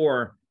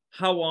 or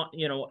how,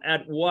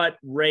 at what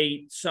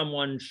rate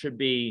someone should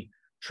be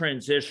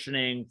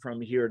transitioning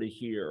from here to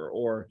here,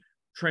 or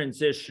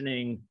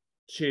transitioning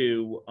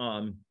to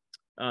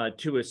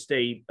a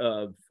state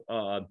of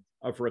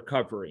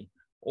recovery,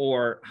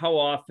 or how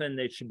often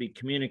they should be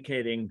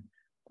communicating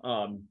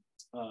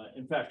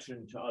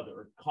infection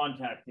to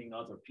contacting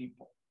other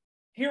people.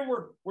 Here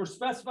we're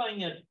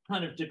specifying it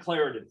kind of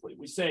declaratively.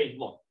 We say,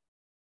 look,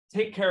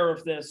 take care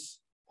of this,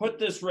 put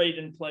this rate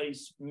in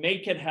place,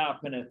 make it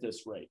happen at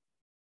this rate.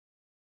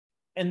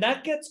 And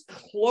that gets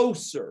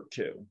closer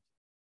to,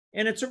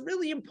 and it's a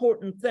really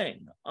important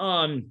thing,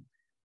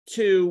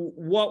 to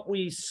what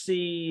we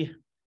see,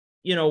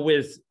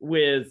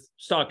 with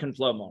stock and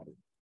flow modeling,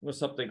 with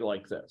something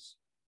like this.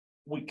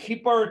 We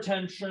keep our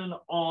attention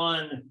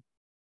on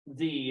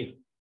the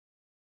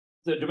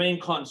domain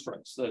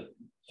constructs that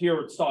here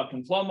at stock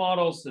and flow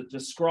models that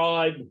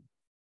describe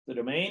the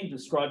domain,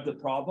 describe the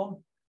problem.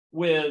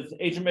 With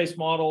agent-based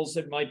models,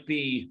 it might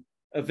be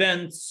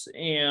events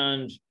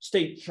and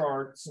state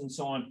charts and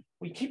so on.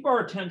 We keep our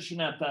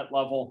attention at that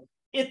level.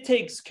 It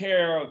takes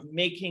care of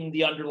making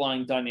the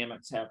underlying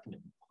dynamics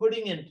happening,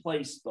 putting in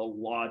place the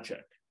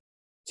logic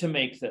to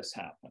make this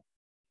happen.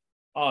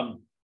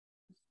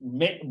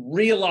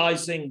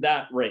 Realizing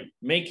that rate,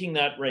 making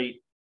that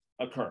rate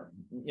occur,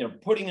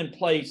 putting in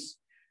place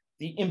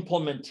the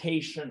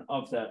implementation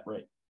of that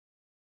rate.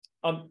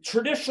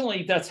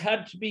 Traditionally, that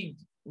had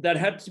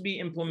to be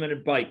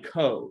implemented by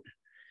code.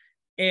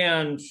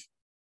 And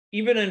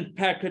even in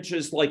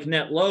packages like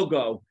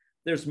NetLogo,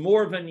 there's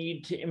more of a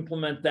need to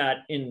implement that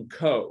in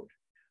code.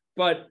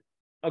 But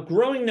a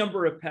growing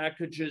number of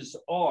packages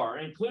are,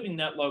 including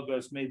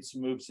NetLogo's made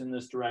some moves in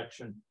this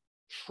direction,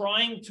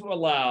 trying to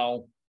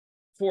allow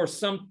for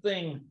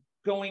something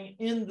going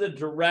in the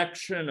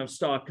direction of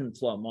stock and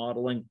flow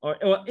modeling,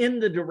 or in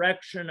the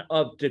direction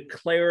of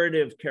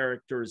declarative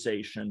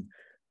characterization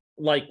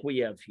like we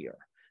have here.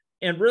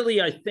 And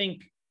really, I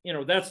think,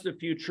 that's the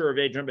future of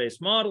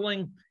agent-based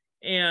modeling.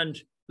 And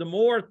the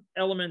more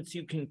elements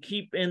you can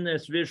keep in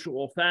this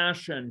visual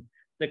fashion,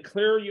 the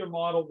clearer your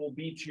model will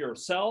be to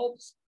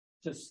yourselves,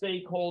 to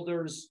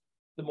stakeholders,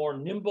 the more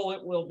nimble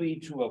it will be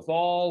to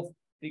evolve,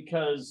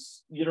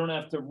 because you don't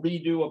have to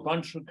redo a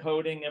bunch of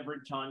coding every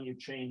time you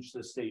change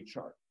the state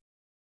chart.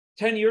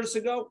 10 years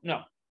ago,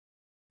 no.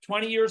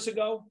 20 years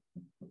ago,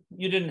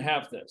 you didn't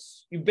have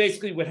this. You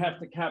basically would have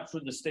to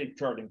capture the state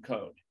chart in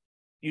code.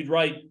 You'd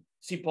write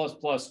C++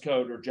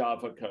 code or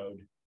Java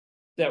code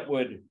that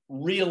would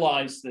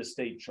realize the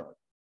state chart.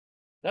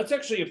 That's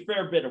actually a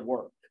fair bit of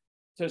work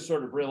to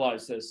sort of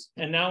realize this,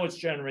 and now it's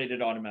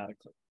generated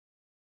automatically.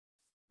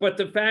 But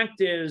the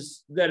fact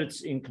is that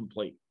it's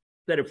incomplete.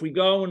 That if we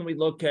go and we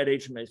look at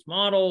agent-based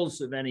models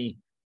of any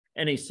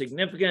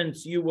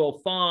significance, you will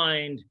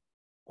find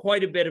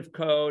quite a bit of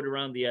code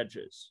around the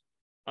edges.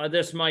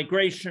 This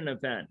migration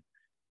event,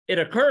 it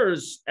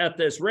occurs at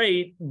this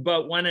rate,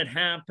 but when it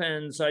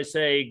happens, I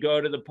say, go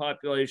to the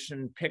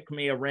population, pick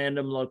me a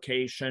random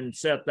location,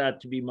 set that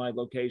to be my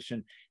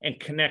location, and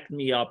connect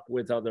me up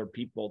with other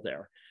people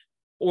there.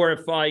 Or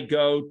if I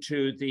go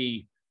to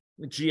the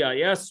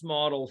GIS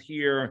model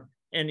here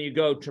and you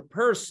go to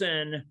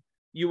person,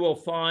 you will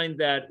find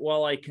that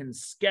while I can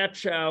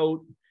sketch out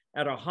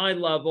at a high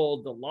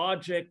level the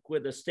logic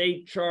with a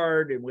state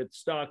chart and with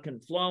stock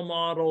and flow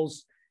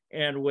models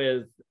and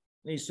with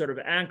these sort of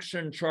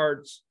action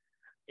charts,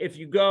 if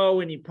you go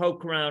and you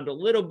poke around a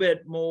little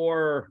bit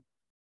more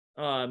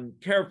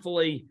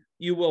carefully,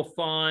 you will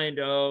find,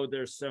 oh,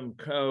 there's some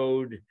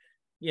code,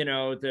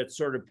 that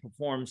sort of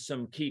performs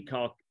some key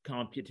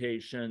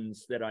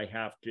computations that I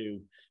have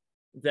to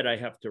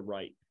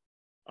write.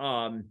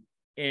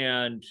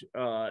 And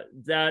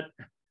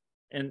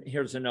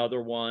here's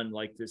another one,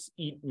 like this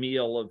eat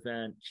meal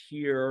event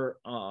here.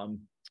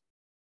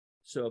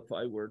 So if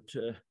I were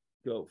to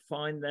go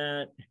find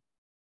that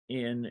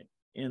in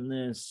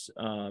this,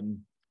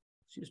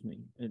 excuse me,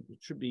 it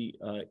should be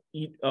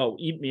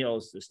eat meal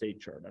is the state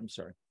chart, I'm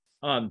sorry.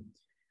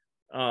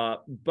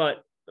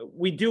 But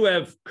we do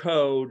have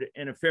code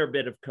and a fair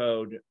bit of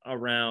code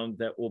around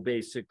that will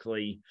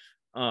basically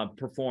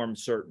perform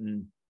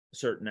certain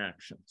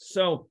actions.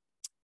 So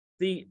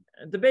the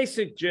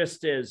basic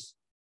gist is,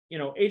 you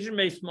know,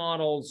 agent-based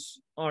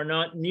models are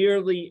not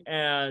nearly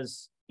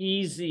as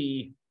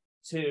easy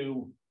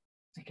to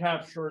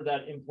capture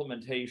that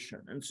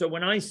implementation. And so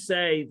when I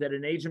say that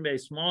in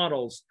agent-based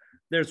models,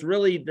 there's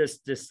really this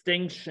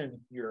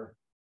distinction here.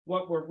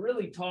 What we're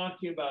really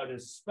talking about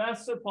is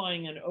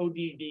specifying an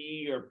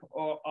ODD or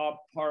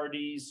op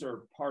parties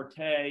or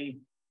parte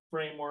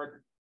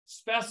framework,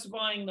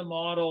 specifying the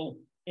model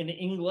in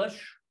English.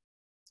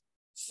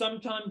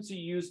 Sometimes you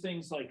use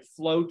things like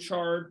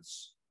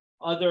flowcharts,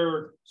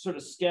 other sort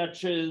of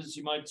sketches.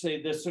 You might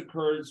say this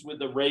occurs with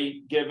the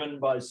rate given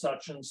by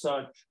such and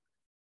such.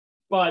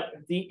 But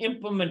the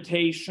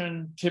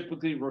implementation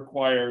typically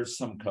requires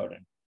some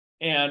coding,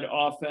 and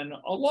often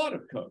a lot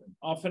of coding,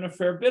 often a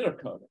fair bit of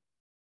coding.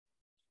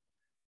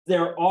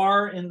 There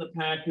are in the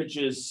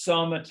packages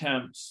some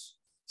attempts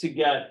to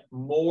get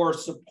more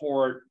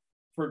support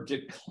for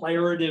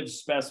declarative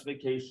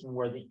specification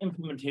where the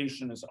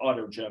implementation is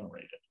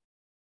auto-generated.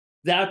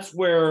 That's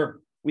where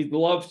we'd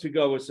love to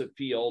go as a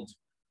field.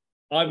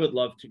 I would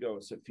love to go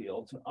as a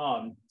field.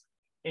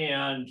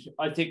 And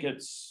I think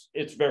it's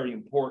very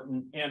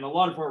important. And a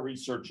lot of our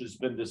research has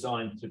been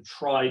designed to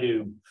try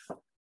to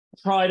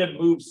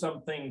move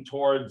something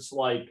towards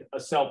like a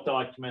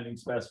self-documenting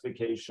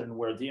specification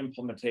where the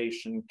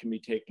implementation can be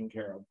taken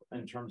care of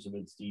in terms of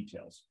its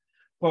details.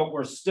 But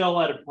we're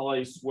still at a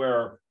place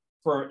where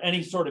for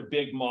any sort of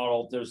big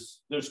model,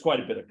 there's quite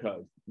a bit of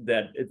code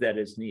that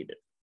is needed.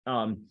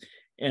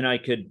 And I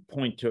could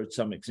point to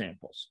some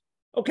examples.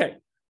 Okay,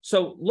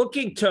 so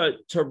looking to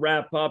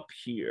wrap up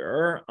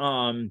here,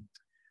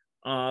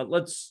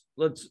 let's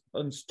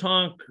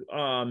talk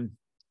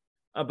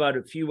about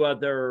a few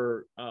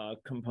other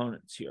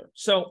components here.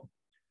 So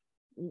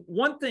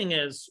one thing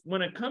is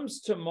when it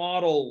comes to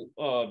model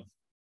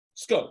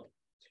scope,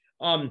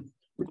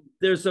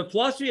 there's a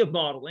philosophy of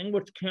modeling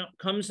which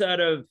comes out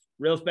of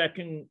Railsback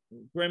and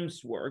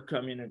Grimm's work.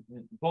 I mean,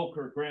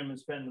 Volker Grimm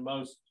has been the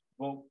most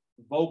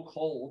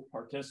vocal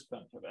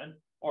participant of it,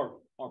 or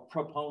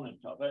proponent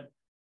of it,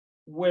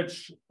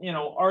 which, you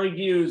know,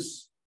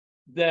 argues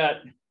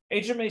that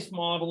agent-based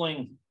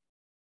modeling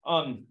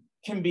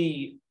can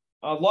be,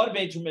 a lot of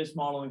agent-based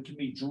modeling can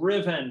be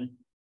driven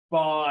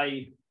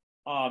by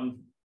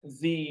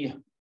the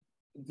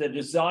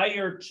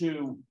desire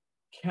to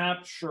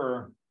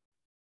capture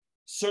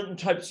certain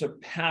types of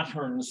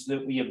patterns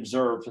that we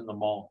observe in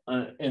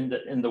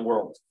the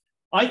world.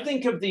 I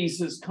think of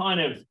these as kind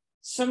of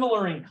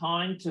similar in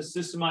kind to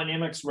system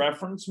dynamics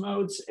reference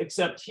modes,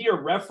 except here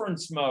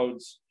reference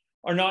modes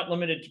are not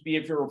limited to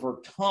behavior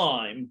over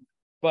time,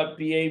 but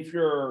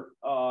behavior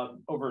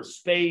over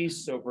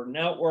space, over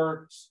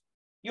networks.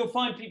 You'll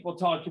find people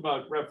talk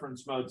about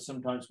reference modes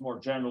sometimes more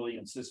generally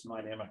in system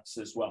dynamics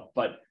as well.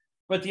 But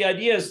the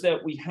idea is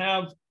that we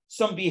have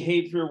some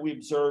behavior we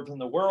observe in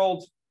the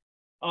world,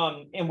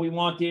 and we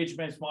want the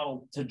agent-based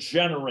model to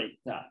generate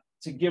that,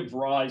 to give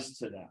rise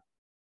to that.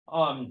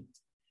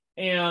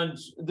 And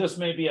this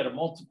may be at a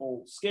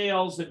multiple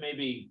scales. It may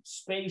be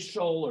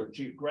spatial or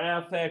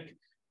geographic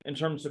in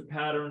terms of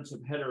patterns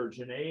of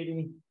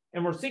heterogeneity.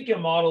 And we're thinking a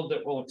model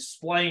that will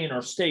explain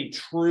or stay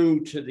true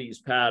to these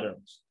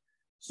patterns.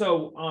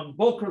 So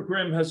Volker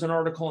Grimm has an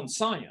article in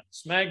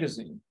Science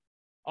magazine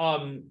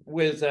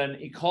with an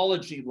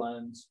ecology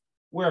lens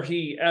where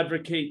he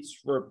advocates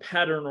for a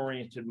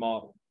pattern-oriented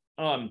model.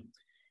 And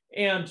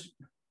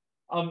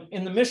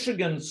in the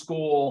Michigan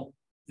School,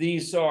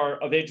 these are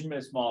of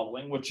agent-based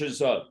modeling, which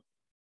is a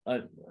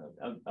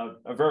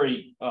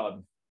very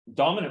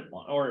dominant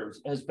one, or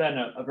has been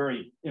a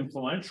very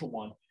influential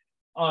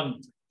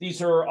one.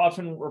 These are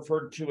often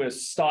referred to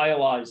as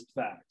stylized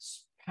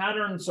facts.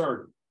 Patterns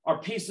are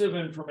pieces of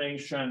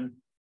information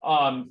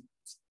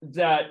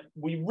that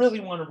we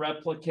really want to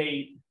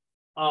replicate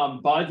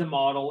by the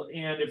model.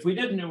 And if we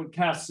didn't, it would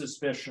cast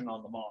suspicion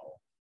on the model.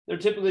 They're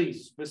typically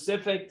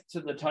specific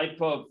to the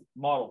type of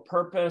model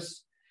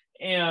purpose,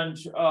 and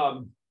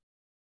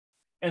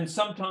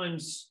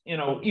sometimes, you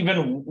know,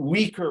 even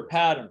weaker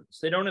patterns.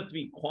 They don't have to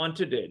be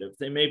quantitative.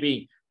 They may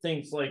be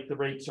things like the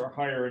rates are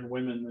higher in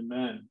women than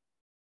men,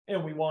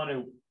 and we want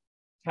to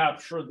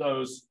capture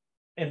those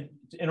in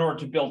order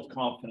to build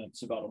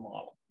confidence about a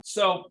model.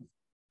 So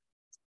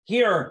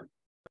here,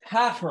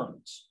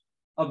 patterns,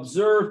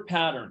 observed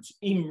patterns,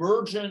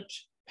 emergent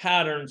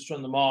patterns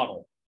from the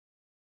model.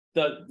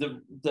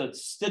 The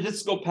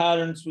statistical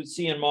patterns we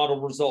see in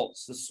model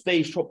results, the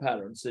spatial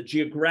patterns, the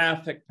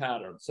geographic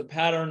patterns, the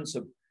patterns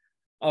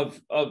of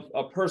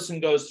a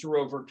person goes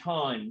through over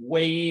time,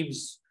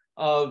 waves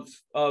of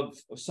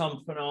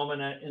some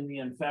phenomena in the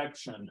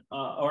infection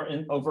or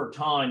over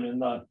time in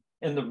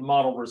the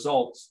model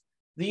results.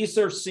 These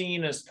are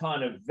seen as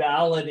kind of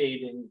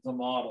validating the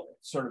model,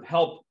 sort of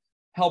help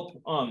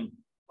help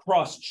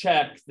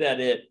cross-check that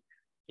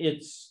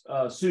it's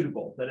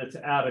suitable, that it's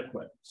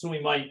adequate. So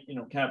we might,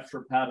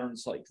 capture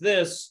patterns like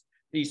this,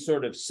 these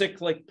sort of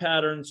cyclic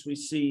patterns we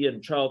see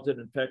in childhood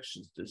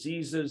infectious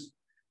diseases.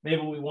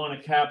 Maybe we want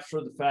to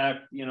capture the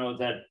fact,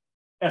 that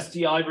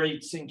STI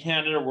rates in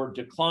Canada were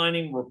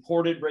declining,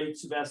 reported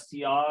rates of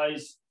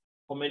STIs,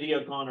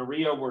 chlamydia,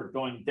 gonorrhea were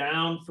going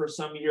down for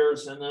some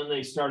years, and then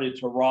they started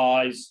to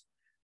rise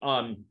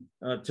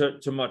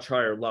to much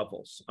higher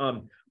levels.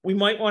 We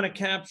might want to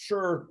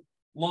capture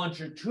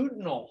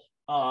longitudinal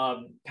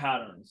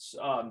patterns.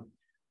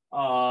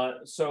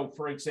 So,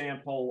 for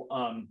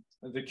example,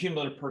 the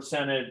cumulative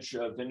percentage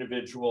of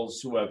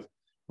individuals who have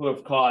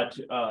caught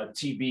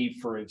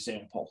TB, for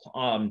example,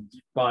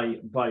 by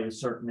a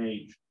certain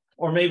age,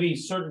 or maybe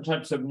certain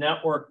types of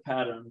network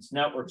patterns,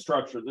 network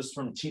structure. This is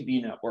from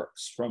TB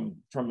networks, from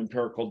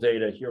empirical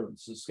data here in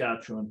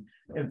Saskatchewan,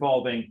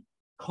 involving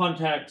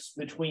contacts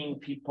between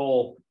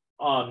people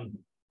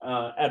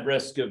at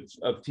risk of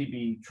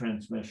TB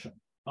transmission,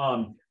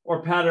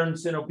 or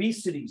patterns in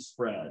obesity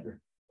spread,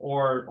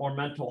 or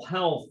mental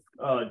health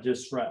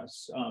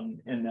distress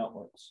in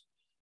networks.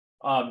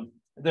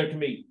 There can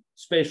be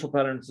spatial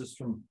patterns. This is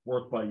from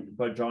work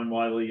by John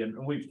Wiley,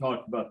 and we've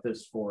talked about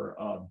this for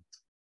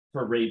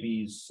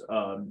rabies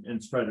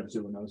and spread of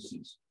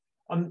zoonoses.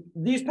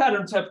 These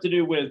patterns have to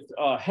do with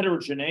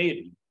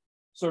heterogeneity,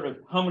 sort of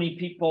how many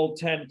people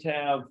tend to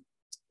have,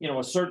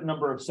 a certain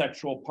number of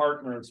sexual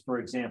partners, for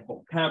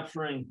example,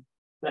 capturing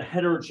the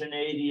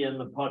heterogeneity in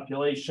the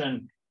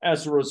population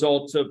as a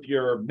result of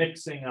your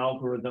mixing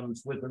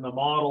algorithms within the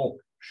model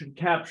should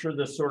capture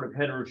the sort of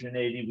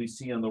heterogeneity we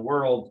see in the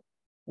world,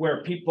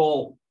 where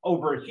people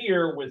over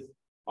here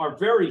are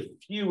very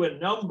few in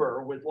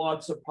number with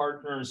lots of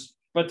partners,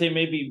 but they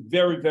may be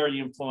very, very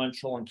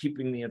influential in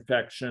keeping the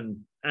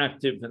infection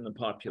active in the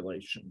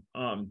population.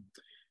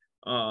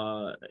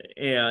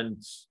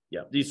 And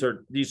yeah, these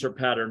are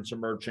patterns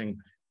emerging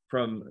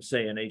from,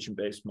 say, an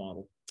agent-based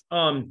model.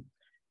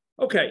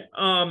 Okay.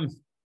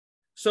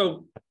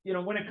 So,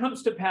 when it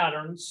comes to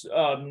patterns,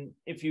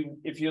 if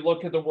you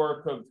look at the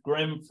work of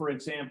Grimm, for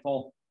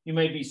example, you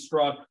may be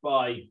struck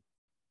by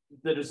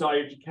the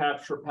desire to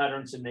capture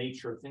patterns in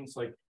nature, things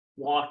like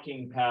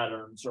walking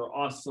patterns or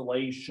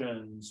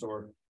oscillations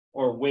or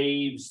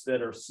waves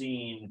that are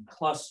seen,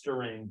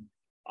 clustering.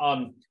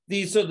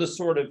 These are the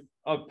sort of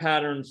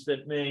patterns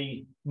that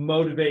may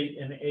motivate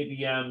an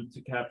ABM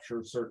to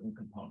capture certain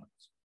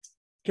components.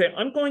 Okay,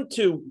 I'm going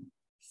to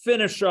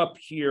finish up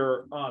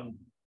here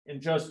in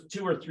just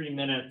 2 or 3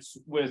 minutes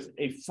with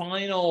a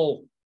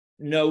final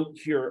note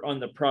here on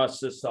the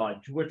process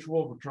side, to which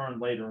we'll return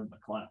later in the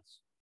class.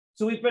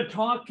 So we've been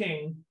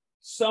talking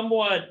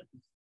somewhat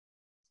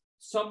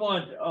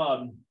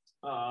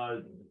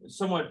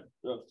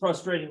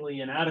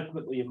frustratingly,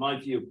 inadequately, in my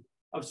view,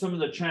 of some of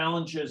the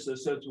challenges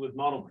associated with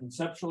model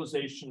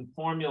conceptualization,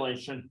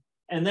 formulation,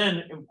 and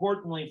then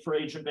importantly for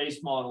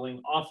agent-based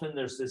modeling, often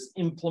there's this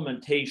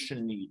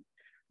implementation need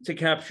to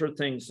capture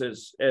things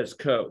as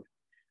code.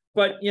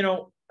 But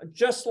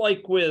just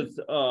like with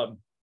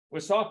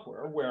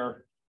software,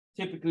 where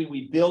typically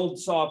we build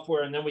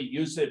software and then we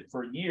use it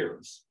for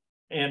years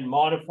and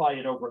modify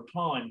it over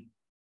time,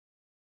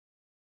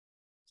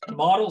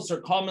 models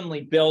are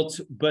commonly built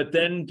but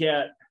then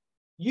get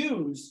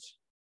used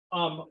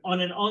on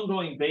an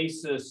ongoing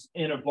basis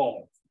and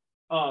evolve.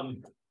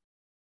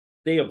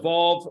 They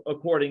evolve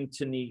according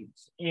to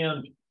needs.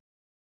 And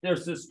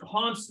there's this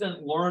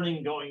constant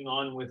learning going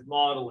on with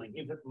modeling,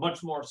 even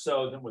much more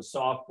so than with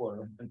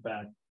software, in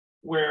fact,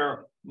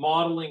 where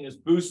modeling is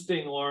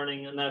boosting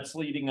learning, and that's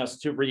leading us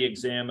to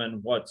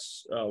re-examine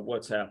what's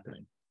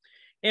happening.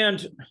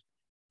 And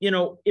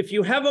if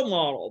you have a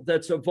model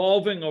that's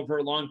evolving over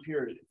a long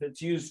period, if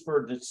it's used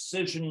for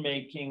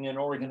decision-making in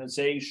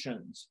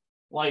organizations,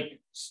 like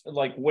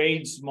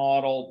Wade's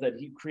model that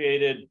he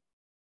created,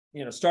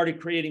 started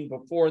creating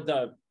before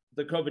the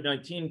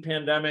COVID-19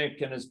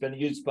 pandemic and has been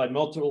used by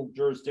multiple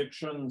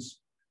jurisdictions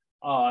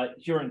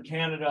here in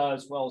Canada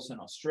as well as in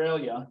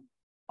Australia.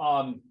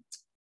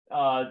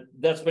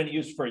 That's been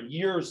used for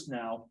years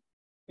now.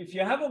 If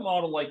you have a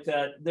model like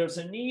that, there's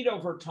a need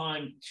over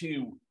time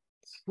to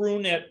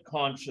prune it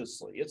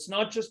consciously. It's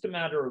not just a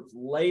matter of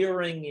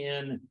layering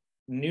in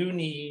new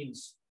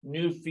needs,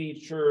 new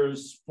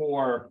features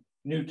for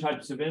new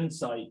types of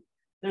insight.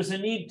 There's a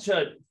need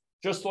to,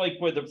 just like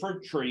with a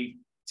fruit tree,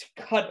 to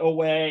cut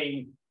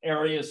away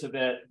areas of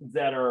it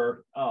that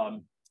are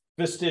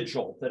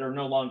vestigial, that are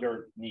no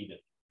longer needed.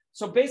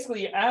 So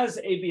basically, as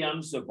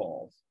ABMs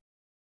evolve,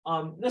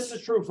 this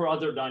is true for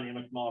other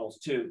dynamic models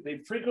too. They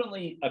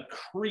frequently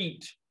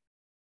accrete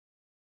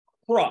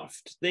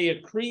cruft. They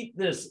accrete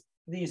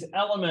these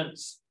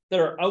elements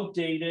that are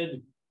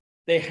outdated.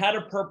 They had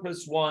a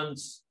purpose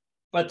once,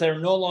 but they're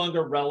no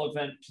longer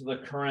relevant to the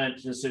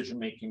current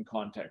decision-making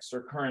context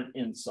or current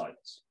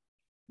insights.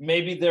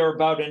 Maybe they're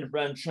about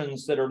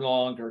interventions that are no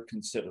longer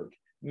considered.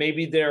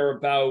 Maybe they're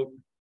about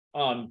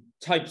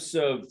types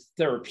of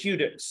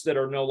therapeutics that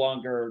are no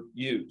longer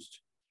used.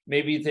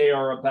 Maybe they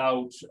are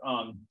about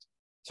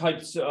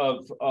types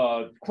of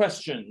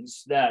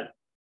questions that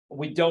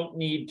we don't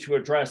need to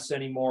address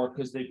anymore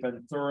because they've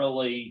been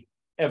thoroughly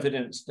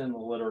evidenced in the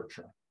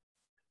literature.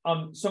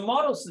 So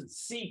models that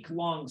seek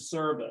long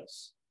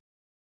service,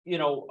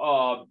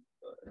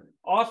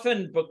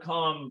 often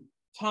become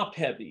top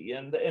heavy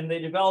and they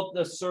develop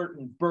this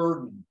certain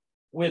burden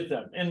with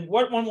them. And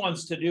what one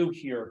wants to do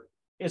here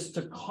is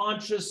to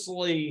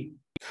consciously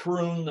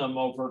prune them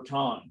over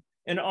time.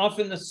 And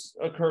often this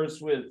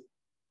occurs with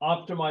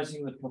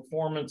optimizing the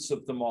performance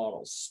of the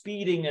model,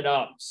 speeding it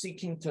up,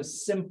 seeking to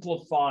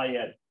simplify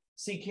it,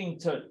 seeking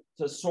to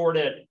sort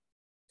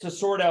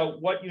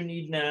out what you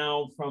need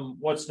now from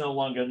what's no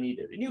longer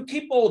needed. And you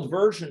keep old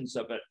versions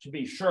of it, to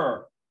be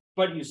sure,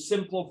 but you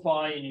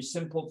simplify and you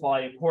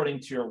simplify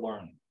according to your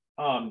learning.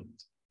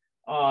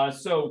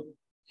 So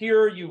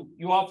here you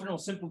often will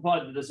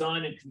simplify the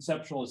design and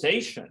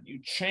conceptualization. You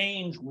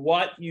change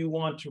what you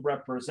want to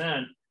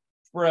represent,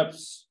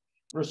 perhaps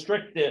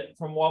restrict it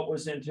from what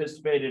was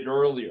anticipated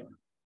earlier.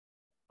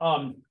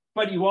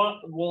 But you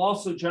will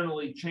also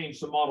generally change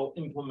the model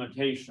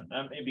implementation.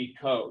 That may be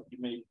code. You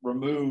may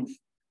remove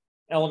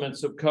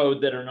elements of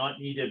code that are not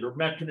needed or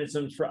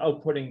mechanisms for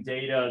outputting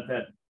data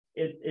that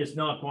it is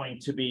not going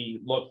to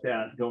be looked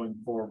at going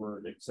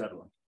forward, et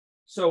cetera.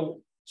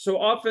 So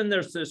often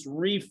there's this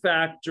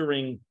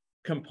refactoring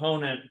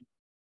component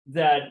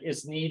that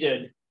is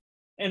needed.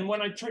 And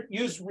when I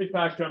use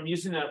refactor, I'm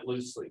using that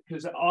loosely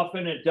because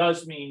often it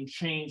does mean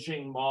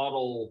changing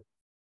model,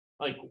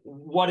 like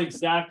what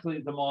exactly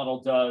the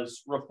model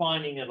does,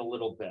 refining it a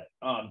little bit,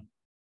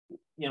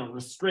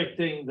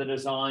 restricting the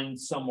design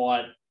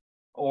somewhat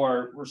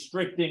or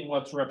restricting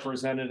what's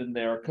represented in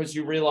there because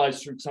you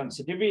realize through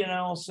sensitivity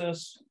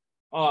analysis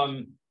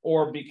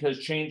or because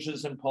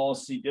changes in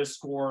policy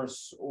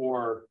discourse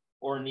or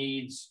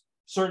needs,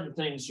 certain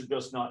things are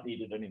just not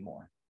needed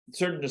anymore.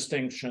 Certain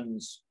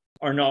distinctions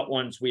are not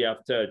ones we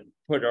have to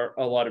put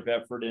a lot of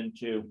effort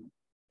into.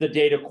 The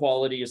data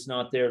quality is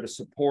not there to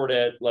support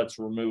it. Let's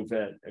remove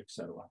it, et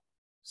cetera.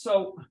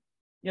 So,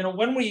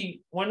 when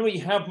we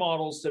have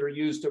models that are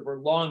used over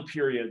long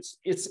periods,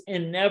 it's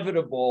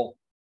inevitable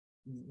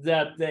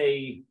that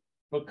they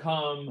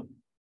become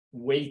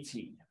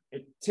weighty.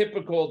 It's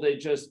typical they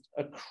just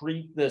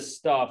accrete this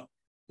stuff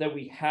that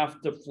we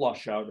have to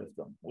flush out of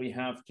them. We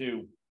have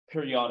to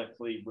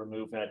periodically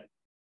remove it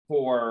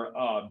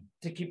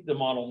to keep the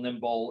model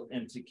nimble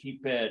and to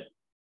keep it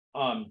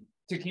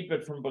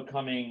from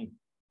becoming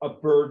a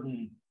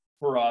burden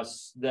for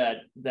us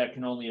that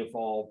can only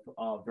evolve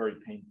very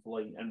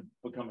painfully and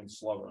becoming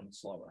slower and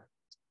slower.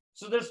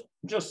 So there's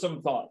just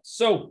some thoughts.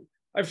 So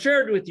I've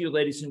shared with you,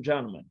 ladies and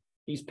gentlemen,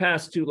 these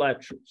past two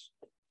lectures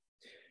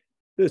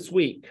this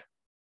week,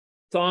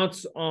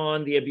 thoughts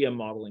on the ABM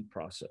modeling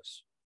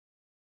process.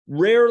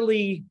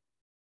 Rarely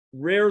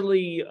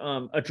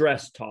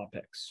addressed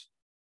topics,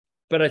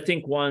 but I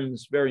think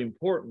one's very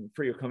important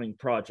for your coming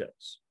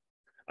projects.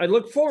 I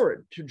look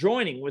forward to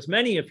joining with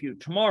many of you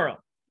tomorrow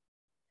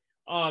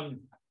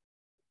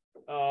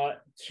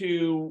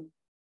to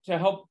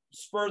help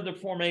spur the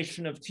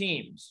formation of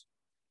teams.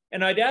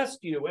 And I'd ask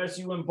you, as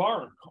you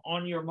embark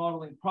on your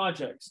modeling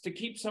projects, to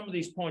keep some of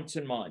these points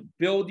in mind.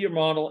 Build your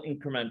model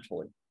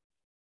incrementally.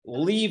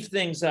 Leave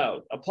things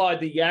out. Apply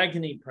the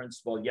Yagini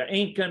principle. You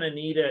ain't going to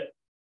need it.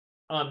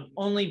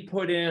 Only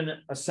put in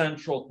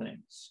essential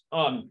things.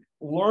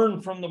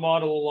 Learn from the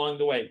model along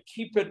the way.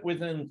 Keep it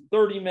within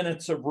 30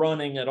 minutes of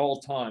running at all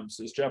times,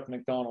 as Jeff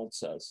McDonald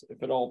says,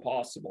 if at all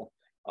possible.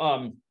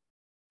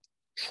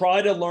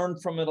 Try to learn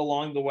from it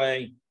along the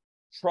way.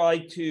 Try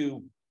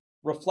to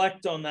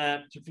reflect on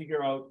that to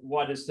figure out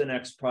what is the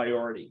next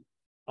priority.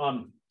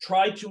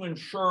 Try to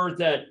ensure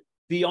that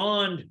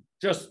beyond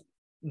just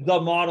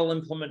the model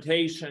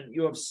implementation,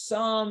 you have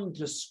some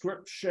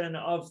description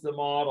of the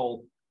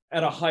model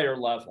at a higher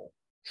level.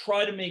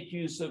 Try to make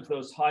use of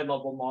those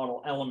high-level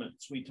model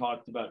elements we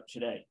talked about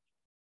today.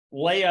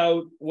 Lay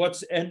out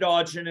what's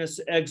endogenous,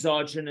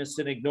 exogenous,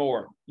 and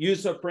ignore.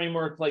 Use a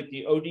framework like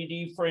the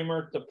ODD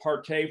framework, the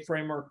Partey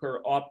framework,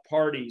 or op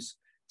parties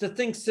to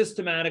think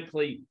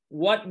systematically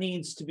what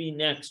needs to be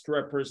next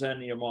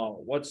representing your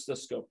model. What's the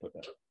scope of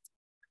it?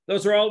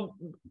 Those are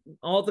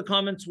all the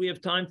comments we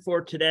have time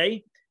for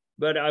today,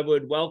 but I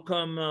would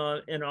welcome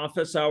in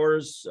office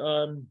hours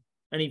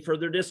any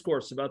further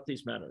discourse about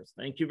these matters.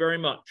 Thank you very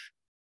much.